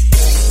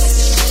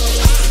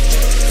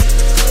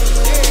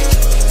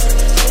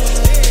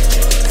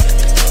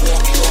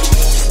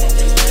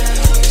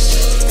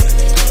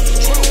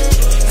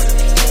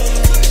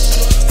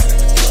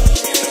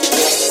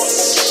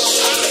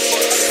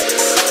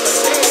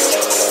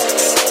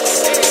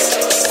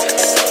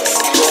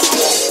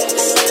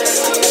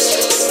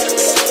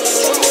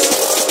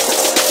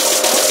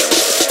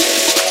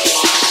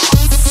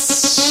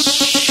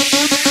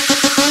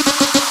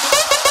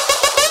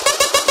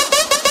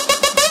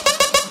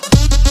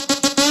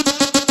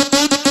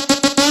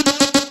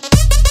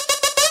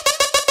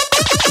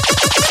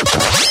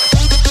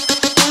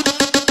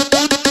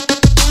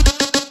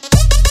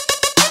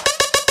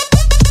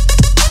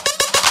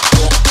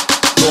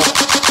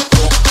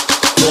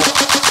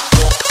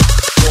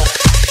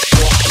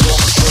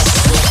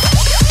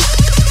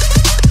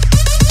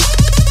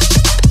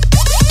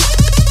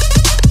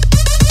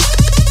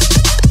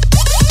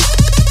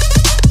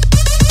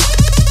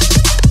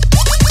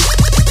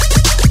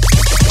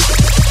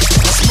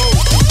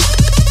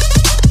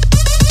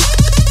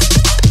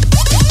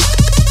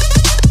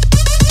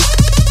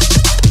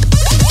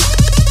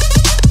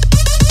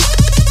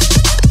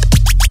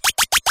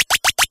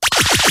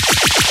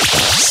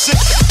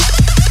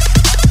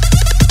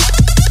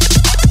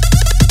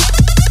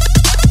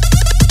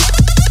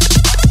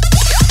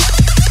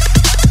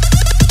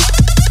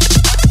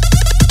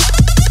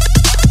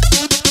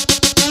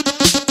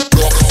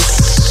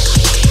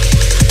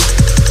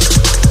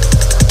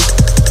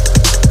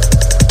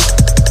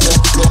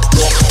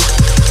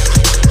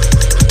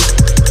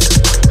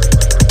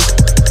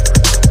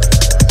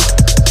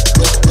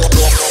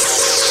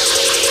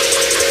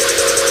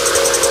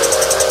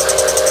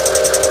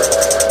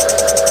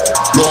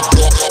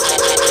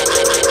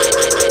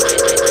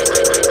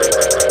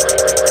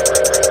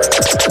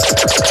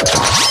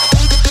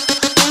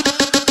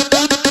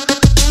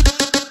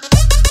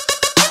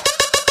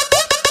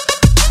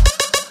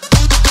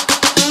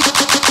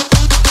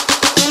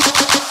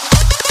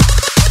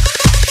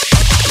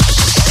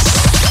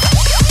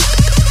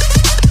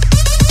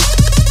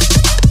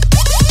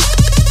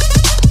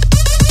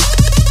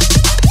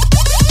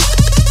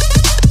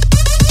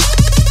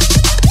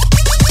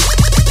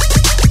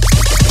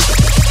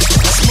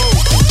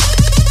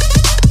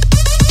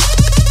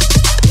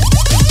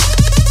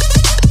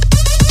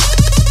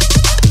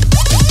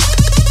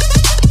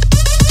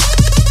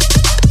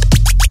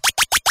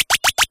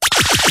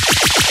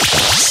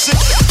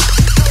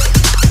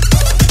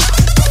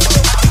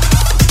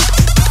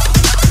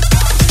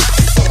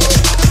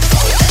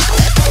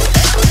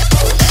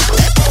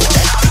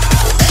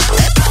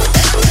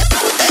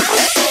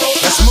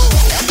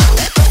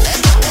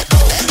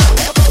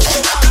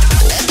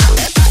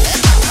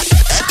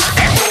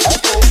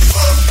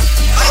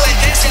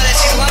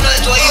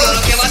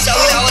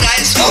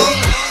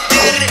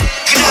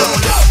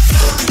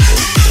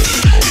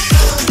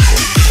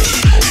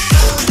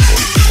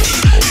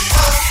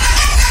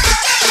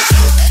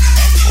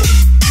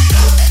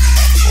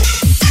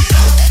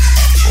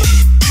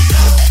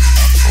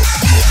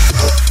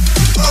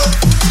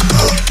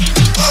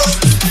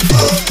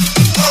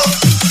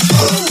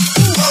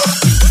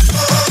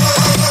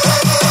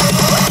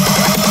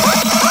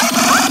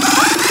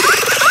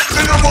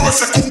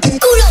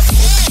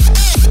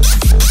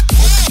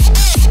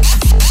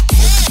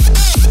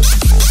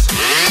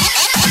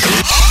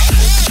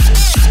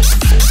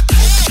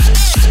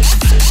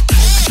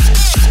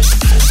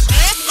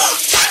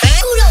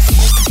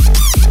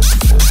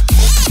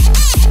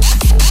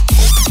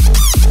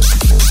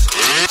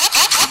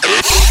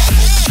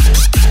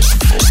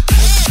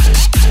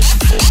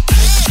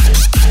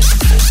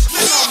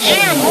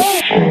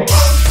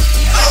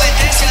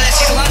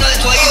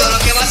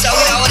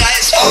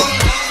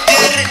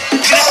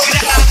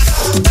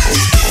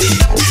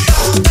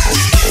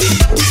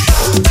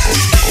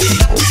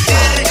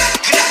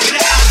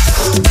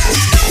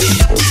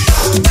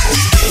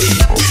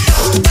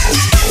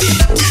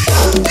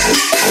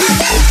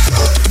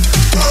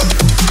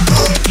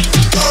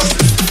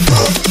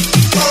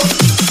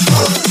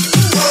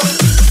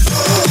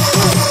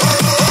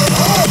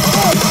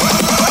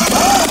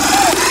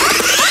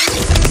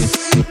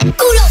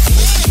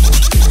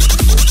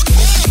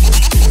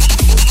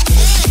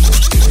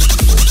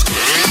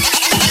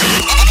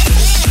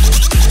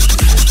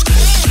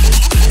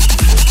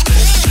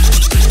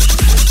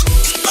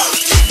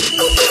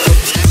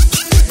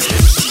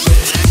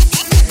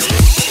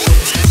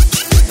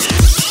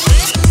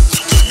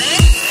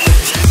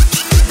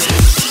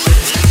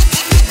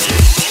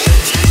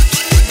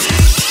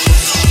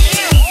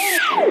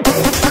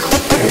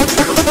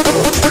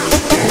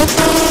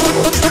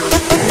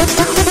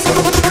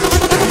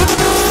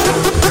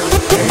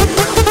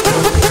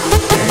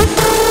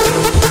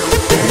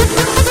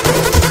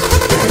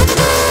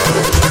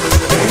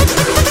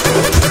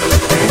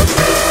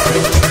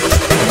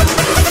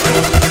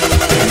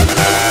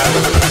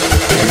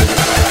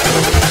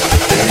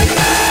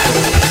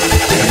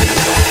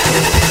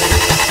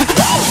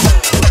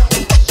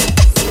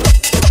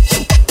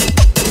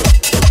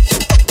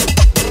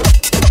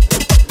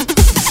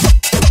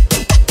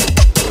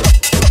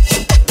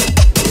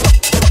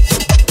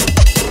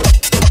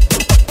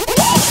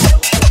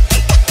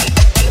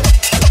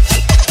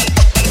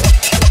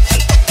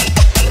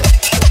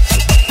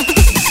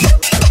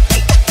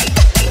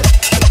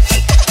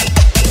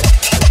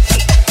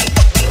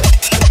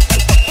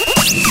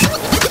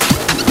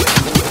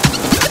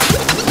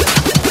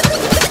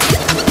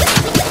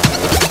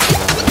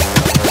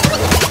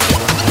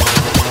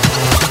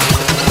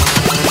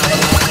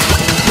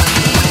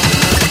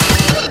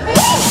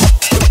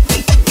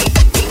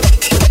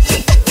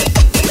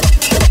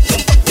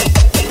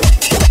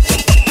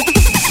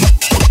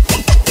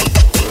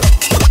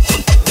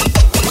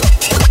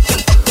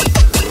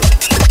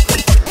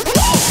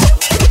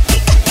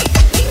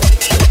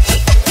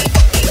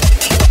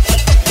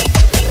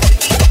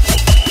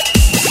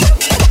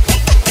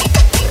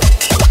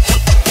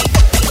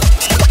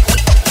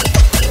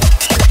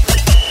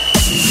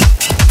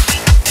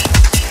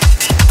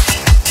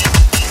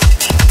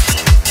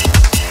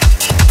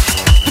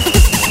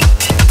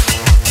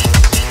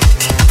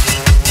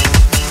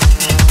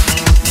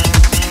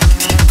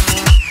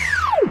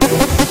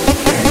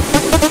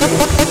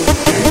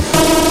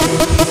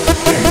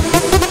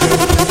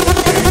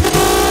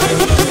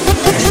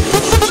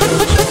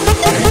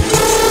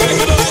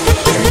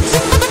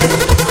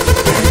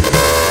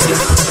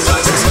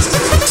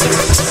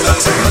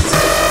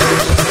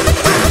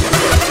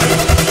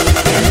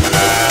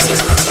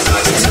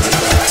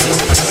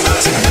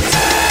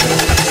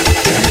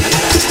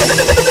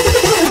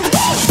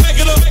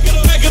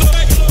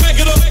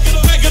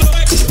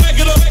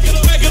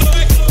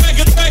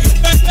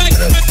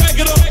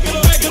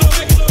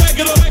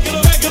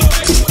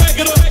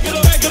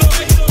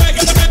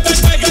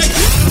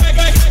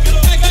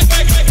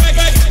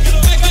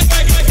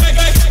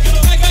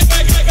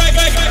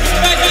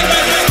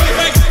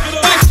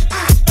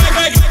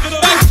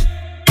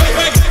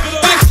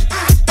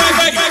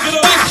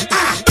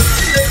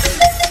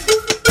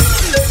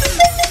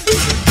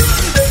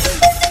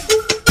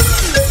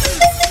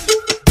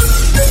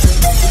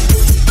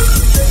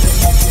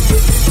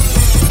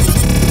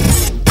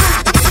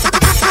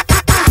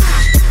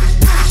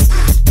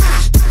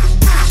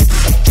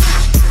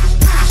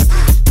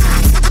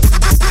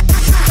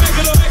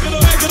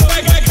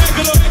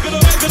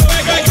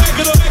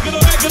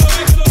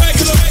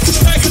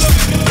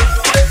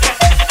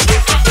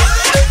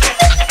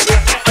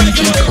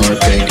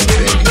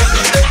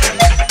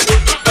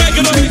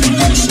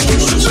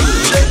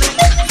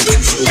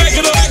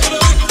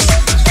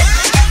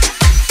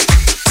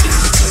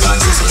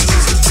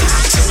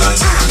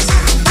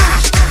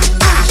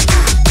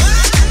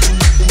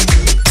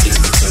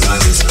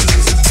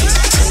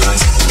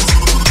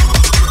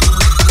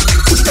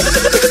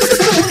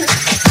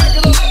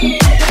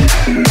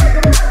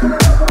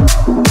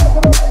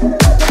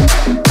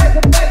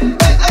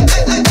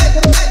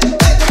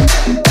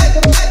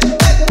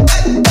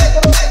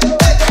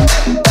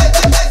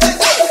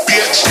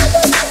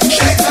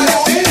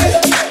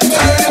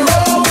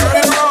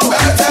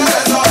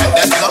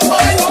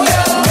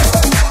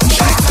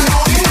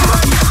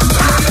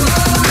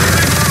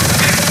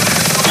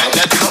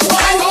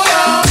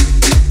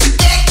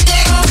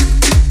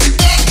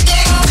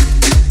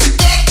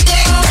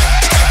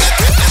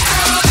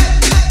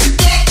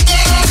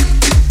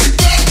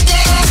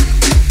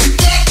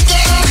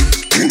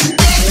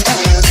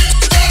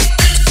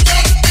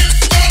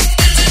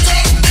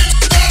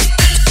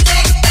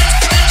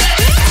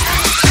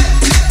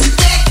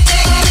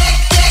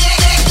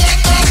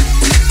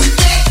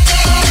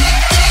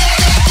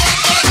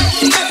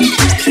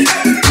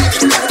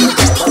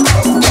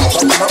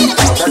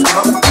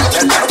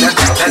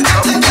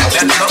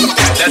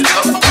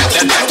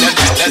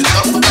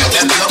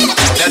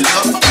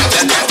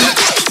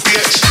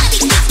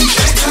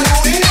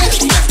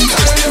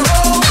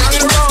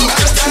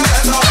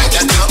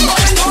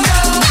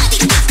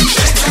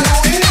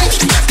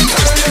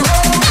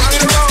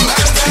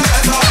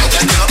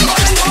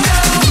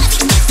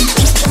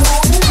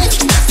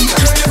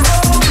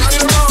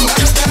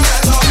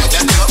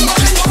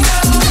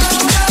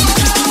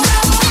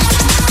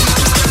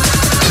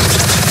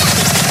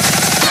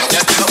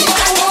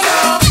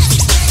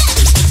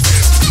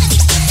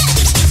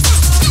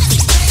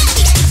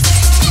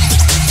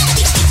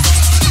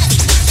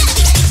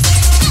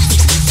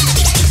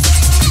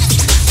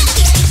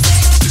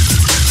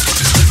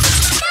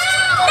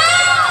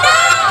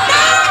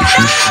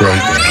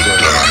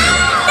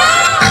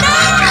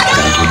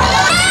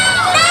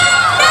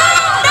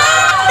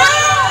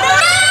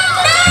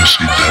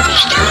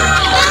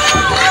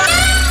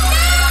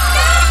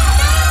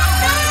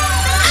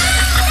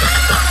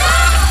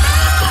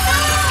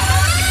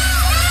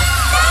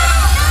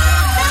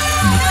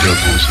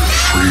 devils are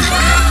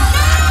free.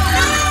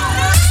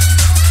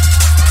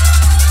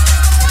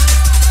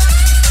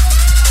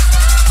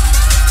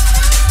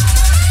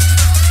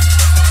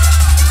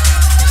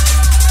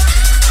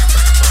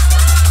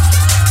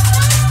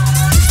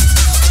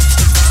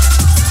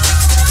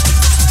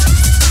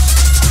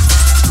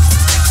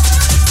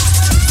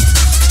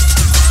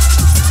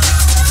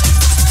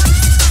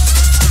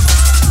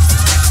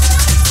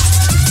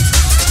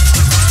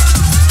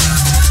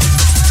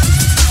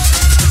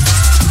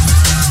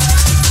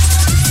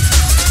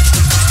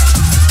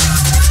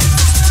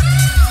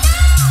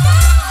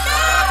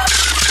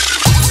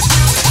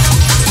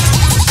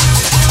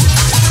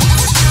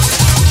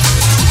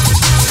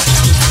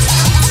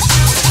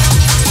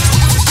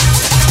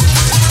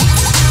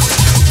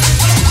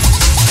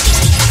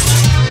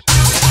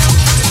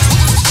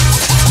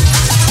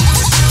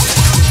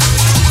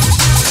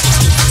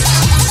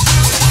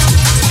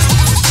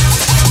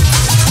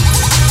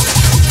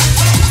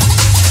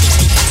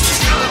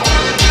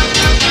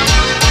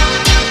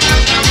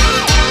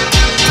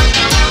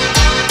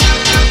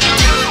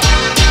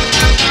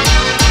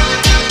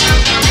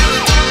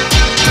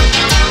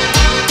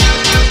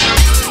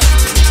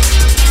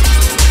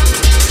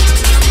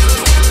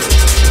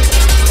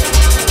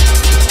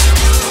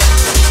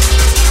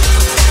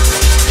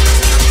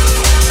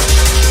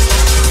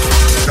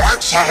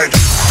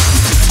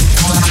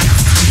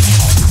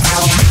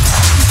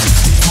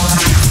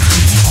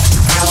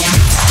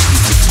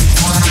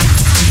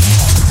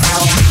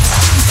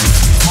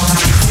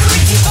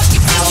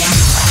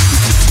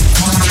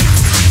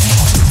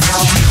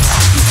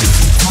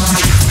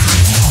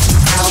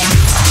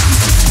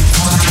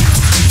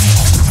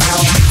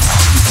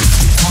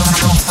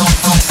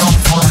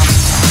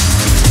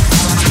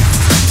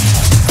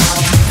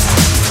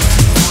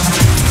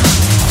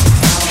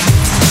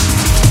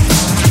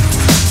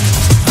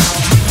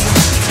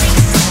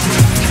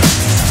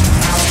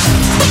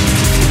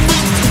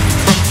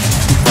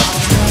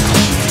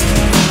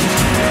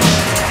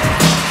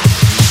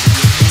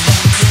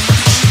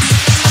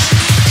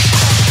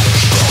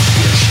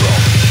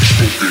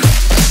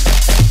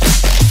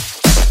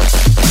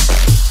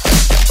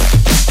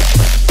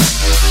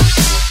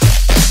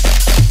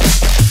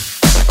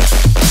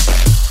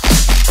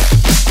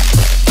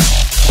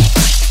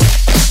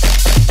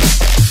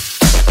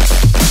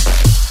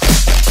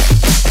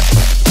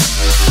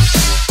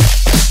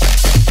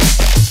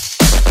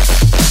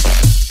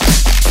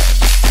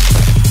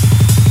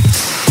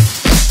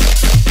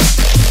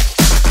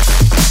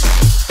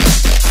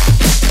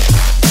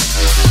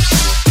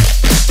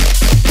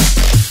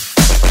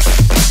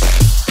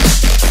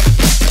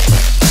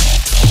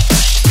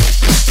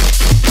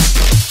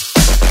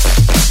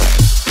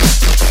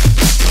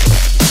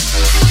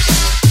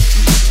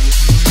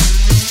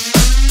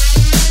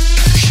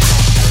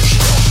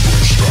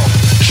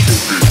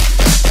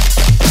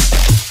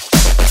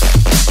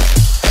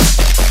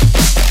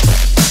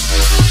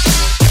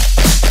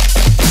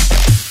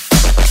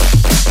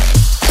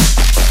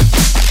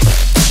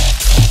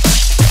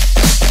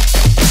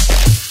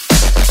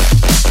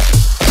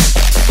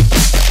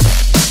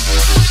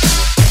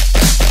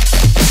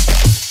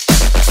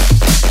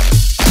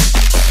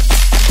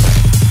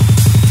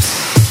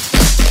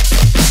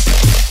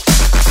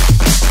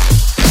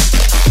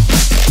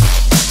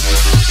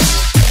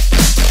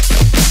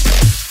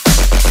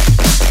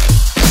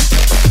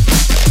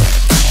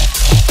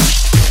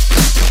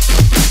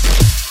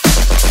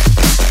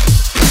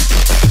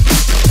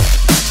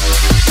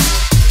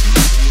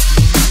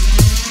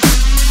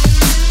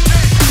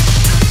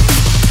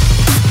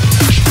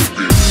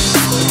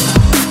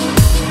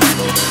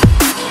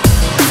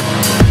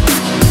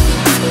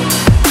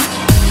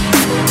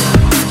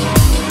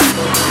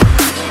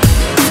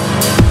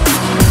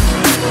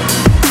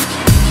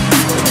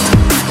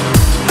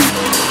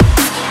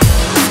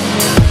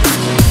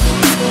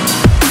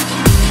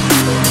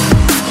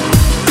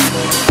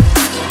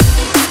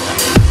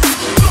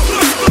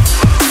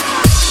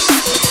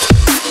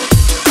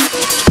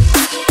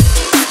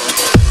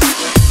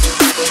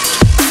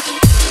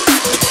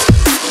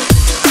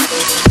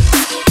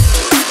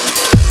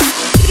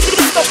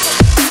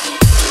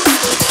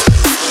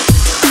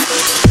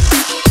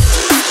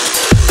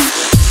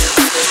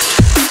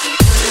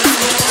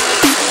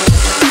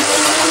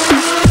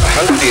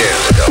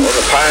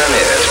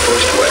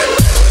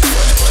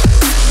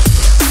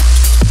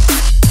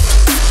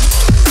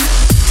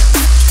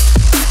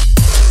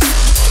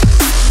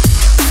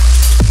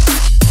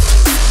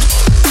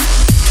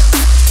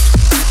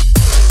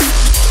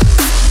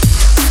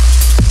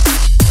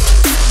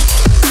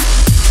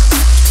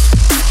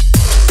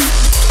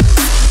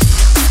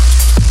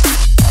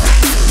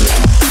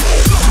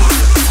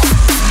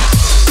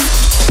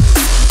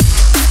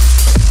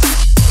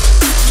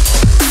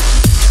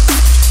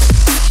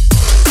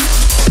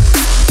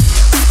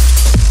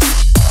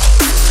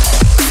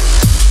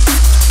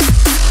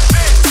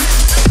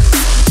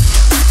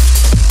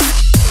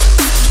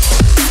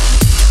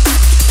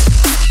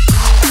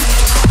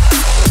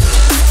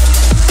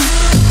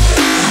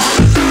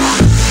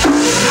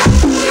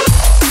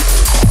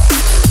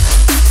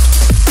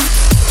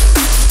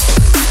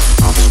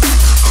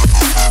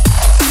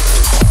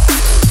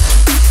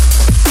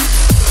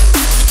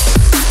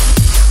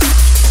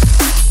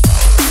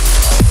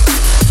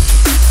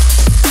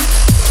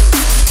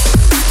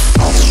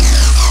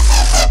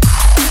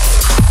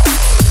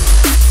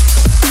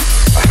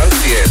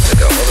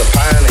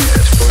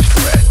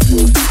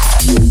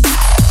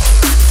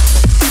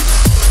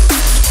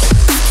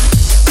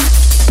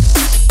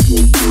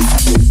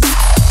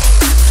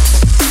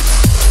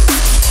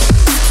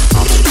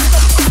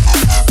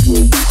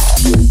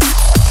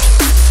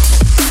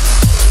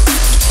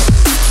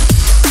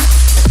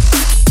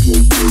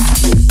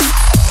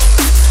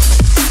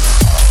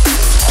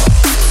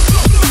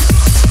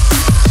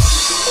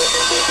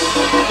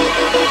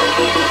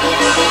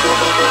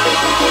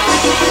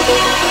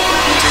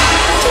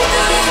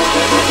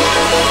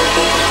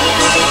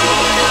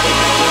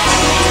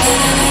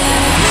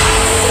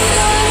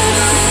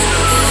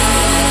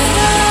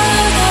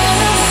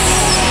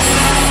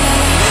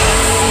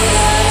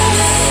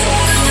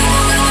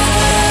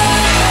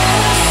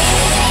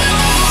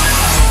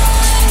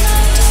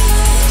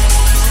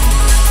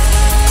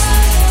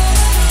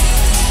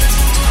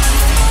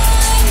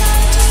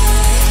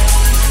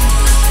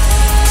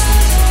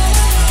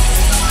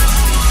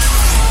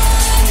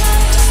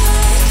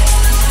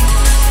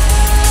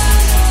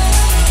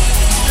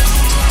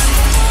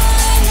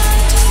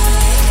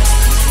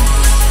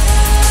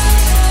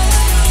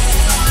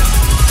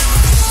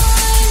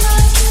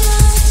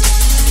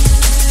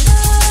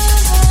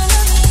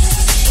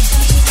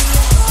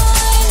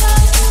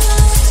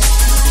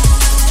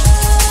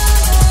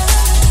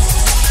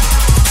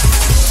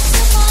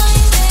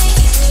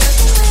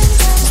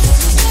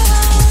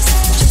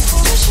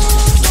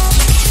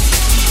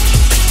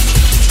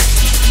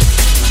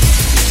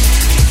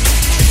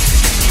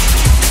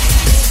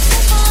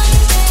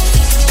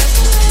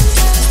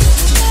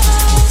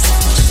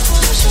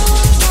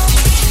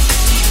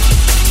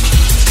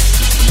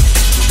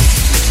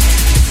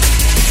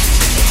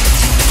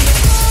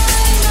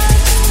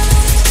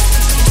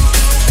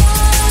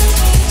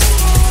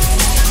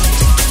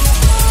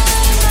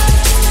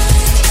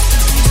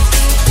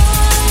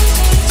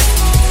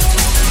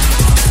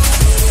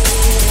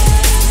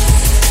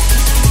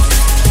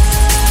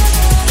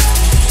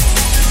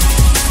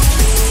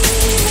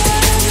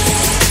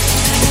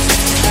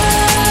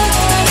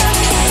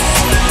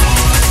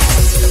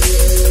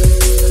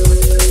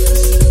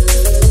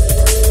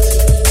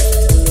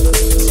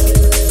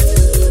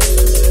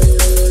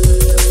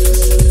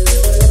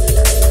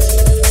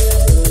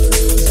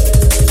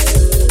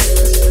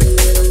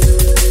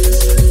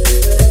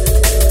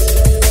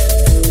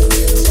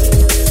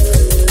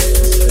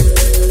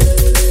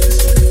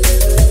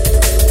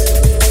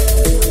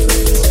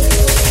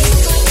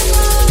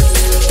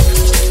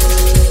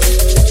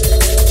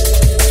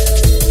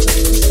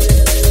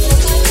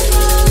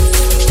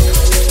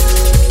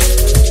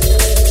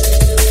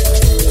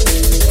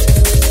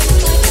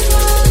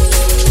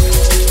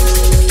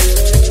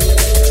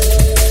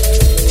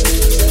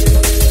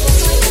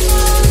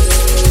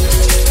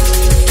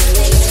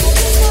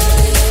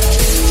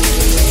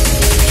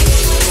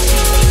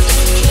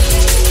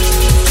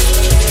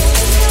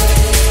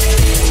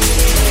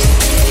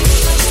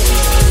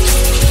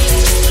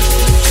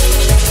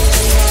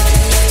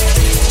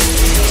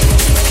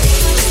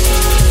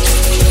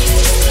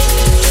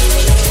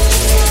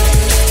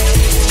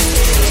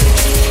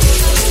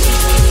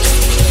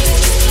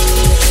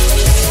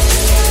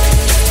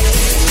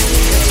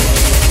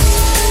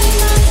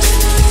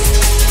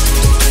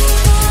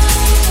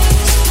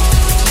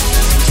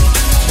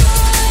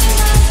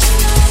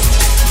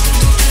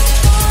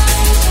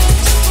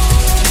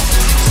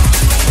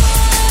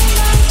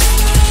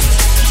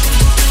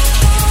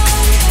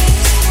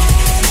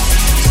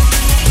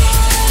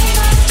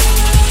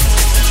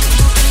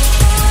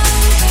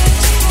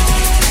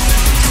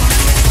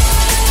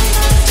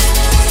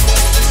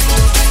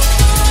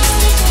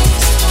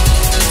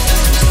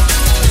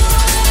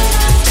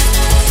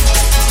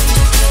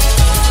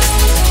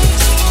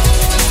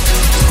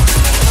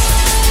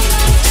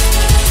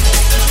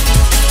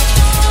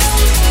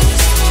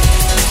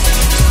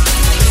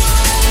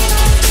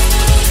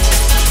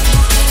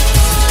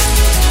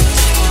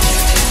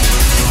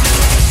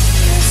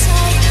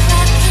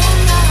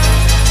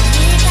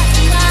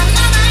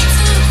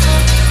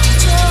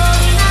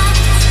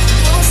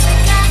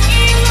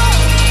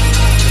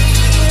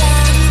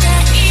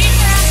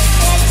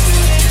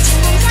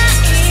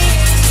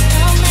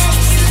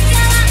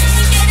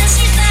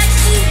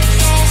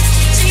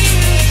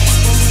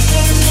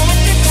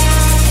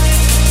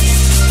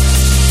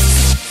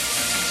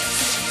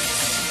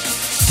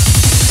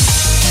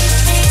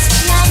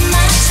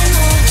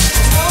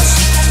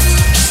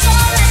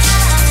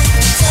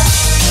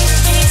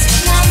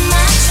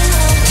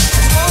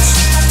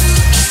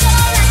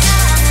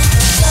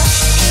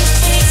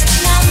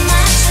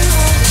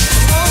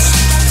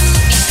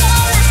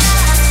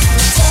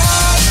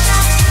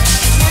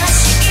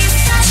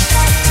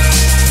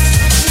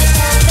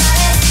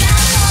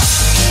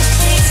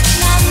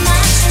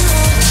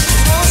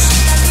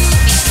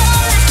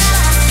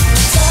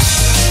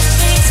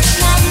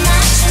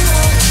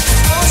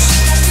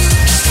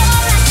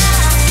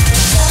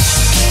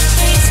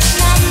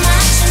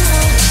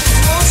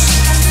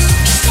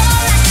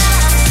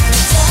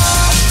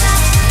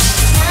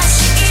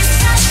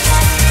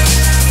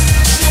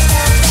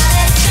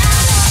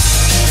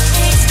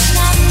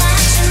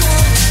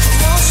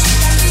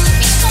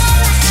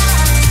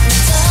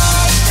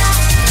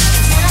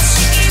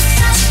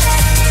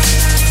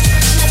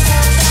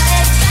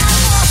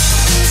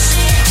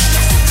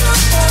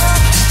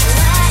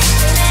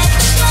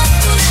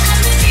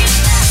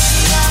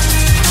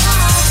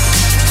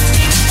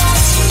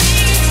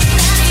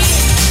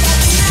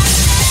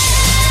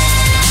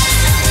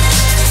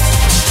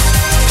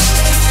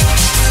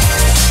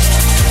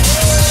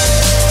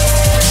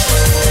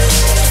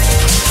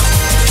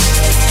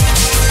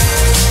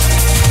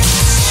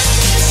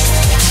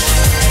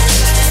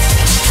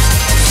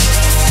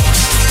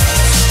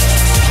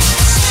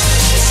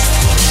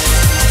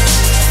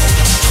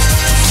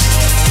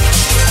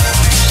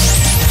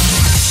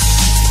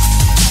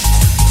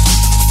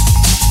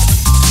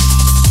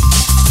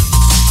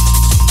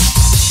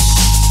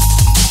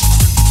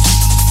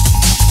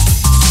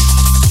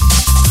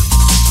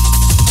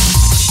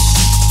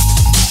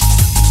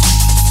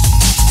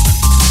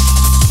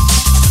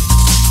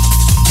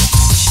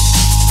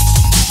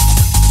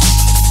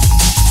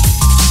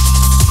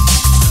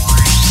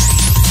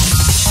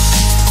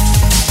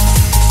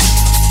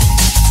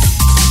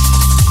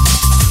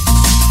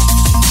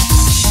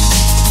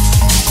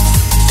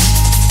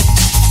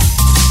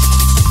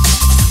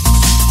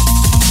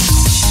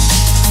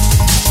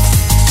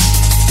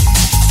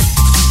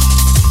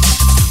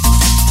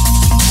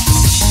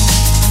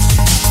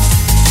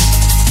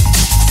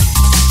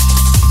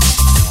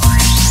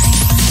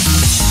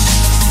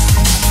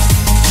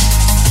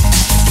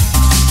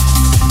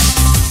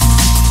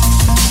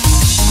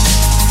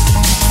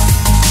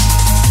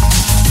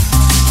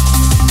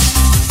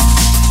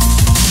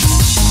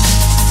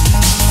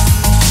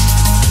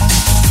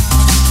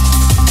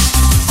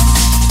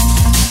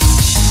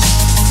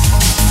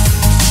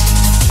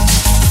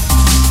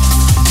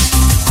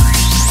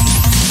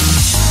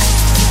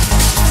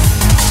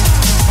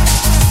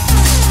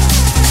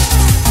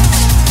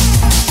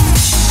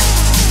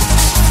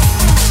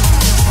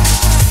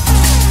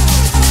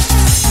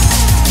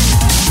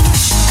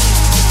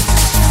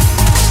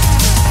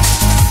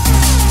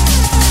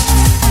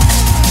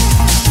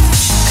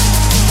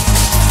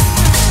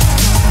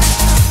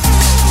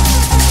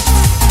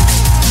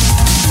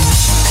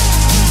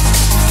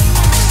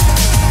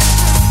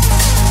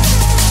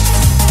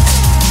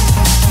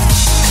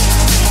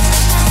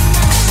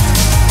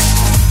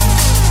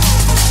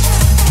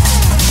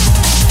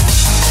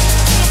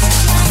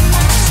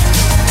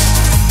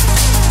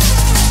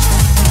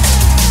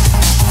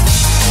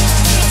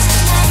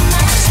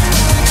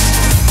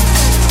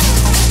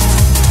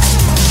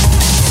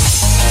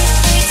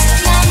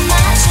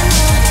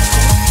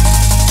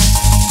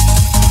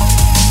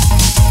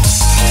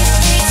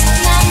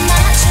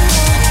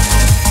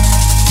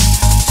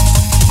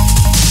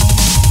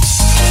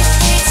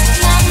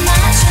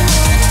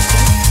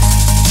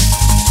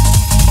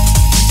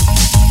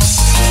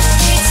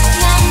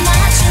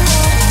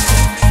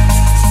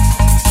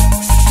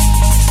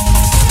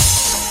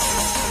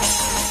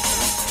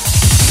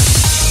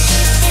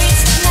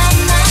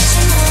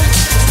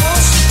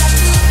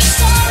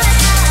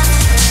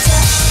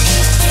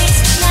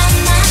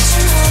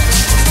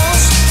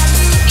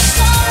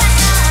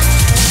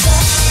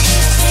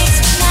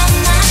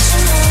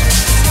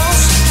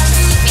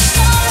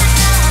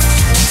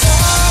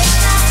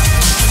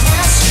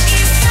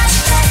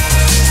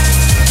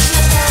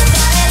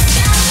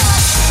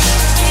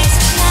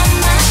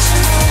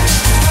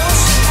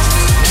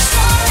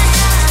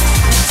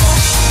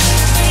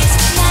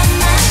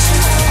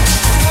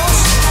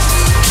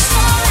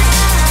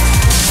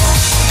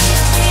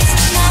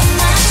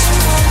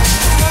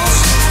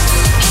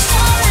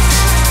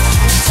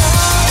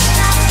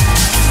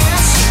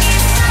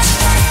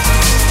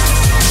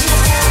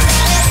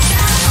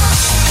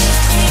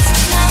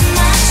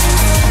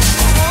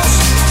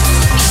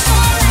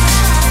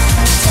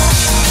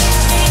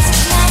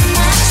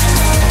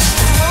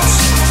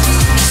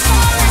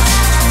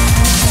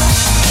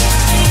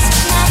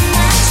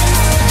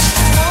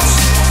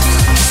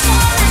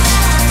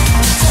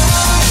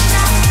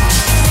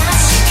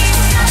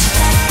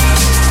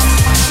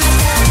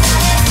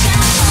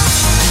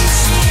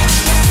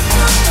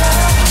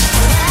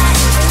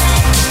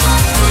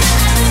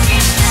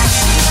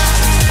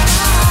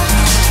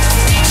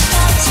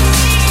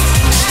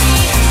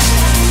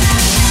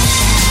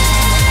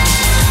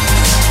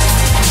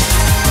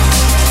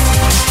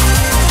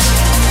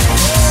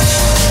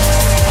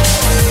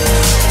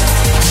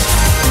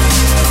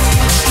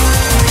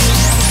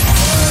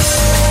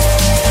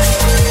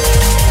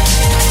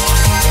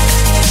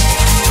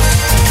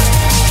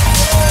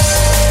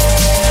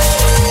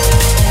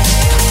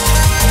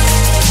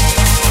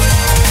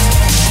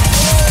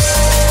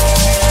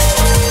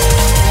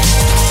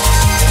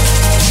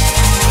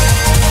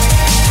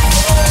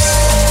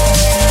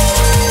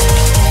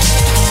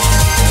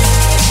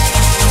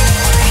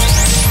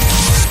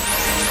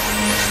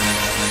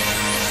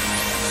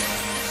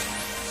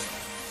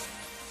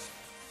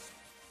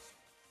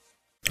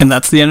 And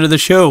that's the end of the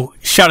show.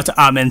 Shout out to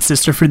Amen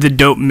Sister for the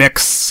dope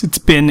mix. It's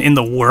been in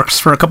the works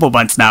for a couple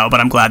months now, but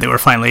I'm glad they were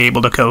finally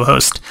able to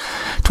co-host.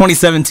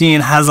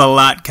 2017 has a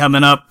lot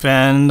coming up,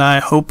 and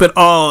I hope it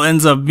all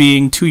ends up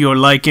being to your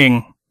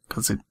liking,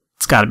 because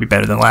it's got to be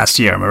better than last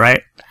year, am I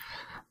right?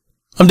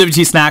 I'm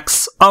WT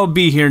Snacks. I'll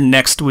be here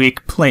next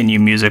week playing new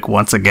music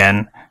once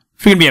again.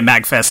 If you're going to be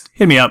at MagFest,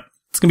 hit me up.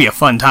 It's going to be a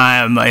fun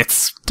time.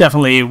 It's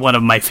definitely one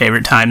of my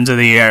favorite times of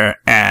the year,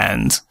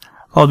 and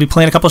I'll be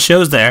playing a couple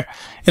shows there.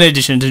 In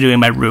addition to doing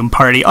my room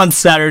party on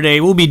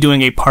Saturday, we'll be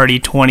doing a Party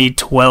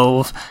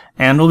 2012,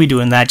 and we'll be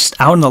doing that just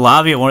out in the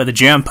lobby at one of the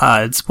jam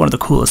pods. One of the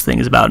coolest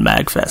things about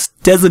MagFest.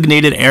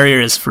 Designated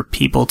areas for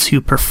people to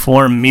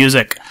perform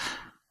music.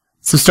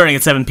 So starting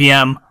at 7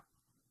 p.m.,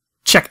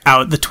 check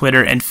out the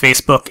Twitter and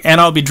Facebook, and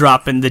I'll be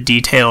dropping the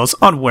details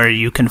on where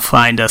you can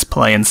find us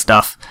playing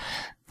stuff.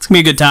 It's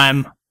gonna be a good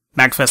time.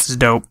 MagFest is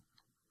dope.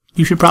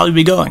 You should probably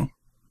be going.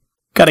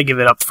 Gotta give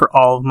it up for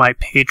all of my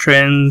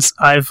patrons.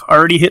 I've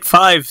already hit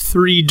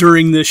 3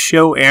 during this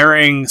show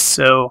airing,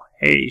 so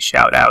hey,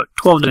 shout out.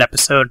 12 an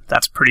episode,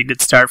 that's a pretty good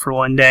start for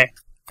one day.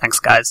 Thanks,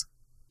 guys.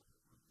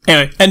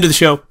 Anyway, end of the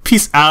show.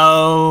 Peace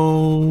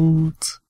out.